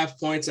 4.5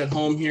 points at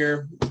home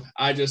here.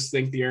 I just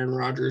think the Aaron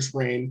Rodgers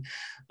reign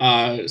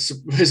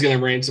is going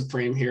to reign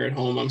supreme here at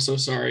home. I'm so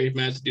sorry,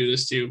 Matt, to do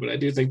this to you, but I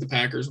do think the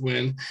Packers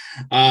win,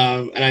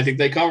 and I think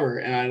they cover.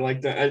 And I like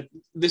that.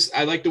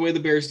 I like the way the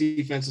Bears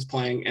defense is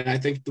playing, and I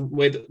think the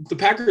way the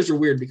Packers are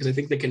weird because I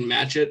think they can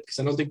match it because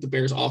I don't think the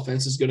Bears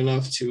offense is good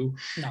enough to,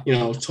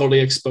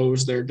 totally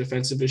expose their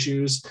defensive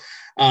issues.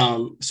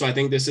 So I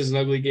think this is an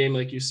ugly game,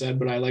 like you said,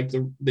 but I like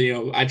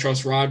I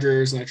trust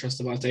Rodgers and I trust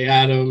Davante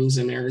Adams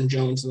and Aaron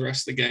Jones and the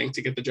rest of the gang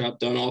to get the job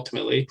done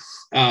ultimately.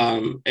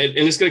 And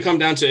it's going to come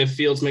down to if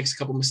Fields makes a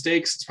couple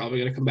mistakes, it's probably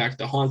going to come back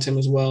to haunt him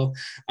as well.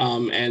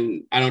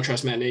 And I don't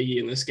trust Matt Nagy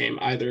in this game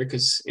either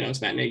because,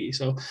 it's Matt Nagy.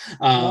 So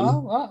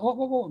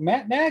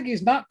Matt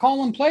Nagy's not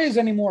calling plays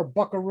anymore,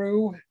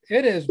 Buckaroo.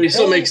 It is. But he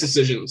still makes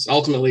decisions.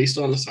 Ultimately, he's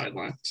still on the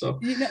sideline. So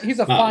he's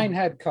a fine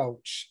head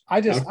coach.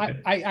 I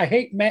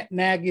hate Matt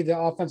Nagy,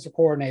 the offensive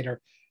coordinator.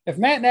 If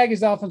Matt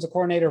Nagy's the offensive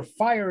coordinator,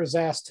 fire his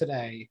ass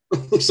today.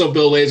 So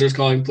Bill Lazor's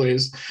calling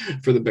plays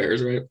for the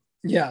Bears, right?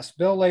 Yes,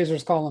 Bill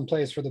Lazor's calling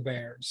plays for the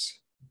Bears.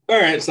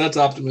 All right, so that's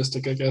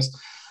optimistic, I guess.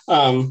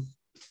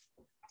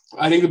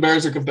 I think the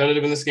Bears are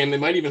competitive in this game. They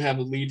might even have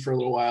a lead for a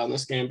little while in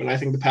this game, but I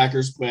think the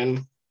Packers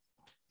win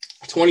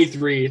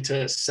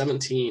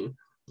 23-17.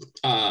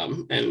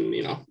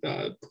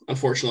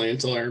 Unfortunately,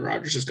 until Aaron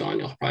Rodgers is gone,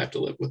 you'll probably have to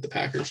live with the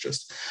Packers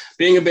just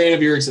being a bane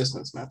of your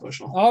existence, Matt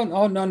Bushnell.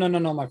 Oh,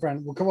 no, my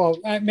friend. Well,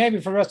 maybe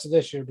for the rest of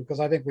this year,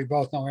 because I think we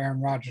both know Aaron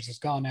Rodgers is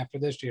gone after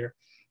this year.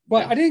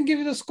 But yeah. I didn't give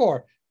you the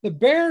score. The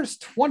Bears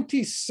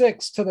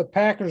 26 to the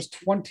Packers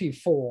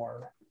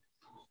 24.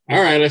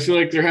 All right. I feel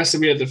like there has to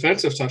be a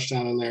defensive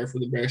touchdown in there for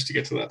the Bears to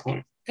get to that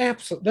point.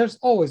 Absolutely. There's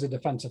always a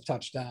defensive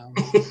touchdown.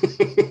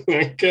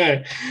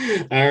 Okay.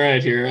 All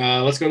right, here.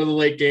 Let's go to the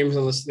late games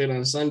on the slate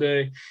on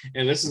Sunday.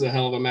 And this is a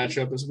hell of a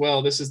matchup as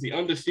well. This is the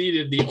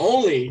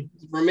only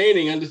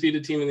remaining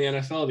undefeated team in the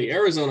NFL, the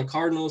Arizona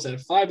Cardinals at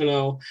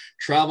 5-0,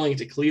 traveling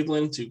to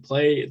Cleveland to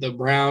play the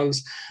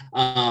Browns.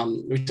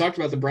 We talked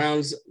about the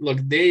Browns. Look,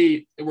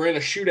 they were in a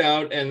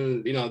shootout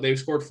and, they've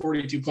scored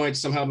 42 points,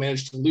 somehow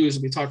managed to lose.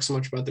 We talked so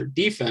much about their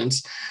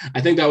defense.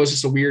 I think that was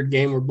just a weird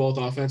game where both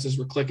offenses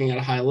were clicking at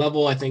a high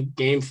level. I think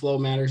game flow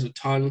matters a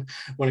ton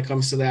when it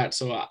comes to that.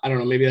 So I don't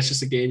know, maybe that's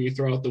just a game you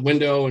throw out the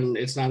window and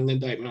it's not an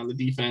indictment on the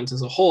defense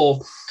as a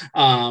whole.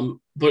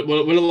 But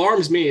what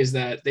alarms me is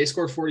that they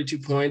scored 42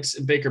 points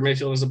and Baker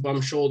Mayfield has a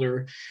bum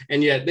shoulder,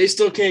 and yet they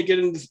still can't get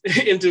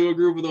into a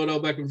group with Odell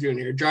Beckham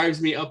Jr. It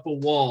drives me up a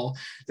wall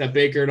that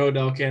Baker and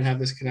Odell can't have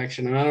this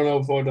connection. And I don't know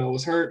if Odell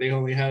was hurt. They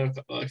only had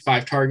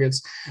 5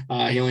 targets.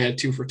 He only had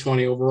 2 for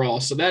 20 overall.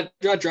 So that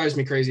drives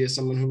me crazy as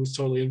someone who was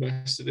totally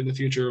invested in the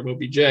future of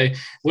OBJ.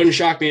 Wouldn't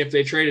shock me if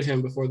they traded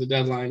him before the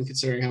deadline,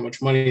 considering how much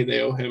money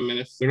they owe him. And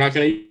if they're not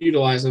going to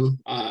utilize him,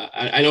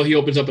 I know he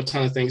opens up a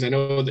ton of things. I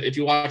know that if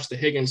you watch the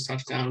Higgins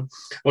touchdown,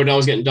 Odell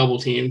was getting double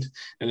teamed,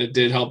 and it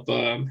did help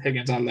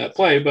Higgins on that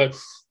play. But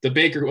the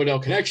Baker-Odell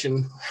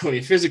connection, when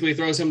he physically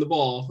throws him the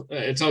ball,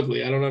 it's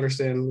ugly. I don't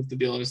understand what the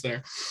deal is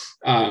there.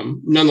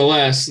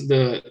 Nonetheless,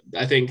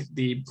 I think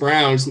the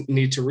Browns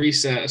need to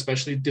reset,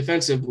 especially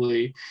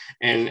defensively,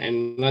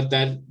 and let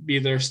that be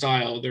their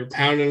style. They're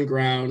pound and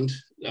ground,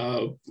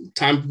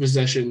 time of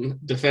possession,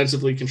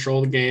 defensively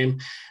control the game.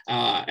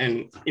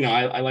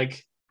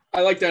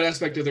 I like that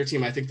aspect of their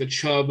team. I think the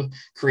Chubb,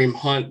 Kareem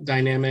Hunt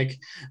dynamic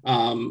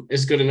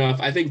is good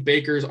enough. I think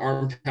Baker's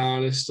arm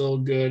talent is still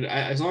good.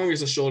 As long as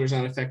the shoulder's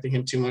not affecting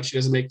him too much, he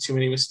doesn't make too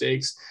many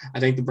mistakes,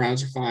 I think the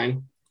Browns are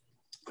fine.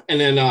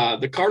 And then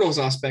the Cardinals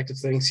aspect of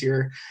things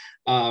here,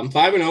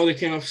 5-0, they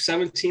came up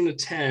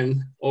 17-10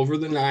 over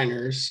the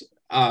Niners.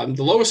 The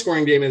lowest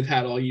scoring game they've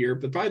had all year,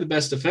 but probably the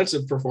best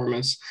defensive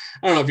performance.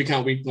 I don't know if you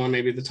count week 1,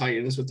 maybe the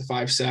Titans with the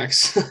 5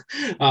 sacks.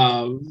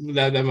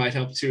 That might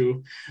help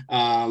too.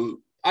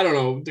 I don't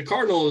know. The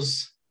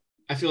Cardinals,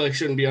 I feel like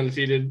shouldn't be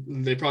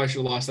undefeated. They probably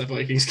should have lost that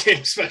Vikings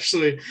game,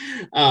 especially,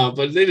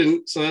 but they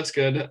didn't. So that's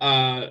good.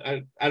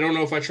 I don't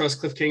know if I trust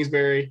Cliff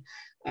Kingsbury.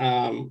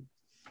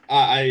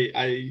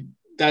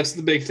 That's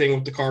the big thing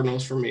with the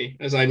Cardinals for me,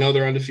 as I know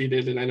they're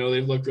undefeated and I know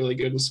they've looked really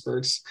good in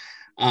spurts,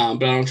 but I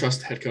don't trust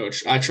the head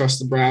coach. I trust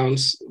the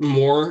Browns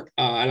more,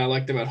 and I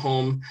like them at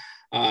home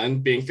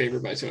and being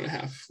favored by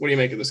 2.5. What do you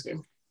make of this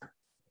game?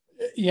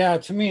 Yeah,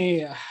 to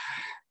me,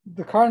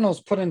 the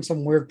Cardinals put in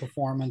some weird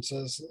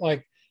performances.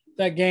 Like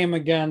that game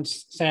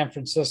against San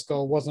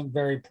Francisco wasn't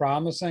very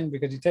promising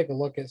because you take a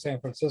look at San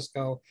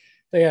Francisco,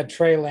 they had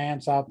Trey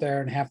Lance out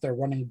there, and half their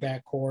running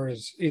back core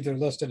is either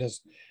listed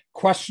as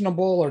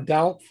questionable or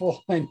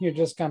doubtful. And you're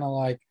just kind of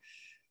like,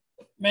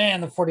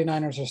 man, the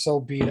 49ers are so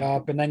beat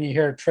up. And then you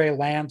hear Trey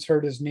Lance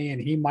hurt his knee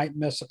and he might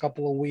miss a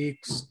couple of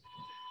weeks.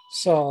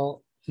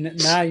 So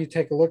now you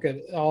take a look at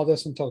all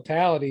this in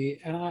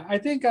totality. And I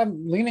think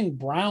I'm leaning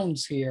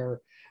Browns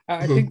here.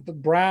 I think the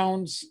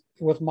Browns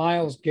with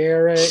Myles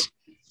Garrett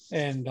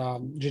and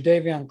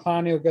Jadeveon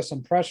Clowney will get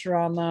some pressure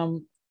on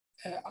them.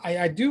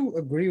 I do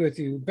agree with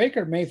you.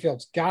 Baker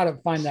Mayfield's got to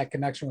find that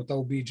connection with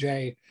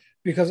OBJ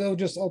because it'll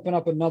just open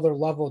up another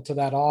level to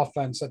that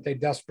offense that they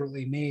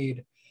desperately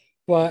need.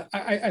 But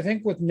I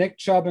think with Nick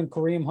Chubb and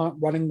Kareem Hunt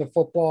running the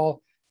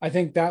football, I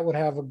think that would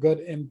have a good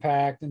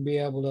impact and be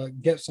able to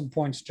get some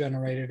points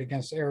generated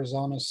against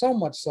Arizona, so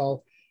much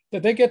so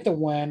that they get the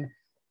win.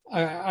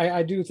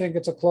 I do think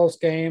it's a close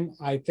game.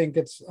 I think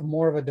it's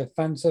more of a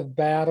defensive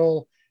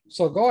battle.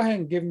 So go ahead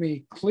and give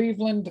me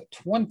Cleveland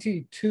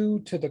 22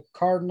 to the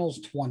Cardinals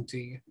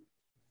 20.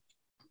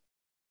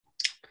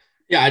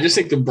 Yeah, I just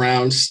think the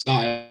Browns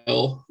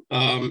style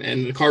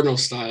and the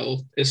Cardinals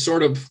style is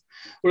sort of,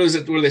 what is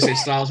it? What do they say?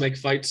 Styles make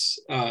fights.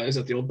 Is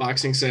that the old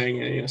boxing saying?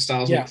 You know,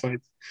 styles make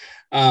fights.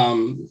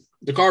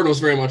 The Cardinals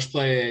very much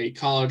play a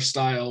college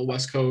style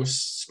West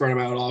Coast spread them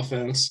out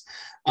offense.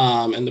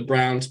 And the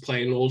Browns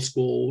play an old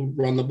school,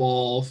 run the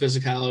ball,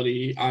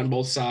 physicality on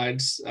both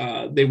sides.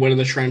 They win in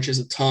the trenches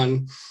a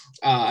ton.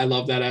 I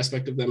love that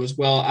aspect of them as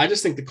well. I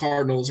just think the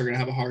Cardinals are going to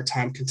have a hard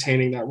time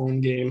containing that run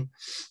game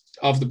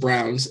of the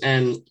Browns.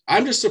 And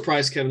I'm just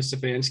surprised Kevin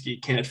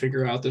Stefanski can't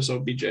figure out this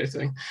OBJ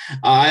thing.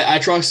 I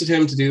trusted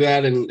him to do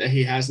that, and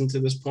he hasn't to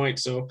this point.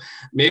 So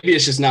maybe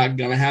it's just not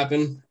going to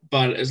happen.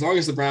 But as long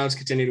as the Browns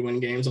continue to win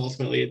games,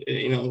 ultimately,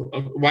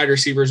 wide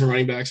receivers and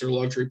running backs are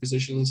luxury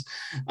positions.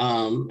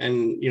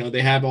 And,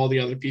 they have all the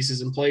other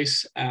pieces in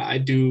place. I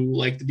do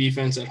like the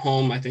defense at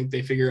home. I think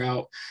they figure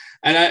out.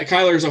 And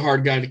Kyler is a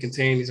hard guy to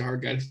contain. He's a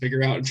hard guy to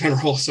figure out in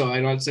general. So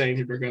I'm not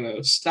saying they're going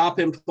to stop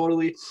him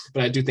totally,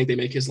 but I do think they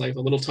make his life a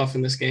little tough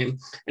in this game.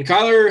 And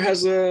Kyler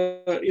has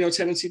a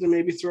tendency to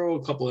maybe throw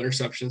a couple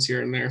interceptions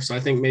here and there. So I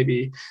think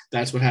maybe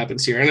that's what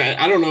happens here. And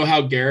I don't know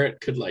how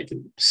Garrett could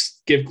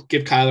give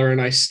Kyler a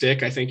nice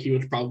stick. I think he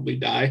would probably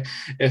die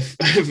if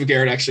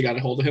Garrett actually got a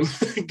hold of him.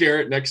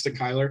 Garrett next to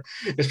Kyler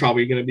is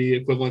probably going to be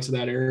equivalent to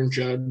that Aaron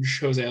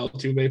Judge, Jose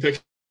Altuve pick.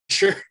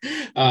 Sure.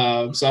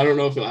 So I don't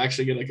know if he'll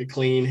actually get a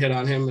clean hit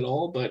on him at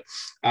all, but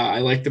I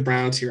like the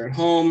Browns here at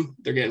home.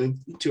 They're getting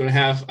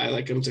 2.5. I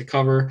like them to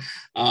cover.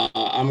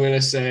 I'm going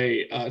to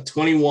say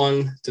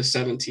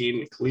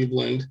 21-17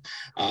 Cleveland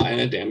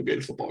and a damn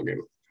good football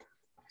game.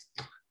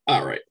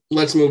 All right,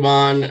 let's move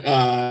on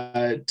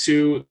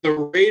to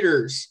the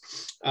Raiders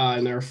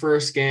in their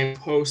first game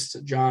post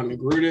John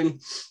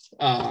Gruden.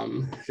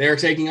 They're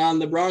taking on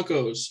the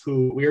Broncos,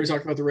 who we already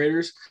talked about the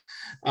Raiders.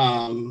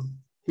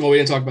 Well,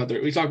 we talked about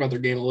their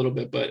game a little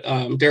bit, but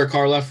Derek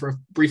Carr left for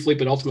briefly,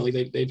 but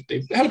ultimately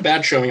they had a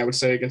bad showing, I would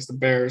say, against the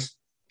Bears.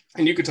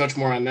 And you could touch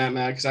more on that,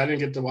 Matt, because I didn't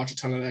get to watch a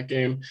ton of that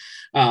game.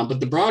 But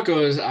the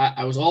Broncos,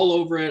 I was all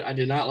over it. I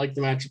did not like the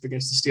matchup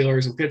against the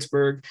Steelers in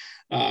Pittsburgh.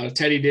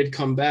 Teddy did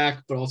come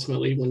back, but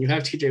ultimately when you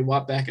have TJ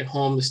Watt back at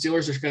home, the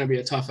Steelers are going to be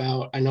a tough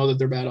out. I know that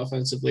they're bad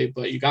offensively,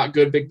 but you got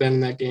good Big Ben in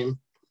that game.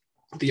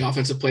 The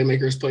offensive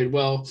playmakers played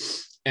well.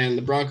 And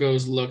the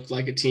Broncos looked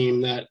like a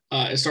team that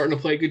is starting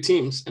to play good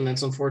teams. And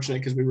that's unfortunate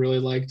because we really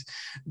liked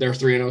their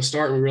 3-0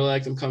 start and we really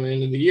liked them coming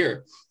into the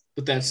year.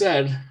 But that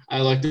said, I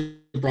like the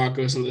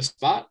Broncos in this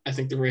spot. I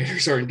think the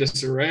Raiders are in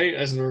disarray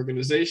as an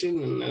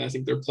organization. And I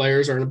think their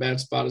players are in a bad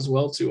spot as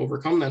well to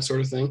overcome that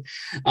sort of thing.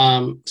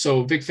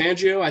 So Vic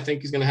Fangio, I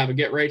think he's going to have a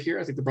get right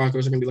here. I think the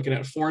Broncos are going to be looking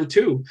at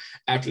 4-2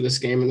 after this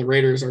game. And the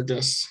Raiders are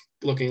just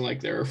looking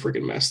like they're a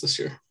freaking mess this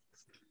year.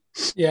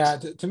 Yeah,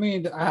 to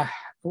me,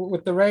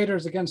 with the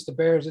Raiders against the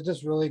Bears, it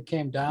just really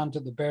came down to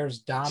the Bears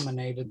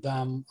dominated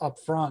them up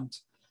front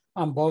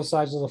on both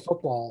sides of the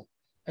football.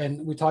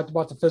 And we talked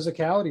about the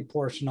physicality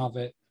portion of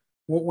it.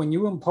 When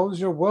you impose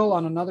your will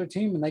on another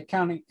team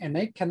and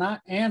they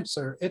cannot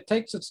answer, it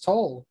takes its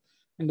toll.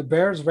 And the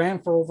Bears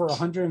ran for over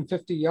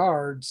 150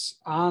 yards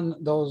on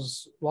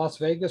those Las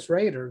Vegas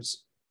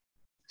Raiders.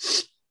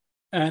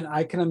 And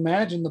I can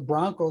imagine the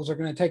Broncos are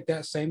going to take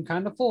that same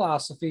kind of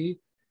philosophy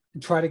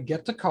and try to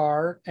get the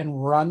Carr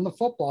and run the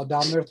football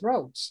down their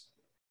throats.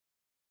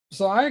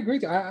 So I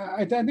agree.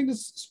 I think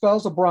this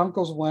spells a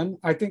Broncos win.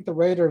 I think the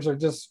Raiders are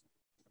just,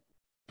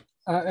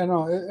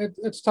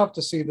 it's tough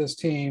to see this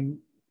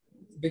team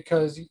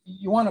because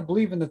you want to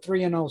believe in the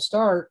 3-0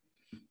 start,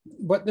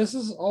 but this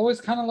is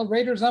always kind of the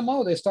Raiders'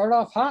 MO. They start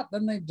off hot,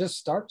 then they just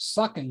start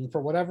sucking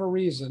for whatever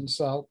reason.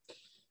 So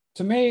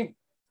to me,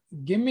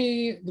 give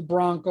me the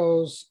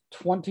Broncos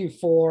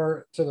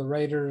 24 to the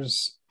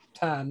Raiders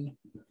 10.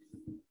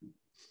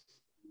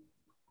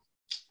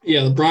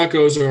 Yeah, the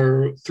Broncos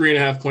are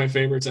 3.5-point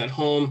favorites at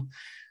home.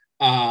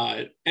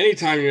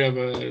 Anytime you have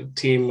a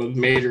team with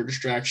major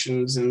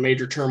distractions and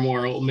major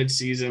turmoil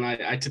midseason,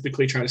 I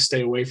typically try to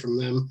stay away from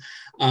them.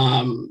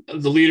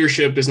 The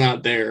leadership is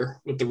not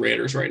there with the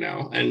Raiders right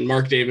now, and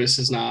Mark Davis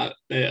is not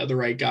the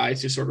right guy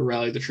to sort of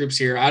rally the troops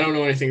here. I don't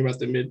know anything about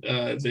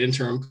the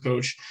interim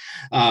coach,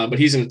 but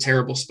he's in a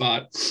terrible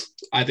spot.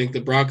 I think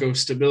the Broncos'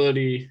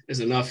 stability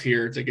is enough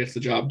here to get the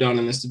job done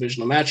in this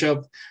divisional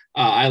matchup.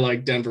 I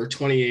like Denver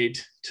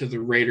 28 to the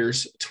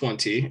Raiders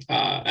 20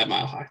 at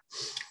Mile High.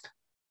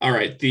 All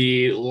right,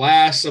 the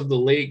last of the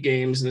late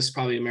games, and this is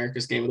probably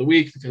America's game of the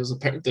week because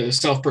the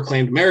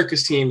self-proclaimed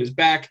America's team is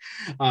back.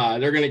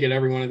 They're going to get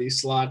every one of these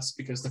slots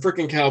because the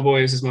freaking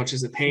Cowboys, as much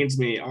as it pains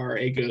me, are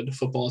a good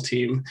football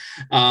team.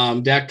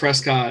 Dak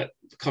Prescott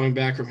coming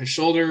back from his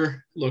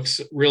shoulder looks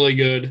really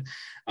good.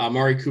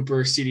 Amari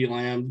Cooper, CeeDee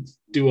Lamb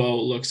duo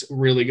looks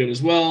really good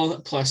as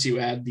well. Plus, you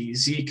add the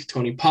Zeke,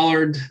 Tony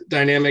Pollard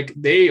dynamic.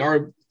 They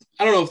are,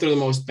 I don't know if they're the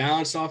most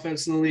balanced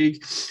offense in the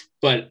league,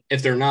 but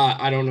if they're not,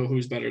 I don't know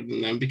who's better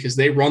than them because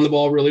they run the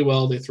ball really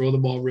well. They throw the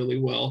ball really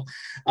well.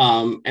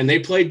 And they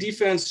play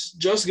defense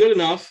just good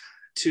enough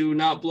to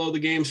not blow the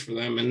games for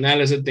them. And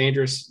that is a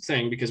dangerous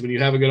thing because when you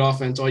have a good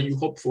offense, all you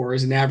hope for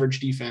is an average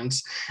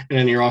defense, and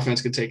then your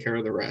offense can take care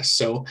of the rest.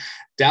 So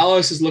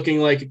Dallas is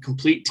looking like a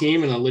complete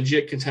team and a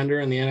legit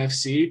contender in the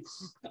NFC.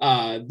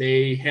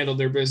 They handled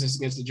their business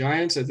against the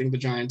Giants. I think the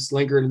Giants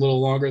lingered a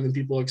little longer than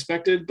people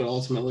expected, but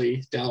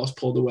ultimately Dallas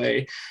pulled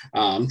away.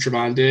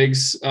 Trevon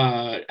Diggs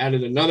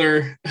added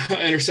another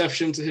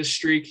interception to his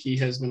streak. He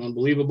has been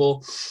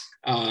unbelievable.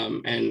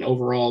 And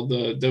overall,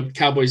 the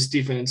Cowboys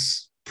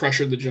defense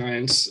pressured the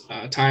Giants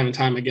time and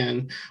time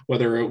again,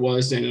 whether it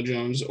was Daniel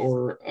Jones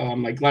or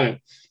Mike Glennon.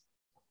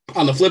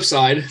 On the flip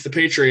side, the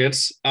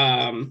Patriots,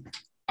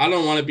 I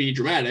don't want to be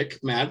dramatic,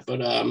 Matt, but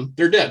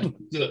they're dead.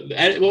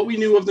 What we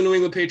knew of the New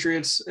England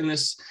Patriots in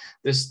this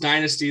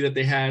dynasty that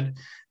they had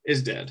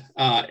is dead.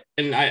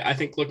 And I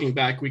think looking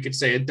back, we could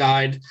say it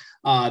died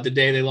the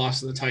day they lost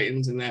to the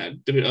Titans in that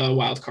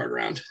wild card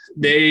round.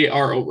 They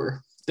are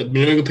over. The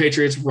New England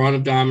Patriots run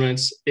of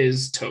dominance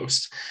is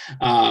toast.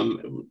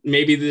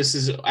 Maybe this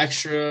is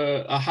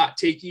extra hot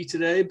takey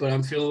today, but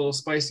I'm feeling a little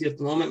spicy at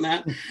the moment,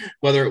 Matt.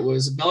 Whether it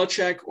was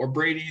Belichick or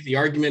Brady, the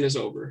argument is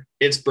over.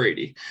 It's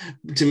Brady.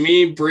 To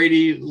me,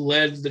 Brady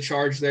led the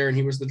charge there, and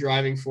he was the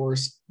driving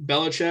force.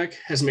 Belichick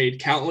has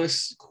made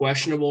countless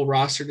questionable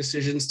roster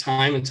decisions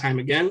time and time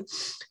again.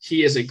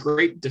 He is a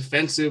great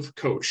defensive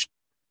coach.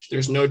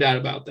 There's no doubt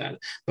about that.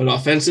 But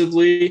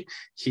offensively,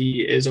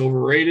 he is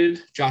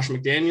overrated. Josh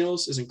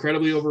McDaniels is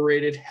incredibly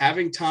overrated.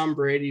 Having Tom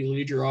Brady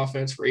lead your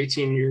offense for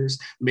 18 years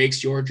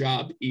makes your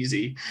job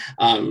easy.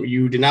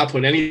 You did not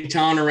put any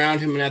talent around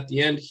him, and at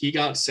the end, he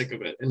got sick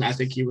of it, and I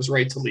think he was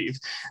right to leave.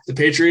 The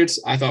Patriots,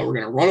 I thought were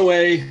going to run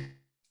away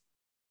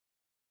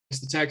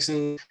against the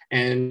Texans,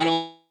 and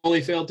not only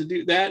failed to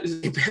do that,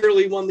 he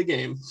barely won the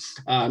game.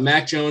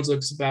 Mac Jones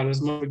looks about as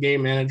much of a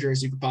game manager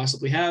as you could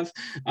possibly have.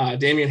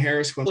 Damian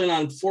Harris, who playing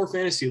on 4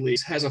 fantasy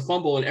leagues, has a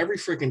fumble in every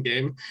freaking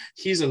game.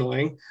 He's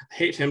annoying. I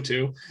hate him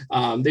too.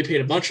 They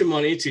paid a bunch of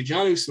money to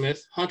Jonnu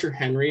Smith, Hunter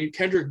Henry,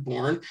 Kendrick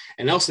Bourne,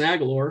 and Nelson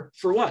Aguilar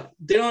for what?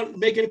 They don't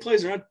make any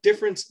plays. They're not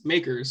difference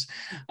makers.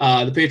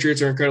 The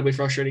Patriots are incredibly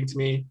frustrating to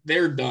me.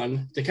 They're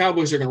done. The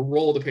Cowboys are going to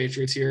roll the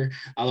Patriots here.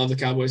 I love the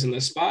Cowboys in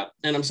this spot.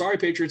 And I'm sorry,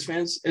 Patriots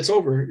fans, it's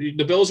over.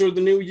 The Bills are the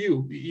new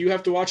you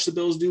have to watch the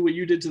Bills do what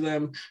you did to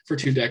them for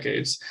 2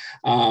 decades.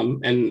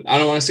 And I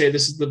don't want to say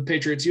this is the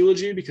Patriots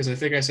eulogy because I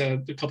think I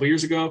said a couple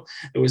years ago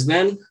it was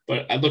then,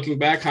 but looking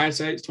back,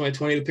 hindsight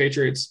 2020, the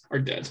Patriots are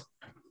dead.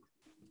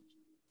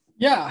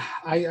 Yeah,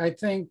 I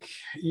think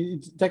you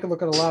take a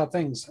look at a lot of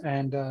things,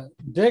 and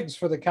Diggs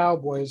for the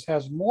Cowboys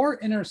has more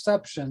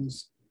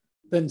interceptions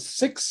than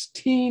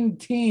 16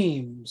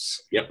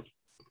 teams. Yep.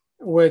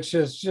 Which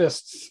is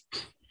just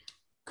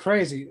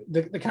crazy.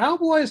 The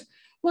Cowboys,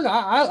 look,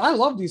 I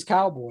love these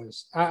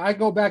Cowboys. I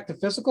go back to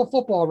physical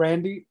football,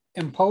 Randy,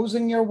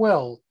 imposing your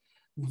will.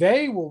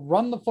 They will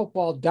run the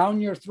football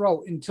down your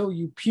throat until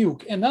you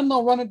puke, and then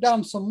they'll run it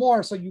down some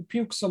more so you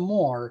puke some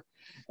more.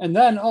 And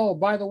then, oh,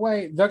 by the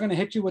way, they're going to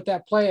hit you with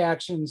that play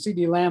action.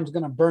 CeeDee Lamb's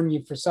going to burn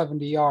you for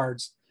 70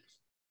 yards.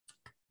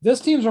 This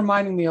team's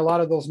reminding me a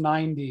lot of those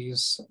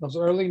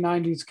early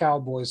 90s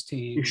Cowboys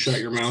teams. You shut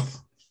your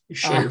mouth.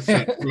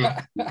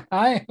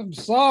 I am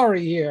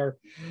sorry here,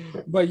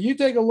 but you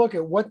take a look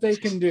at what they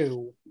can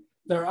do.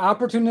 They're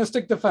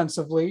opportunistic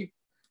defensively.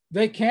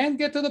 They can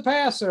get to the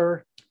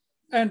passer.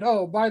 And,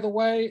 oh, by the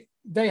way,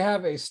 they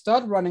have a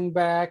stud running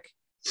back,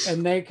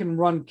 and they can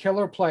run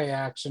killer play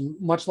action,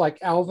 much like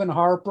Alvin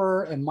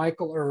Harper and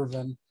Michael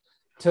Irvin.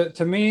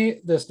 To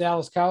me, this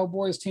Dallas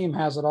Cowboys team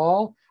has it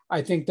all.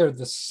 I think they're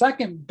the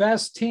second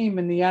best team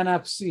in the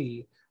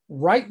NFC.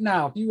 Right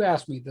now, if you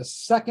ask me, the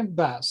second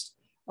best.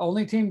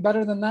 Only team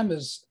better than them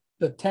is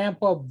the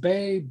Tampa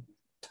Bay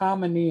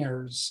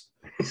Tomineers.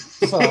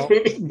 So,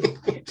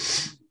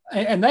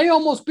 and they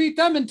almost beat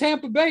them in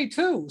Tampa Bay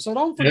too. So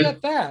don't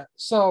forget that.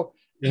 So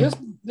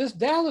this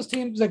Dallas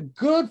team is a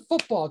good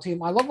football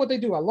team. I love what they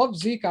do. I love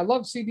Zeke. I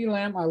love CeeDee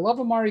Lamb. I love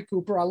Amari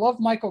Cooper. I love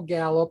Michael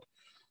Gallup.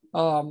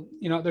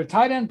 Their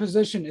tight end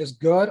position is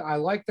good. I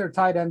like their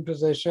tight end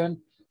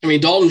position. I mean,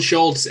 Dalton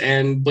Schultz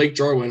and Blake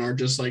Jarwin are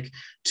just like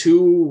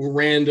two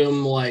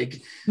random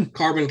like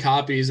carbon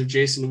copies of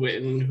Jason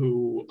Witten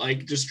who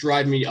like just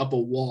drive me up a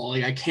wall.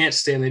 Like I can't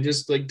stand. They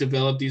just like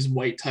develop these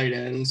white tight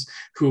ends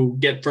who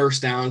get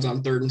first downs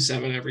on 3rd and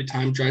 7 every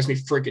time. Drives me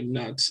freaking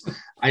nuts.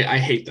 I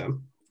hate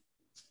them.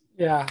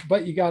 Yeah,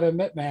 but you got to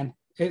admit, man,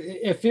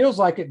 it feels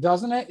like it,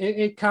 doesn't it?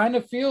 It kind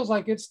of feels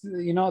like it's,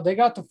 they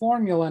got the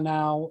formula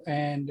now,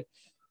 and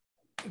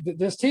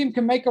this team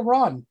can make a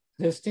run.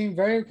 This team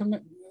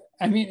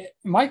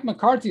Mike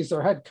McCarthy is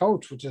their head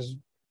coach, which is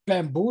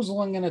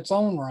bamboozling in its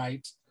own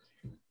right.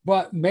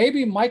 But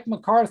maybe Mike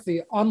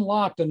McCarthy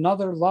unlocked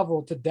another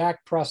level to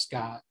Dak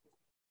Prescott.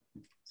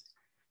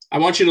 I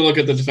want you to look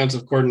at the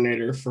defensive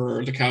coordinator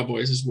for the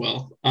Cowboys as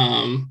well.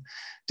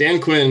 Dan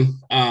Quinn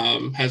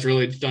has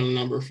really done a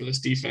number for this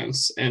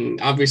defense. And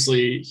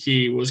obviously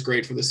he was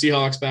great for the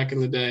Seahawks back in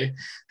the day,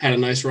 had a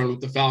nice run with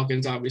the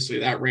Falcons. Obviously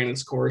that ran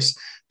its course,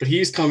 but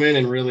he's come in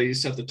and really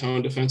set the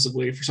tone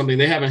defensively for something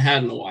they haven't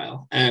had in a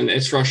while. And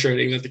it's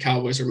frustrating that the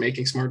Cowboys are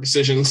making smart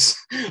decisions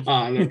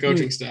on their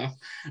coaching staff,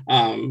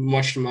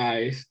 much to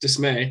my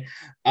dismay.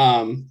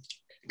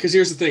 Because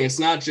here's the thing, it's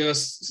not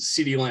just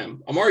CeeDee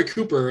Lamb. Amari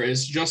Cooper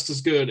is just as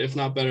good, if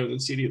not better, than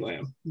CeeDee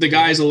Lamb. The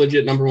guy's a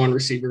legit number one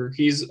receiver.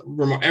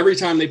 Every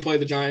time they play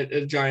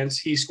the Giants,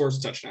 he scores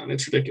a touchdown.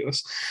 It's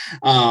ridiculous.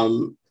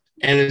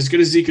 And as good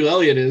as Ezekiel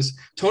Elliott is,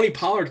 Tony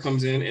Pollard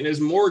comes in and is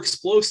more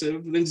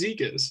explosive than Zeke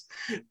is.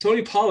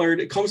 Tony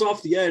Pollard comes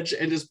off the edge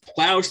and just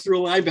plows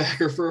through a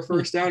linebacker for a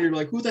first down. You're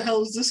like, who the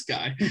hell is this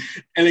guy?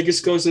 And it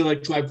just goes to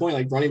my point,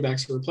 like running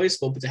backs are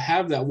replaceable, but to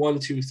have that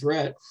 1-2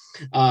 threat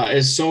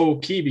is so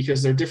key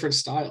because they're different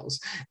styles.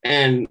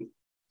 And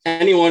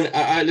anyone,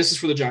 this is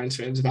for the Giants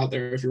fans out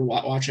there, if you're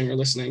watching or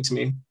listening to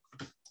me,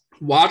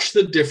 watch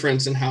the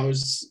difference in how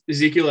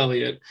Ezekiel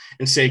Elliott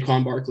and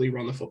Saquon Barkley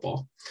run the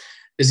football.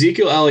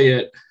 Ezekiel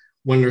Elliott,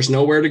 when there's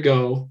nowhere to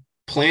go,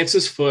 plants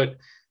his foot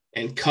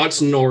and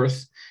cuts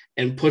north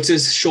and puts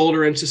his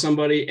shoulder into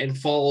somebody and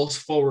falls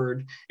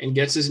forward and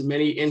gets as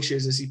many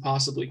inches as he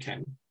possibly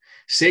can.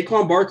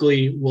 Saquon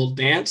Barkley will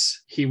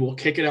dance. He will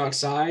kick it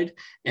outside,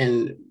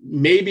 and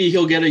maybe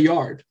he'll get a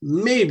yard.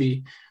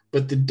 Maybe.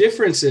 But the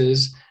difference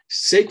is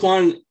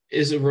Saquon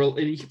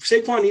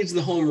needs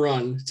the home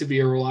run to be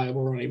a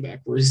reliable running back,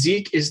 where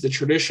Zeke is the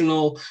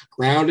traditional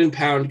ground and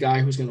pound guy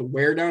who's going to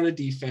wear down a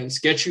defense,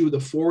 get you the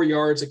 4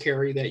 yards of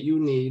carry that you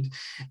need.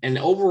 And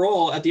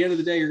overall, at the end of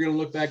the day, you're going to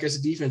look back as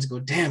a defense and go,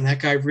 damn, that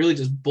guy really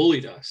just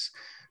bullied us.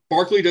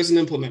 Barkley doesn't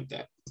implement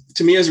that.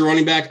 To me, as a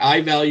running back,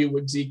 I value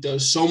what Zeke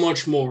does so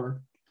much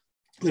more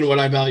than what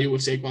I value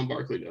what Saquon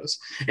Barkley does.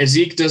 And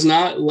Zeke does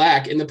not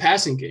lack in the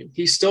passing game.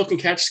 He still can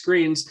catch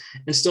screens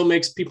and still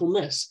makes people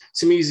miss.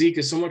 To me, Zeke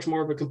is so much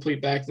more of a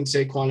complete back than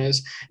Saquon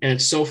is. And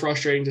it's so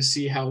frustrating to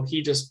see how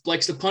he just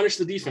likes to punish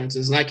the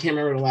defenses. And I can't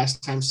remember the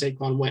last time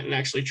Saquon went and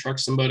actually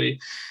trucked somebody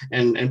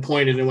and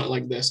pointed and went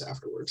like this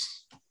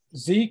afterwards.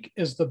 Zeke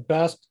is the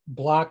best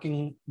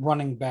blocking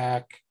running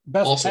back,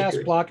 best also pass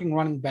blocking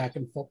running back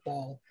in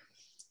football.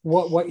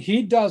 What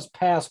he does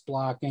pass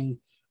blocking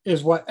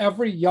is what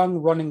every young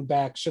running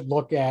back should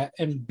look at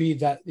and be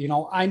that,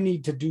 I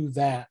need to do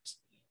that,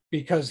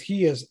 because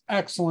he is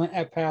excellent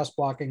at pass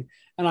blocking.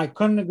 And I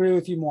couldn't agree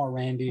with you more,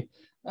 Randy.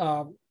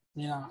 I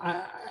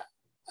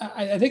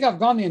think I've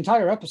gone the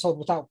entire episode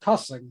without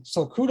cussing.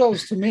 So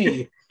kudos to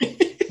me.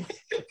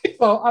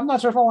 So I'm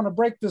not sure if I want to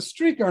break this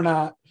streak or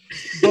not,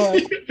 but I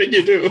think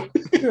you do.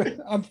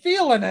 I'm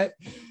feeling it.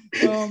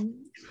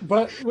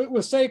 But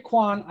with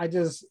Saquon,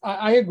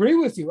 I agree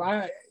with you.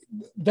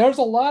 There's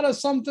a lot of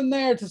something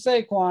there to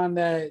Saquon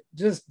that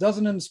just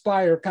doesn't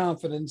inspire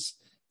confidence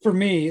for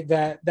me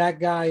that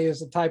guy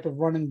is the type of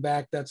running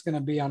back that's going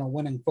to be on a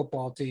winning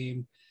football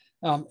team.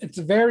 It's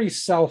very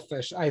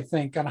selfish, I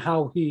think, on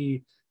how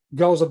he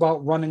goes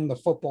about running the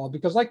football,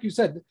 because like you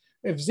said,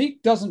 if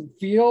Zeke doesn't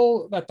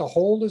feel that the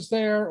hold is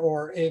there,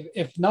 or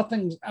if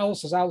nothing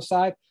else is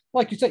outside,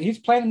 like you said, he's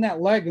planting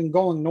that leg and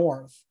going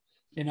north.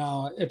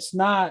 It's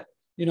not,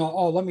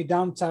 let me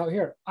dance out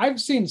here. I've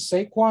seen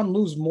Saquon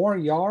lose more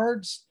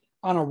yards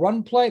on a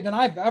run play than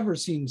I've ever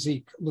seen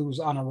Zeke lose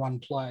on a run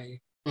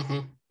play. Mm-hmm.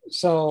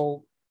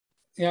 So,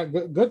 yeah,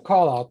 good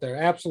call out there.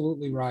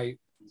 Absolutely right.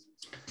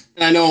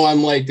 And I know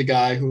I'm like the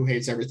guy who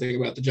hates everything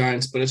about the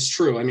Giants, but it's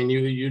true. I mean,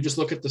 you just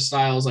look at the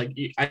styles. Like,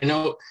 I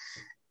know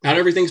not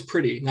everything's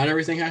pretty. Not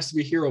everything has to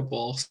be hero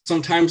ball.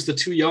 Sometimes the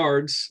 2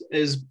 yards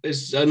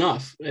is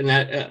enough. And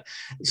that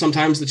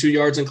sometimes the 2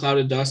 yards in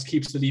clouded dust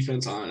keeps the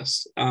defense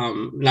honest.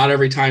 Not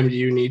every time do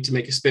you need to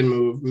make a spin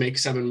move, make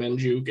 7-men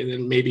juke, and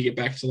then maybe get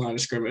back to the line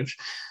of scrimmage.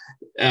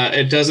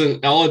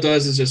 All it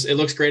does is just, it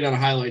looks great on a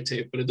highlight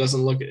tape, but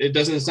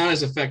it's not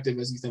as effective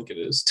as you think it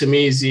is. To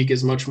me, Zeke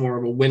is much more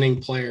of a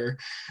winning player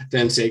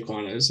than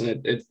Saquon is.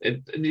 And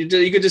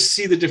you could just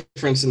see the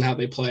difference in how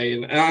they play.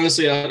 And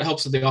honestly, it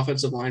helps that the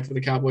offensive line for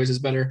the Cowboys is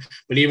better,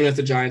 but even if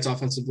the Giants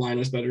offensive line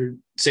is better,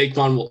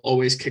 Saquon will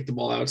always kick the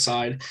ball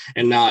outside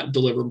and not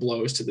deliver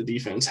blows to the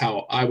defense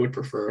how I would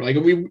prefer. Like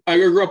I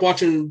grew up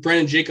watching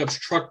Brandon Jacobs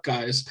truck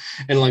guys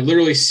and like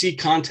literally see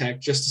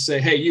contact just to say,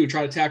 hey, you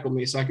try to tackle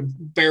me so I can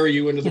bury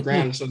you into the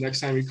ground. So next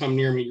time you come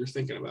near me, you're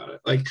thinking about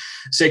it. Like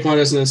Saquon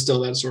doesn't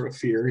instill that sort of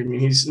fear. I mean,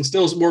 he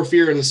instills more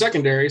fear in the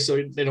secondary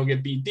so they don't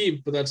get beat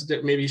deep, but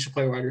maybe you should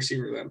play wide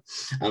receiver then.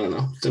 I don't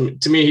know.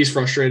 To me, he's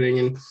frustrating.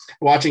 And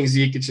watching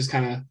Zeke, it's just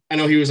kind of, I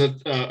know he was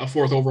a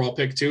fourth overall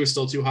pick too,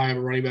 still too high of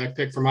a running back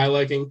pick for my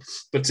liking,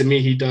 but to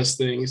me, he does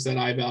things that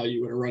I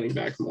value in a running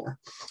back more.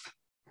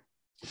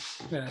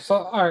 Yeah. So,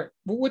 all right.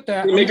 With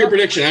that, make a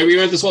prediction. We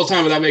went this whole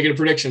time without making a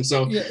prediction.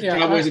 So,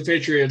 Cowboys and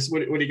Patriots.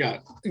 What do you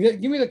got?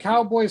 Give me the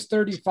Cowboys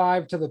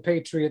 35 to the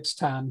Patriots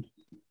 10.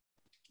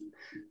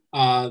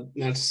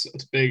 That's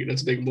big.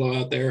 That's a big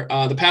blowout there.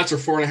 The Pats are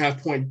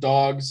 4.5-point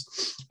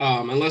dogs.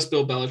 Unless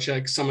Bill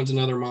Belichick summons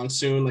another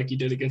monsoon like he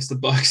did against the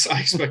Bucs, I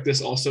expect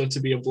this also to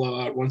be a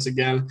blowout once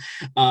again.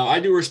 I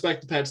do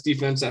respect the Pats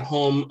defense at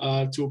home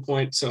to a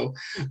point, so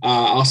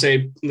I'll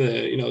say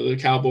the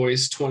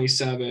Cowboys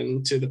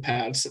 27 to the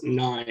Pats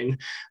 9.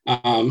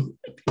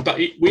 But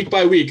week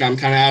by week, I'm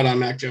kind of out on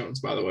Mac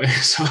Jones, by the way.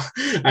 So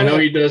I know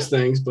he does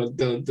things, but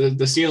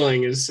the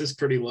ceiling is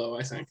pretty low.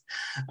 I think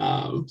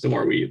the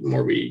more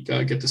we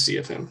get to see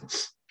of him.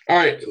 All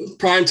right,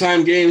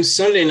 primetime games,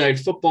 Sunday Night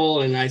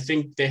Football, and I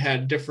think they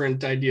had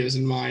different ideas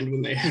in mind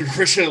when they had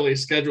originally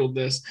scheduled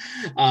this,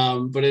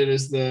 but it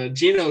is the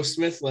Geno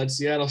Smith-led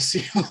Seattle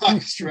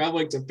Seahawks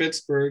traveling to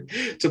Pittsburgh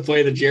to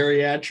play the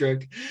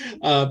geriatric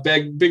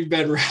Big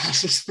Ben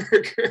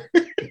Roethlisberger.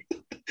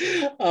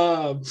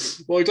 Well,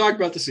 we talked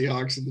about the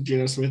Seahawks and the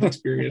Geno Smith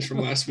experience from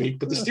last week,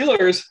 but the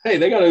Steelers, hey,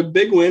 they got a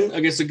big win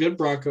against a good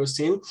Broncos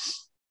team.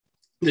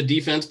 The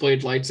defense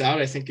played lights out.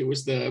 I think it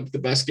was the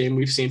best game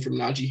we've seen from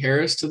Najee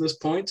Harris to this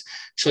point.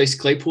 Chase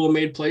Claypool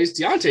made plays.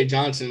 Deontay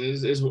Johnson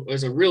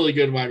is a really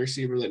good wide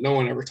receiver that no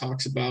one ever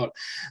talks about.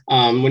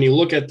 When you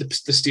look at the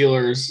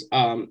Steelers,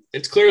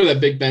 it's clear that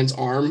Big Ben's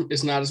arm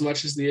is not as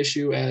much as the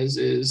issue as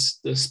is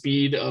the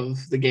speed of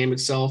the game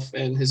itself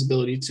and his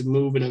ability to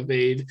move and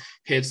evade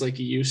hits like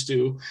he used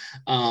to.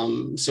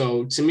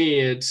 So to me,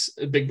 it's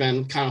Big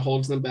Ben kind of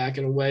holds them back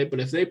in a way.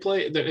 But if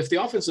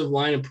the offensive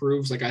line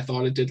improves like I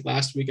thought it did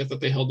last week, I thought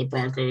they held the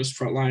Broncos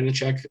front line in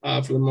check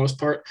for the most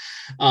part,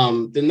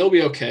 then they'll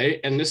be okay.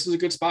 And this is a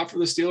good spot for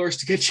the Steelers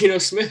to get Geno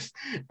Smith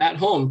at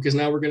home, because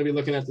now we're going to be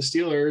looking at the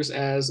Steelers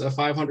as a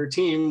 500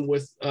 team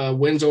with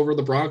wins over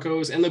the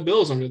Broncos and the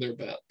Bills under their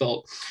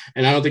belt.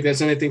 And I don't think that's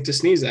anything to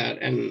sneeze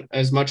at. And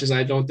as much as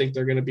I don't think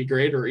they're going to be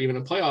great or even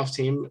a playoff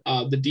team,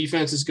 the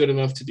defense is good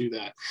enough to do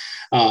that.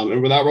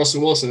 And without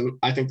Russell Wilson,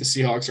 I think the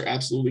Seahawks are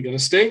absolutely going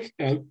to stink.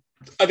 I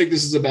think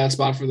this is a bad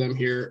spot for them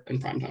here in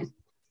primetime.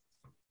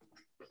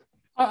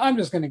 I'm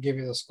just going to give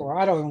you the score.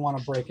 I don't even want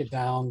to break it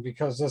down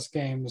because this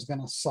game is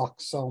going to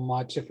suck so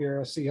much if you're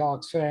a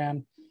Seahawks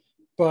fan.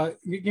 But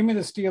give me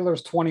the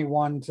Steelers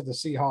 21 to the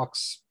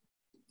Seahawks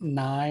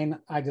 9.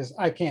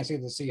 I can't see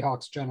the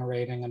Seahawks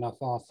generating enough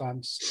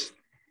offense.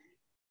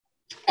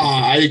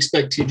 I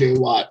expect TJ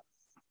Watt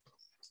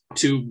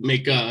to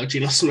make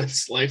Geno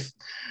Smith's life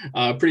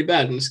pretty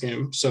bad in this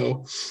game.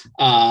 So,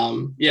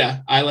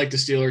 I like the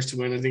Steelers to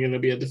win. I think it'll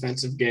be a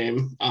defensive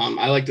game.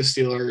 I like the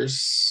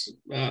Steelers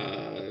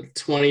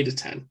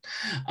 20-10.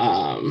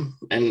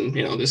 And,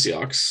 the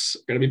Seahawks are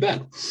going to be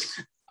bad.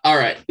 All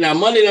right. Now,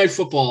 Monday Night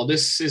Football,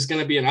 this is going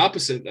to be an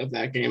opposite of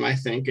that game, I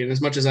think. And as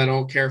much as I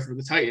don't care for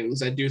the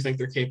Titans, I do think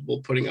they're capable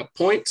of putting up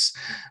points.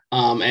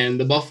 And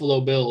the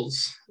Buffalo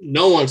Bills,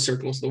 no one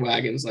circles the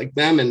wagons like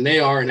them, and they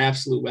are an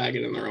absolute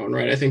wagon in their own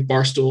right. I think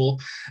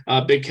Barstool,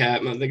 Big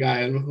Cat, the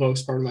guy who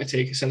hosts Part of My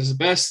Take, says the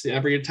best.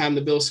 Every time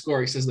the Bills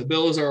score, he says the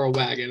Bills are a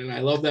wagon, and I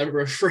love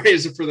that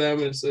phrase for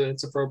them.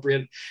 It's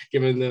appropriate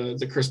given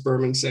the Chris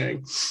Berman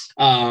saying.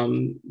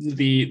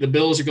 The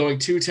Bills are going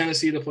to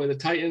Tennessee to play the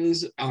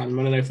Titans on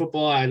Monday Night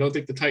Football. I don't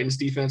think the Titans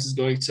defense is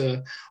going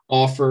to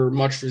offer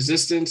much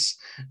resistance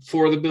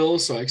for the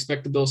Bills, so I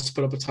expect the Bills to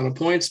put up a ton of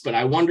points, but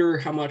I wonder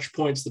how much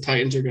points the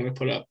Titans are going to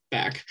put up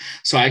back.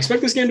 So I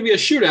expect this game to be a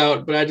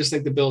shootout, but I just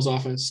think the Bills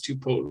offense is too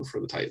potent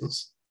for the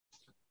Titans.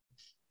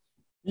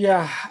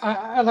 Yeah,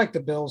 I like the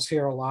Bills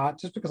here a lot,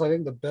 just because I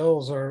think the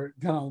Bills are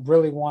going to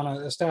really want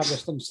to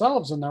establish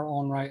themselves in their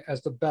own right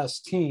as the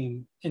best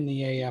team in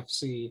the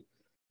AFC.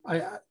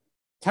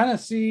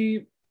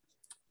 Tennessee,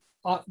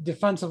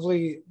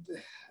 defensively,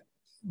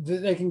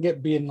 they can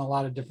get beat in a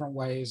lot of different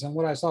ways. And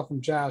what I saw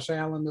from Josh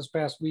Allen this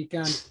past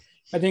weekend,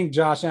 I think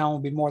Josh Allen will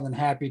be more than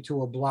happy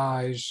to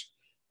oblige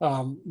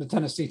the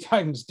Tennessee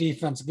Titans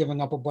defense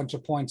giving up a bunch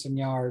of points and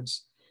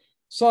yards.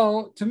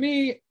 So to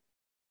me,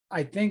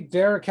 I think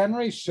Derrick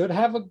Henry should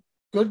have a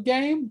good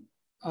game.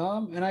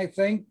 And I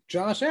think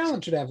Josh Allen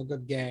should have a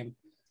good game.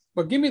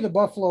 But give me the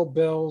Buffalo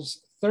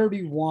Bills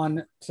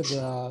 31 to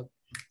the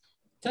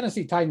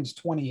Tennessee Titans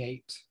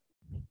 28.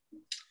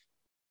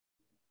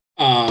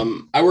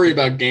 I worry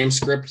about game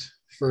script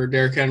for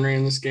Derrick Henry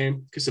in this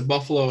game, because if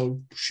Buffalo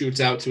shoots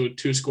out to a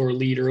 2-score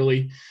lead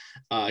early,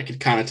 it could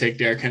kind of take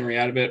Derrick Henry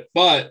out of it.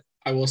 But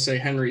I will say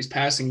Henry's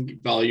passing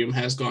volume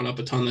has gone up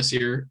a ton this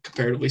year,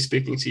 comparatively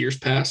speaking to years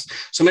past.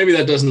 So maybe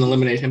that doesn't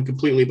eliminate him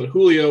completely, but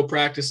Julio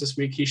practiced this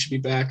week. He should be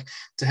back.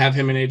 To have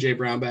him and A.J.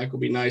 Brown back will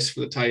be nice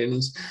for the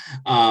Titans.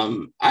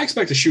 I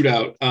expect a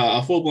shootout,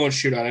 a full-blown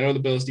shootout. I know the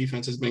Bills'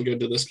 defense has been good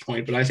to this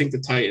point, but I think the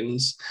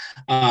Titans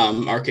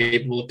are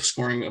capable of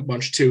scoring a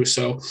bunch too.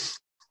 So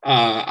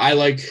I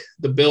like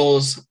the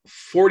Bills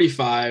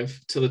 45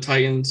 to the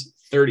Titans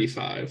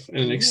 35, and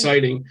an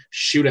exciting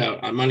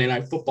shootout on Monday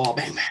Night Football.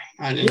 Bang,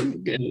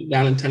 bang,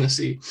 down in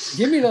Tennessee.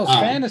 Give me those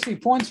fantasy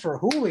points for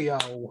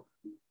Julio.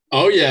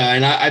 Oh, yeah,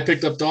 and I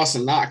picked up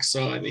Dawson Knox,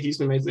 so I think he's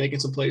been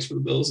making some plays for the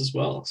Bills as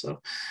well. So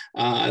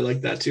I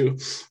like that too.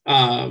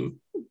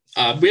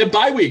 We have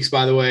bye weeks,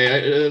 by the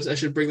way. I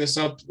should bring this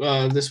up.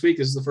 This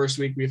week is the first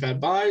week we've had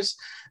byes.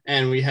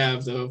 And we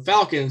have the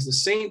Falcons, the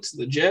Saints,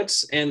 the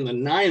Jets, and the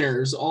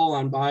Niners all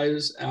on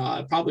byes.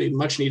 Probably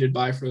much needed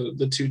bye for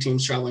the two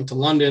teams traveling to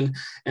London,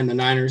 and the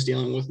Niners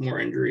dealing with more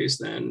injuries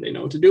than they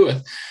know what to do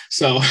with.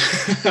 So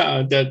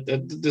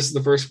this is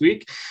the first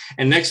week,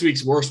 and next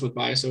week's worse with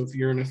bye. So if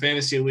you're in a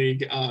fantasy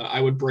league, I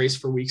would brace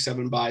for week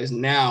 7 byes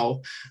now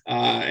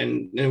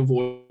and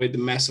avoid the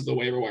mess of the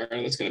waiver wire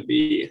that's going to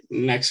be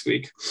next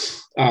week.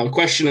 The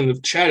question in the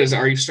chat is,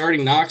 are you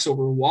starting Knox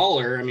over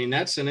Waller? I mean,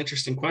 that's an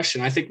interesting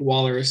question. I think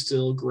Waller is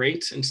still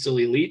great and still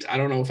elite. I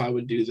don't know if I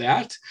would do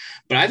that,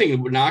 but I think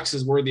Knox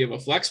is worthy of a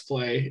flex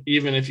play,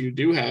 even if you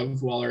do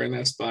have Waller in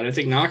that spot. I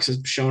think Knox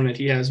has shown that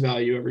he has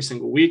value every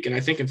single week. And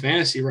I think in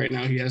fantasy right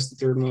now, he has the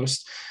third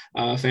most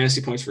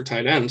fantasy points for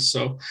tight ends.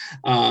 So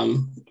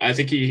I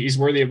think he's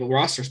worthy of a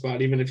roster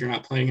spot, even if you're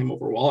not playing him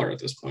over Waller at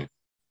this point.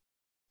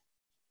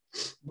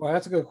 Well,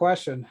 that's a good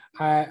question.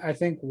 I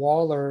think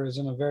Waller is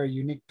in a very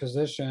unique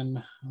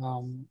position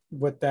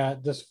with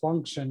that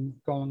dysfunction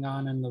going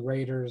on in the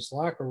Raiders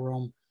locker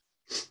room.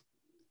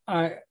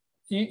 The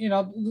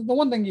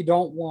one thing you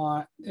don't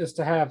want is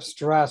to have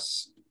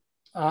stress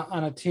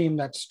on a team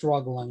that's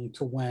struggling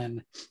to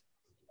win.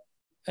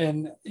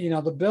 And,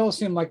 the Bills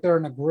seem like they're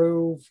in a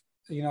groove.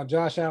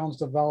 Josh Allen's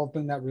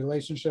developing that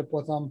relationship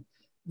with them.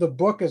 The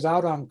book is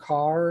out on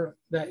Carr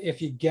that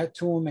if you get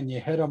to him and you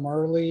hit him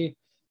early,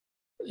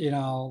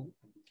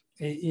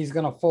 he's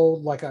going to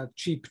fold like a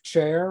cheap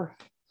chair.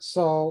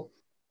 So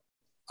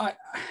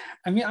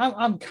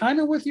I'm kind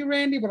of with you,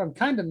 Randy, but I'm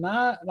kind of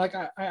not. Like,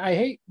 I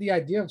hate the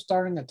idea of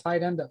starting a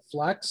tight end at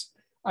flex.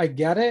 I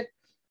get it.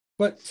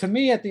 But to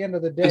me, at the end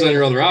of the day, depends on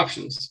your other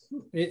options.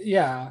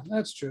 Yeah,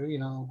 that's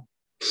true.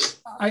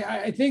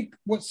 I think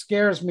what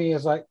scares me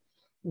is like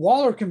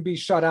Waller can be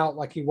shut out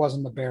like he was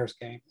in the Bears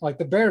game. Like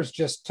the Bears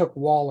just took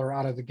Waller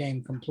out of the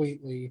game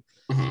completely.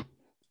 Mm-hmm.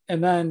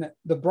 And then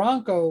the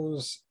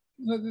Broncos,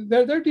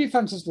 their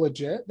defense is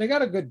legit. They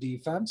got a good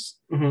defense.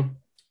 Mm-hmm.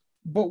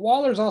 But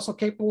Waller's also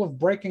capable of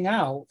breaking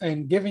out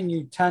and giving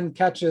you 10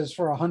 catches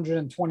for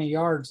 120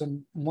 yards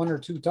and 1 or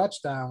 2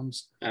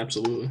 touchdowns.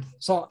 Absolutely.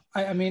 So,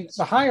 I mean,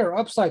 the higher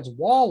upside's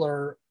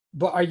Waller,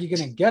 but are you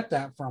going to get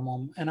that from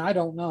him? And I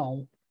don't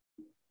know.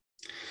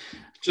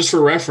 Just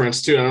for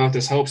reference, too, I don't know if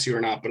this helps you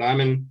or not, but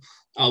I'm in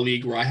a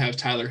league where I have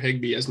Tyler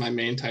Higbee as my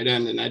main tight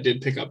end, and I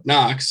did pick up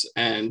Knox,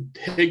 and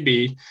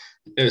Higbee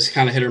is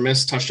kind of hit or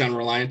miss, touchdown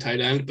reliant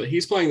tight end, but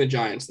he's playing the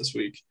Giants this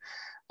week.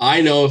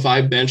 I know if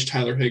I bench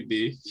Tyler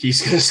Higbee,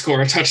 he's going to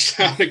score a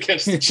touchdown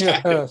against the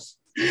Giants.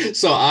 Yes.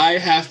 So I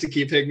have to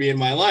keep Higbee in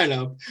my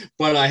lineup,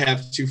 but I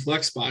have 2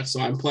 flex spots.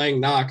 So I'm playing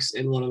Knox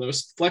in one of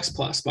those flex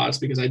plus spots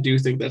because I do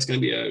think that's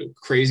going to be a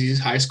crazy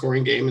high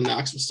scoring game, and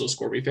Knox will still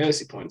score me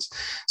fantasy points.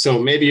 So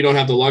maybe you don't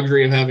have the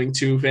luxury of having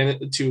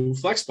 2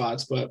 flex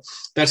spots, but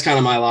that's kind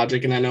of my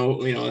logic. And I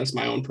know, that's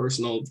my own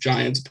personal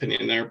Giants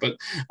opinion there, but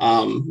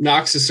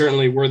Knox is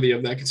certainly worthy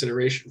of that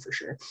consideration for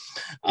sure.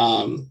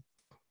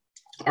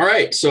 All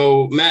right.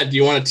 So, Matt, do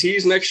you want to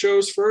tease next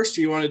shows first? Or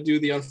do you want to do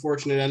the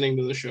unfortunate ending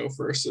to the show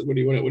first? What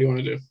do you want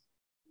to do?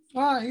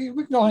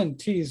 We can go ahead and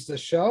tease the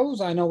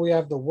shows. I know we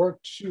have the Work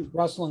Shoot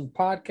Wrestling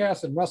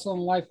podcast and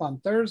Wrestling Life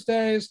on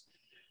Thursdays.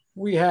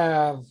 We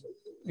have,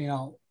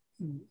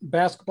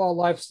 Basketball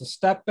Life's The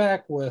Step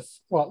Back with,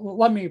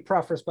 let me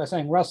preface by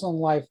saying Wrestling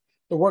Life,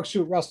 the Work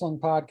Shoot Wrestling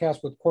podcast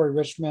with Corey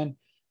Richmond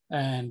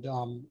and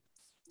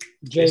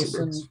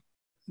Jason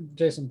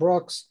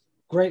Brooks.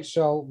 Great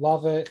show.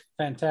 Love it.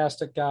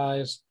 Fantastic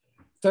guys.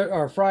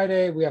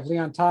 Friday, we have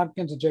Leon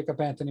Tompkins and Jacob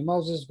Anthony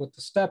Moses with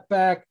The Step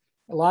Back.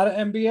 A lot of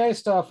NBA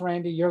stuff,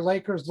 Randy. Your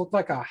Lakers look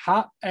like a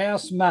hot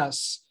ass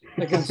mess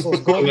against those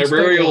Golden They're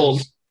very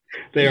old.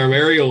 They are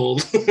very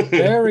old.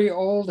 Very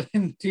old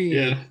indeed.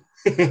 Yeah.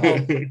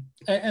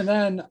 And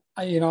then,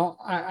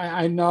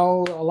 I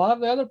know a lot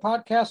of the other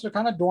podcasts are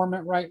kind of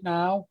dormant right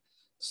now.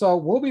 So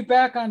we'll be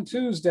back on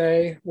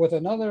Tuesday with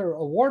another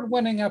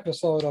award-winning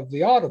episode of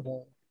The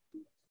Audible.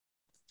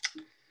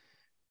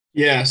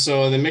 Yeah,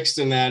 so they mixed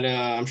in that.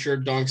 I'm sure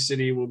Dunk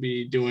City will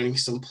be doing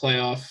some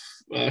playoff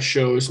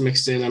shows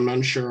mixed in. I'm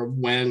unsure of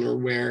when or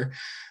where.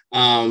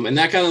 And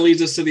that kind of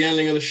leads us to the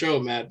ending of the show,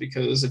 Matt,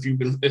 because if you've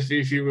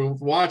been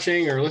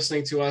watching or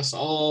listening to us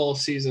all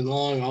season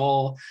long,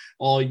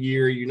 all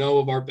year,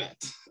 of our bet.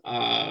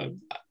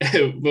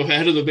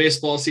 ahead of the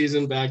baseball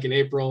season back in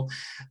April.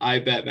 I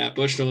bet Matt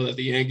Bushnell that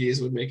the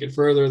Yankees would make it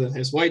further than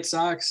his White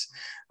Sox.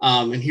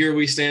 And here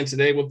we stand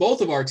today with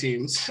both of our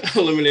teams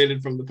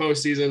eliminated from the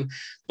postseason.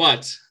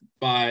 But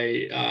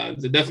by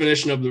the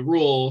definition of the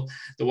rule,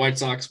 the White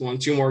Sox won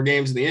 2 more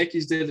games than the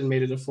Yankees did and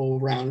made it a full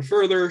round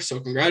further. So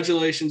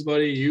congratulations,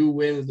 buddy. You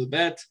win the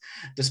bet.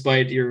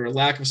 Despite your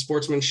lack of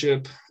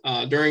sportsmanship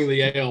during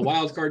the AL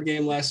wildcard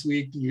game last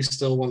week, you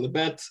still won the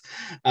bet.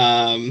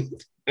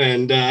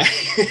 And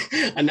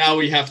now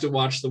we have to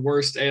watch the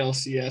worst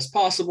ALCS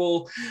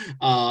possible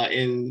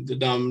in the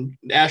dumb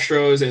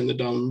Astros and the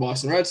dumb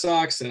Boston Red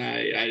Sox. And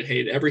I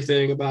hate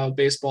everything about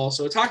baseball.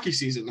 So it's hockey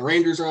season. The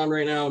Rangers are on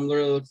right now. I'm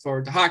really looking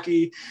forward to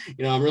hockey.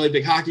 You know, I'm a really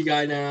big hockey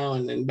guy now,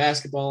 and then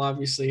basketball,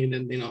 obviously. And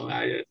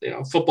then,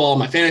 football,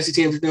 my fantasy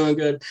teams are doing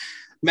good.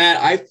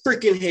 Matt, I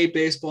freaking hate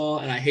baseball,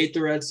 and I hate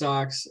the Red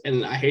Sox,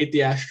 and I hate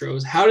the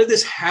Astros. How did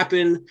this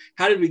happen?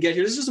 How did we get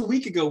here? This was a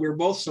week ago. We were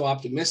both so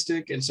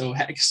optimistic and so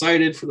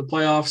excited for the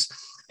playoffs,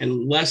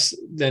 and less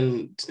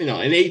than, and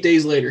 8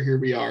 days later, here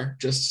we are.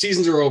 Just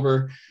seasons are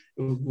over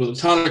with a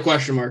ton of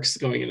question marks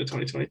going into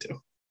 2022.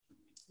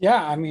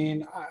 Yeah, I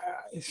mean,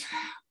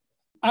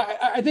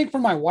 I think for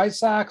my White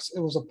Sox, it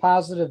was a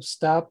positive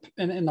step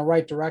in the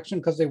right direction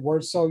because they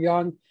were so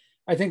young.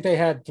 I think they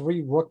had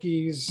 3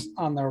 rookies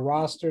on their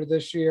roster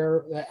this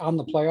year, on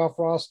the playoff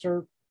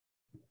roster.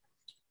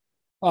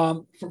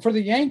 For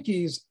the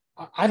Yankees,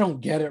 I don't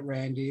get it,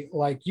 Randy.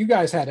 Like, you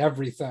guys had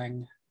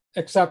everything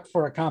except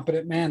for a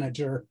competent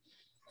manager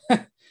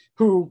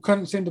who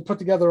couldn't seem to put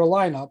together a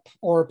lineup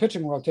or a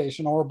pitching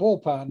rotation or a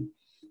bullpen.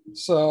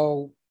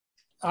 So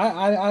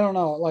I don't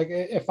know. Like,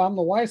 if I'm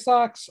the White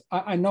Sox,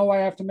 I know I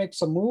have to make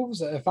some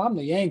moves. If I'm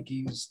the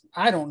Yankees,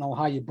 I don't know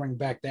how you bring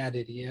back that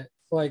idiot.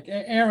 Like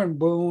Aaron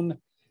Boone,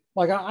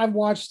 like I've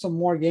watched some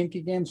more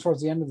Yankee games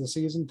towards the end of the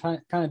season,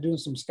 kind of doing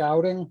some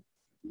scouting.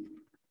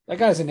 That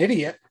guy's an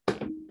idiot.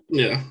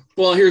 Yeah.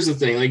 Well, here's the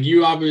thing. Like,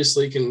 you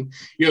obviously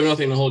you have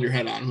nothing to hold your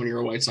head on when you're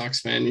a White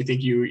Sox fan. You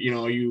think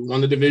you won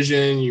the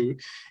division,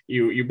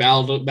 you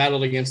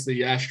battled against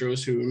the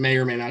Astros, who may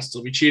or may not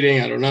still be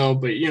cheating. I don't know.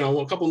 But,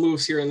 a couple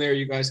moves here and there,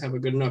 you guys have a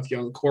good enough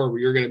young core where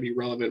you're going to be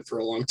relevant for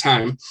a long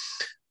time.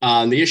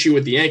 The issue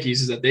with the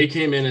Yankees is that they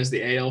came in as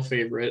the AL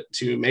favorite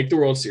to make the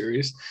World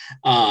Series,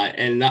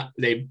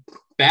 they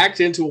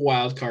backed into a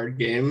wild card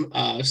game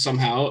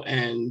somehow,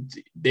 and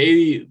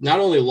they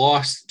not only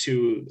lost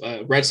to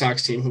a Red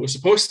Sox team who was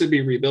supposed to be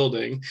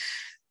rebuilding,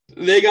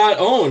 they got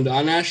owned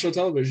on national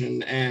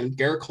television, and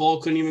Garrett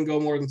Cole couldn't even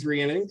go more than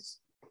 3 innings,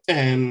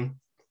 and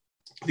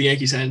the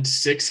Yankees had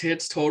 6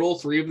 hits total,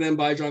 3 of them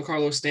by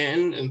Giancarlo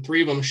Stanton, and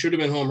 3 of them should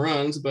have been home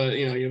runs, but,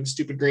 you have a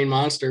stupid green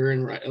monster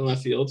in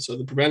left field, so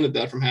they prevented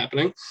that from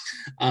happening.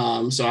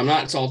 So I'm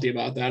not salty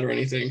about that or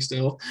anything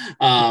still.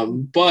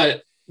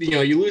 But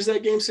you lose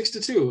that game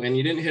 6-2, and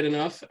you didn't hit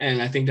enough.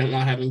 And I think that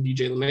not having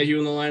DJ LeMahieu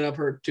in the lineup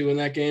hurt too in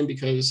that game,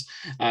 because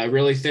it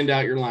really thinned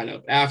out your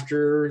lineup.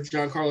 After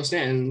Giancarlo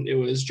Stanton, it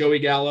was Joey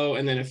Gallo,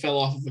 and then it fell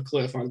off of a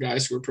cliff on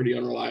guys who were pretty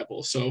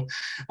unreliable. So,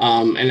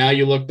 and now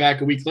you look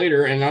back a week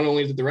later, and not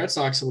only did the Red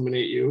Sox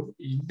eliminate you,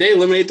 they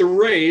eliminate the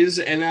Rays,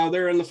 and now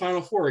they're in the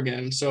Final Four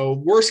again. So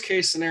worst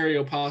case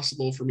scenario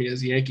possible for me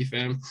as a Yankee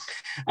fan.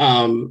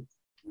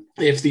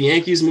 If the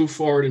Yankees move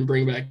forward and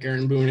bring back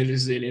Aaron Boone, it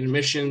is an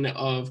admission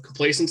of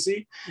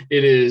complacency.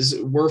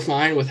 We're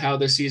fine with how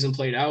this season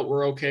played out.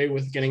 We're okay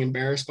with getting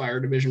embarrassed by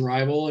our division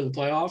rival in the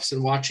playoffs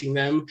and watching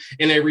them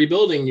in a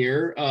rebuilding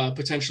year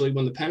potentially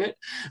win the pennant.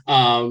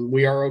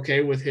 We are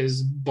okay with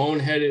his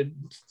boneheaded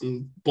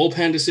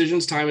bullpen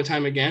decisions time and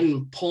time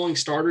again, pulling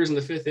starters in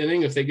the 5th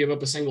inning if they give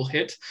up a single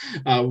hit,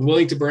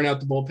 willing to burn out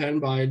the bullpen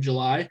by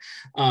July,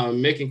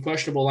 making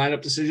questionable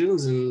lineup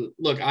decisions. And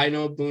look, I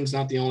know Boone's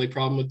not the only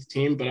problem with the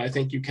team, but I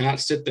think you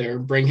cannot sit there,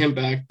 bring him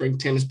back, bring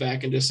Tim's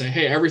back, and just say,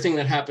 hey, everything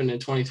that happened in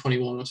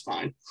 2021 was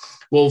fine.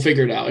 We'll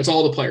figure it out. It's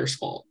all the players'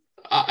 fault.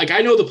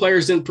 I know the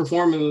players didn't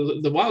perform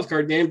in the wild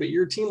card game, but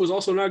your team was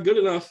also not good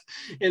enough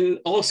in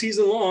all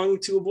season long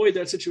to avoid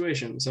that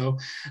situation. So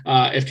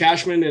if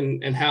Cashman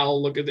and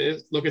Hal look at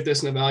this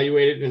and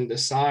evaluate it and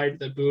decide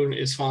that Boone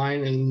is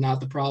fine and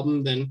not the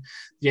problem, then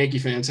Yankee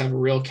fans have a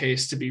real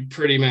case to be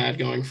pretty mad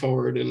going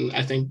forward. And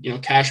I think,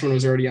 Cashman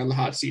was already on the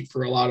hot seat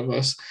for a lot of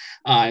us,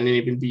 and then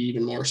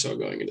even more so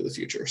going into the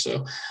future.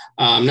 So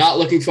I'm not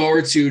looking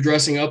forward to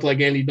dressing up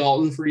like Andy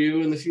Dalton for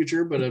you in the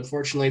future, but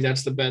unfortunately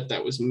that's the bet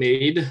that was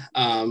made.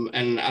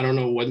 And I don't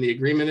know when the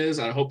agreement is.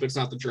 I hope it's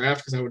not the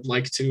draft, because I would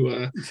like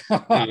to,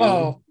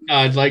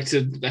 I'd like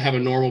to have a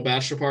normal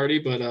bachelor party,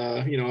 but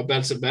a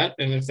bet's a bet.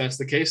 And if that's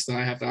the case, then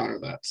I have to honor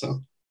that.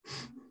 So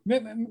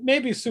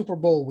maybe Super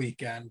Bowl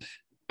weekend.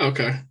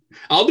 Okay.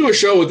 I'll do a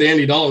show with the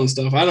Andy Dalton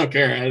stuff. I don't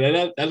care.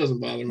 That doesn't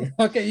bother me.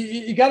 Okay.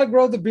 You got to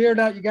grow the beard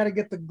out. You got to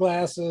get the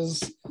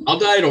glasses. I'll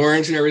dye it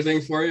orange and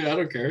everything for you. I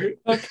don't care.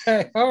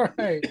 Okay. All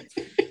right.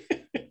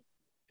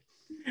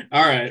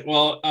 All right.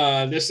 Well,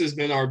 this has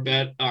been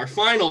our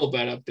final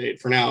bet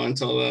update for now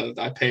until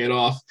I pay it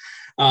off.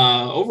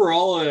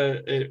 Overall,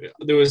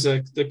 there was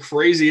the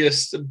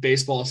craziest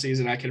baseball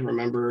season I can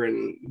remember,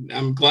 and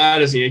I'm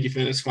glad as a Yankee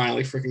fan it's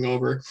finally freaking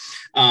over.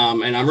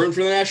 And I'm rooting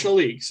for the National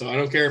League, so I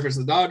don't care if it's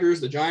the Dodgers,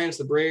 the Giants,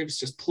 the Braves.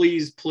 Just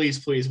please, please,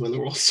 please win the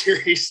World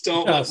Series.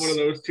 Don't let one of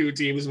those two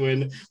teams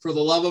win. For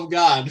the love of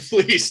God,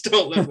 please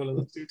don't let one of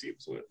those two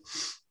teams win.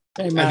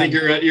 Hey, I think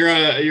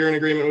you're in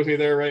agreement with me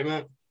there, right,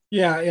 Matt?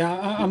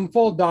 Yeah, I'm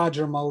full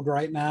Dodger mode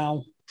right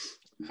now.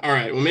 All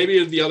right. Well,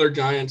 maybe the other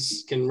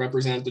Giants can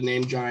represent the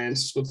name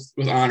Giants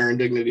with honor and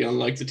dignity,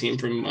 unlike the team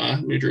from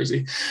New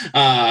Jersey.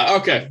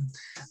 Okay.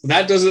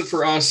 That does it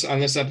for us on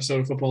this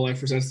episode of Football Life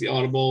Presents The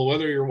Audible.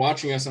 Whether you're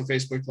watching us on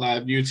Facebook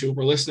Live, YouTube,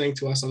 or listening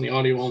to us on the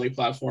audio-only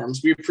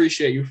platforms, we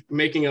appreciate you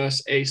making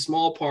us a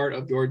small part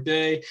of your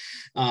day.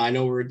 I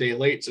know we're a day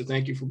late, so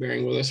thank you for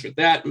bearing with us for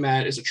that.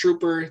 Matt is a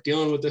trooper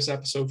dealing with this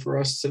episode for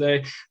us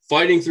today,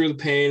 fighting through the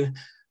pain.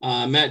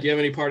 Matt, do you have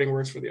any parting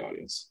words for the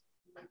audience?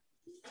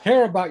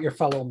 Care about your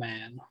fellow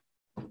man.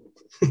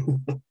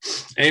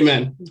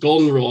 Amen.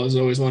 Golden rule. As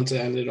always, want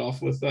to end it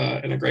off with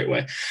in a great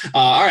way.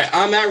 All right,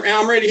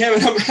 I'm Randy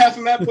Hammond. I'm behalf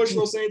of Matt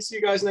Bushnell saying see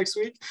you guys next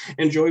week.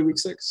 Enjoy week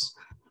 6.